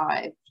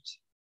survived?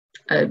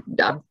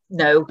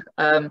 No,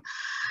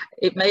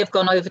 it may have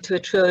gone over to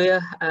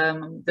Etruria.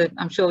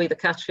 I'm sure either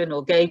Catherine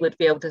or Gay would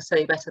be able to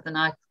say better than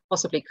I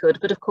possibly could.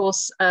 But of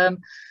course,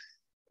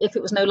 if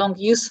it was no longer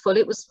useful,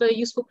 it was a very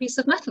useful piece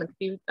of metal and could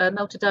be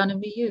melted down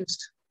and reused.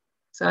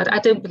 So I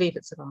don't believe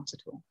it's of art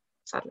at all,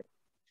 sadly.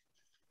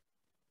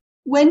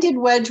 When did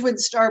Wedgwood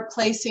start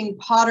placing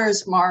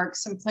potter's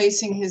marks and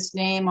placing his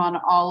name on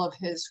all of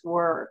his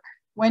work?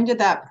 When did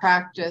that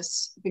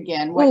practice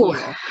begin? What year?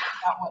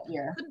 About what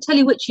year? I couldn't tell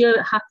you which year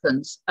it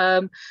happened.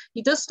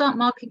 He does start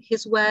marking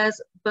his wares,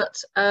 but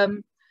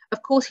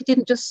of course he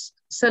didn't just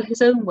sell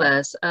his own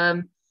wares.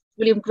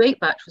 William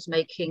Greatbatch was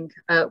making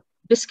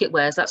biscuit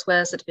wares. That's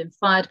wares that have been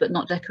fired but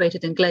not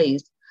decorated and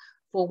glazed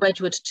for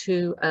Wedgwood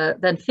to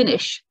then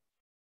finish.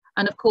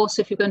 And of course,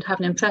 if you're going to have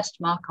an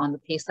impressed mark on the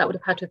piece, that would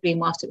have had to have been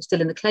whilst it was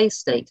still in the clay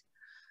state.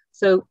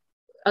 So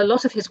a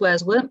lot of his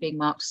wares weren't being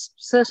marked,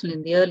 certainly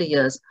in the early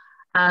years.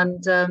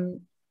 And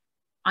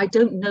I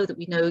don't know that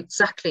we know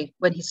exactly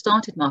when he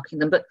started marking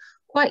them, but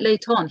quite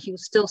late on, he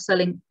was still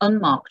selling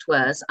unmarked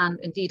wares and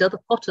indeed other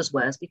potters'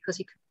 wares, because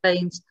he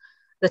complains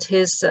that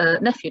his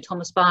nephew,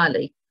 Thomas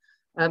Byerley,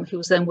 who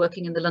was then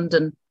working in the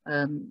London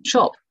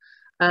shop,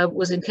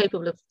 was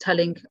incapable of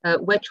telling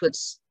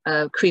Wedgwood's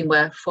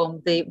creamware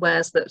from the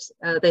wares that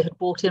they had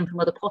brought in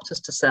from other potters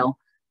to sell.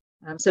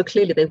 So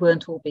clearly they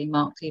weren't all being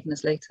marked even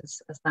as late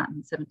as that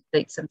in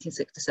late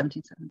 1760s,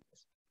 1770s.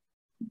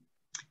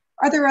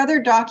 Are there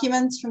other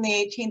documents from the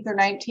 18th or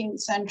 19th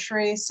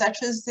century,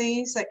 such as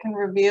these, that can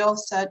reveal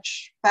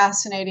such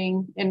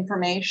fascinating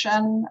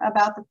information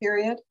about the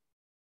period?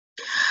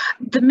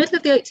 The middle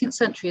of the 18th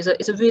century is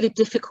a really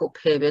difficult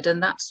period,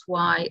 and that's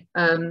why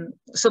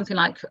something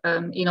like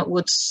Enoch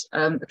Wood's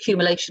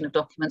accumulation of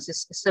documents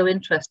is so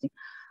interesting.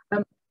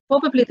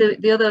 Probably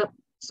the other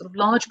sort of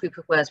large group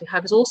of wares we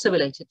have is also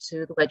related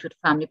to the Wedgwood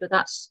family, but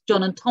that's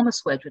John and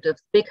Thomas Wedgwood of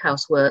Big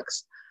House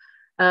Works.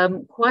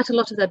 Quite a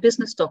lot of their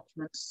business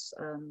documents,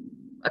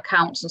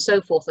 accounts and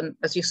so forth, and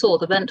as you saw,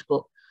 the rent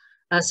book,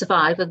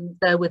 survive, and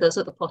they're with us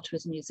at the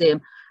Potteries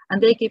Museum,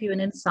 and they give you an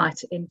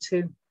insight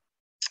into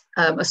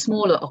a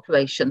smaller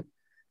operation.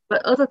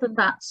 But other than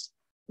that,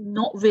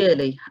 not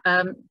really.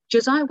 Enoch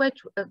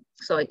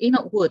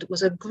Wood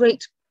was a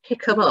great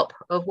picker up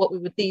of what we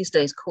would these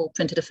days call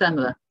printed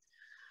ephemera.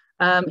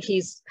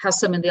 He has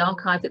some in the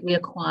archive that we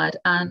acquired,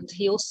 and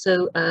he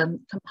also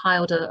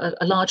compiled a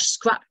large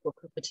scrapbook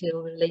of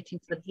material relating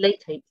to the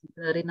late 18th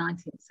and early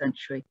 19th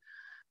century.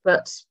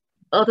 But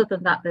other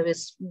than that, there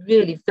is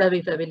really very,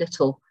 very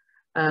little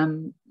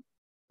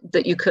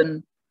that you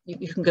can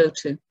go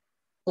to.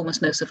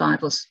 Almost no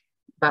survivals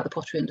about the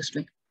pottery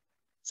industry,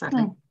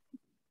 sadly.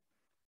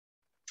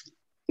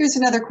 Here's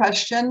another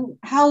question.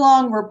 How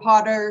long were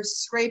potters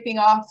scraping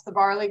off the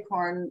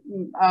barleycorn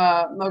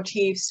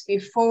motifs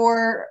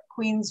before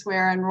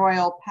queensware and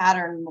royal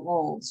pattern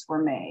molds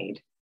were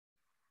made?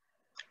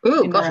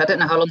 Oh gosh, I don't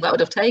know how long that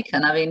would have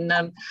taken. I mean,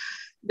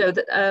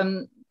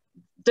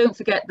 don't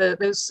forget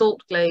those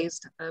salt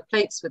glazed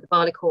plates with the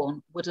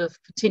barleycorn would have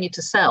continued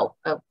to sell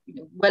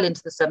well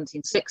into the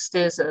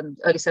 1760s and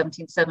early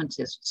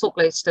 1770s. Salt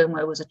glazed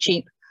stoneware was a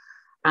cheap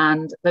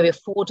and very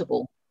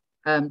affordable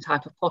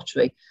type of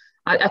pottery.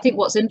 I think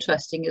what's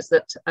interesting is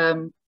that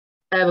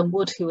Aaron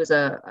Wood, who is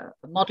a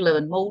modeler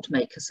and mould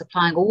maker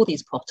supplying all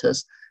these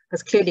potters,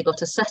 has clearly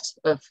got a set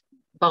of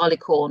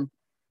barleycorn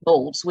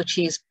moulds, which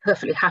he's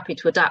perfectly happy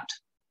to adapt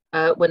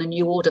when a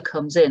new order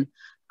comes in.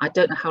 I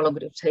don't know how long it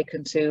would have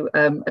taken to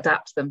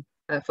adapt them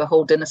for a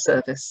whole dinner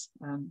service.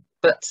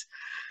 But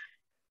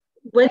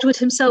Wedgwood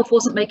himself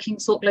wasn't making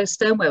salt glazed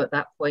stoneware at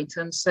that point,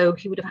 and so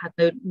he would have had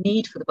no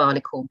need for the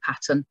barleycorn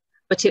pattern,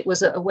 but it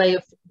was a way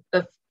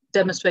of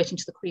demonstrating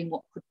to the Queen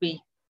what could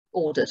be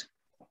ordered.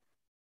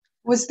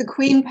 Was the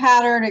Queen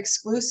pattern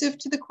exclusive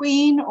to the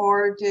Queen,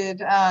 or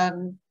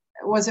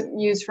was it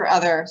used for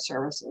other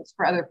services,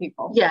 for other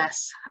people?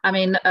 Yes, I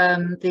mean,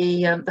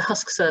 the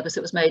husk service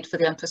that was made for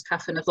the Empress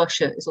Catherine of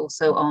Russia is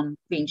also on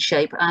Queen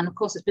shape, and of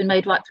course it's been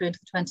made right through into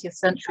the 20th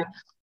century.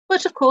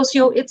 But of course,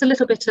 it's a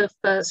little bit of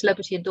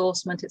celebrity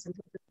endorsement, it's a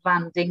little bit of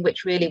branding,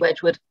 which really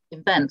Wedgwood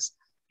invents.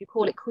 If you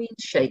call it Queen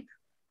shape,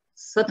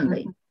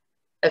 suddenly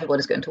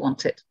everybody's going to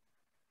want it.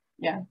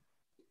 Yeah.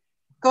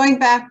 Going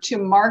back to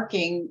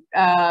marking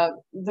the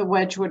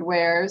Wedgwood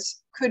wares,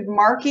 could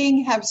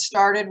marking have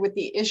started with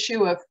the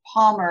issue of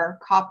Palmer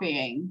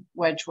copying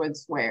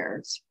Wedgwood's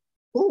wares?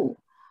 Oh,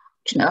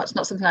 it's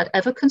not something I'd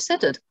ever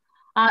considered.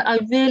 I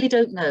really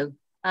don't know.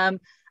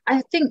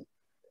 I think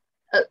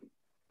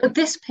at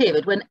this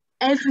period, when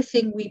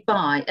everything we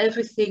buy,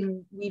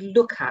 everything we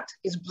look at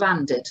is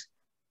branded,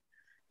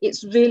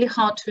 it's really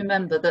hard to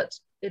remember that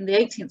in the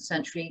 18th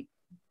century,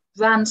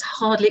 brands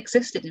hardly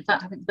existed. In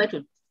fact, I think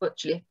Wedgwood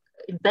virtually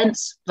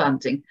invents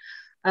branding.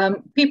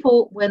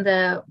 People, when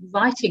they're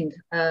writing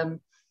to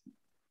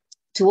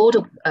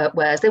order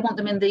wares, they want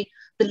them in the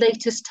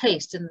latest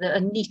taste and a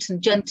neat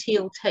and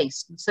genteel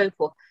taste and so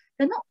forth.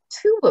 They're not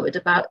too worried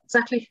about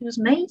exactly who's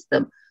made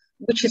them,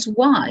 which is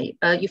why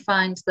you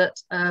find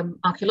that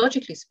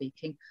archaeologically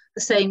speaking,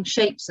 the same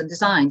shapes and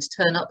designs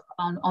turn up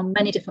on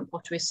many different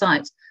pottery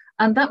sites.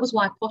 And that was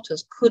why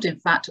potters could, in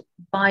fact,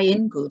 buy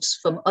in goods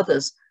from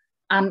others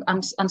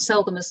and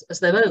sell them as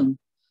their own,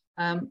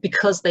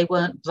 because they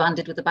weren't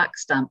branded with a back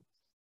stamp.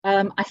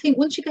 I think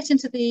once you get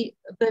into the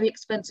very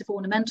expensive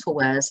ornamental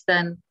wares,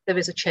 then there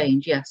is a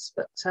change, yes.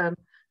 But I've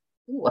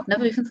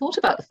never even thought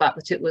about the fact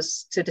that it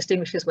was to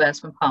distinguish his wares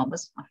from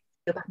palmers. I have to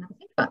go back and have a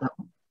think about that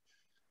one.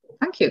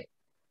 Thank you.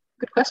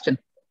 Good question.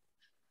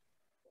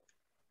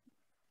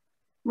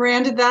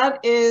 Miranda, that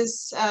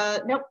is,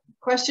 nope,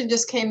 question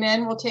just came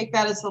in. We'll take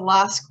that as the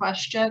last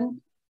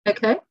question.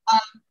 Okay.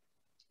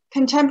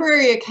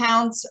 Contemporary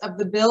accounts of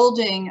the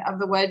building of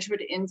the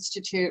Wedgwood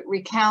Institute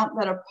recount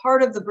that a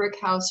part of the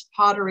brick house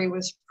pottery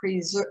was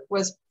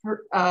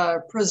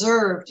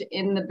preserved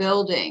in the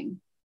building.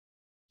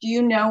 Do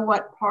you know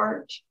what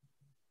part?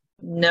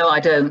 No, I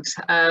don't.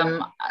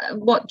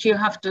 What you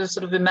have to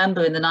sort of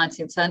remember in the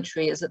 19th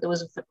century is that there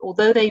was,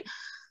 although they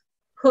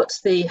put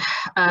the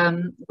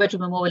Wedgwood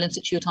Memorial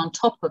Institute on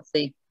top of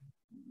the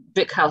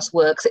brick house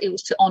works, it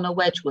was to honour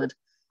Wedgwood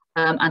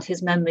and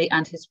his memory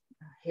and his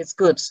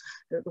goods,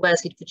 the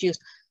wares he'd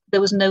produced.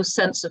 There was no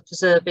sense of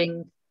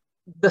preserving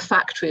the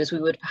factory as we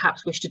would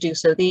perhaps wish to do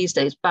so these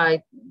days.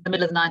 By the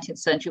middle of the 19th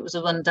century, it was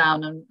a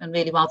rundown and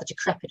really rather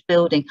decrepit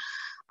building.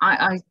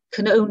 I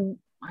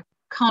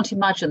can't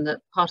imagine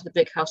that part of the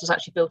brick house was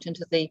actually built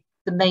into the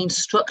main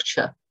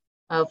structure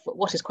of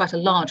what is quite a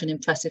large and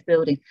impressive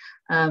building.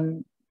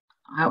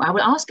 I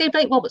would ask Gabe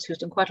Blake-Roberts, who's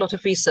done quite a lot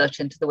of research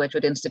into the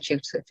Wedgwood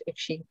Institute, if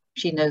she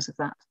knows of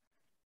that.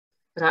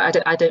 But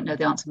I don't know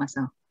the answer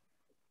myself.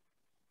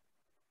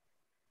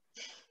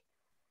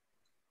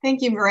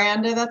 Thank you,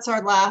 Miranda. That's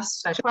our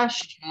last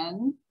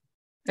question.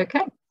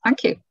 Okay,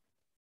 thank you.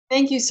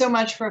 Thank you so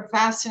much for a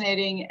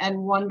fascinating and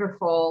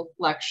wonderful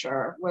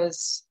lecture. It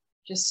was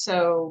just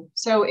so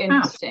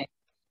interesting.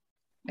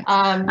 We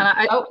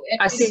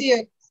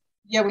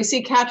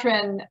see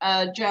Catherine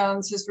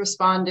Jones has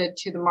responded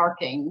to the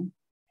marking.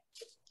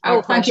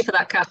 Oh, thank you for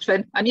that,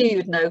 Catherine. I knew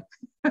you'd know.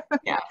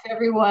 Yeah, if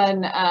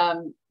everyone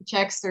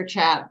checks their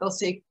chat, they'll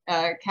see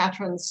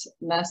Catherine's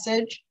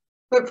message.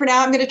 But for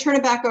now, I'm going to turn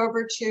it back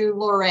over to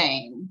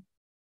Lorraine.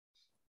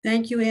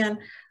 Thank you, Anne.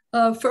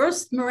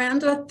 First,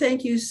 Miranda,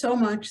 thank you so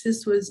much.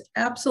 This was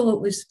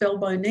absolutely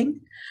spellbinding.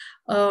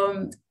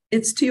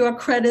 It's to your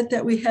credit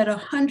that we had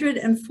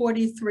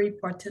 143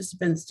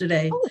 participants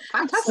today. Oh,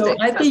 fantastic. So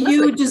I think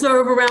you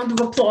deserve a round of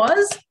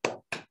applause.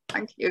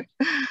 Thank you.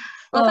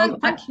 Well,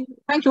 thank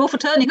you all for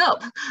turning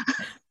up.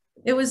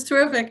 It was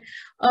terrific.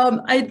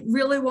 I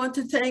really want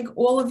to thank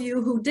all of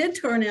you who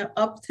did turn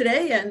up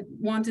today and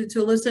wanted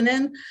to listen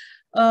in.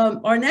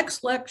 Our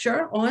next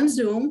lecture on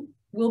Zoom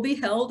will be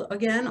held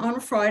again on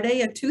a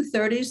Friday at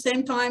 2:30,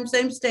 same time,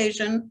 same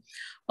station,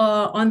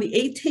 on the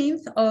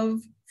 18th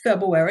of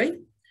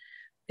February.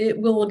 It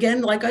will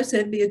again, like I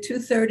said, be at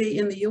 2:30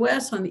 in the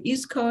US on the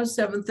East Coast,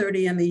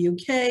 7:30 in the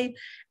UK.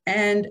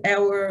 And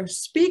our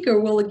speaker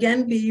will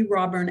again be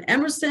Robin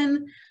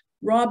Emerson.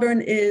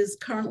 Robin is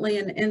currently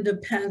an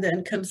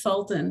independent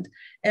consultant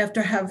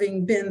after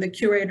having been the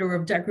curator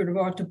of decorative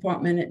art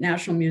department at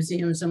National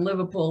Museums in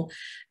Liverpool.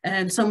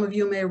 And some of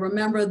you may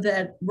remember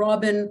that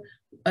Robin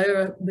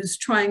was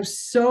trying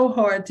so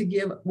hard to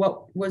give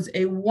what was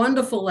a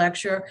wonderful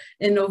lecture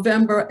in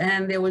November,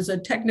 and there was a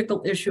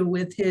technical issue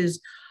with his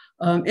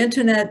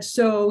internet.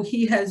 So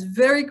he has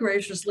very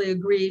graciously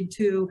agreed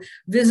to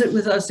visit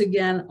with us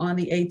again on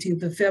the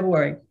 18th of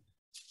February.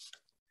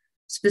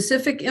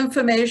 Specific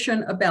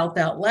information about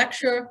that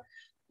lecture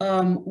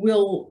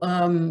will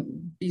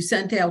be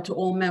sent out to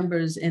all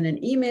members in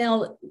an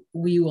email.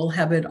 We will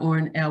have it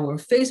on our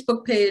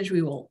Facebook page.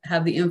 We will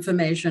have the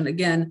information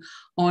again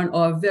on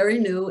our very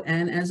new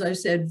and, as I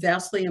said,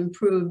 vastly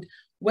improved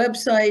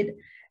website.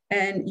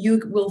 And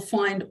you will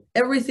find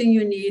everything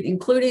you need,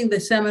 including the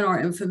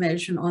seminar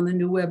information on the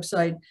new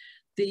website.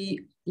 The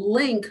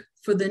link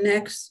for the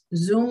next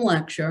Zoom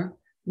lecture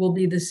will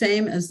be the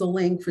same as the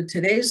link for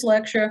today's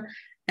lecture.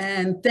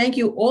 And thank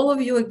you, all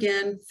of you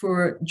again,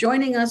 for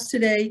joining us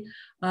today.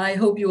 I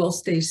hope you all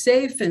stay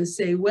safe and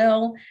stay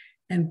well,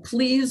 and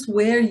please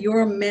wear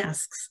your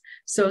masks.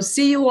 So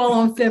see you all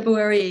on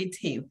February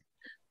 18th.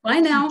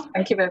 Bye now.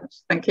 Thank you very much.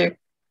 Thank you.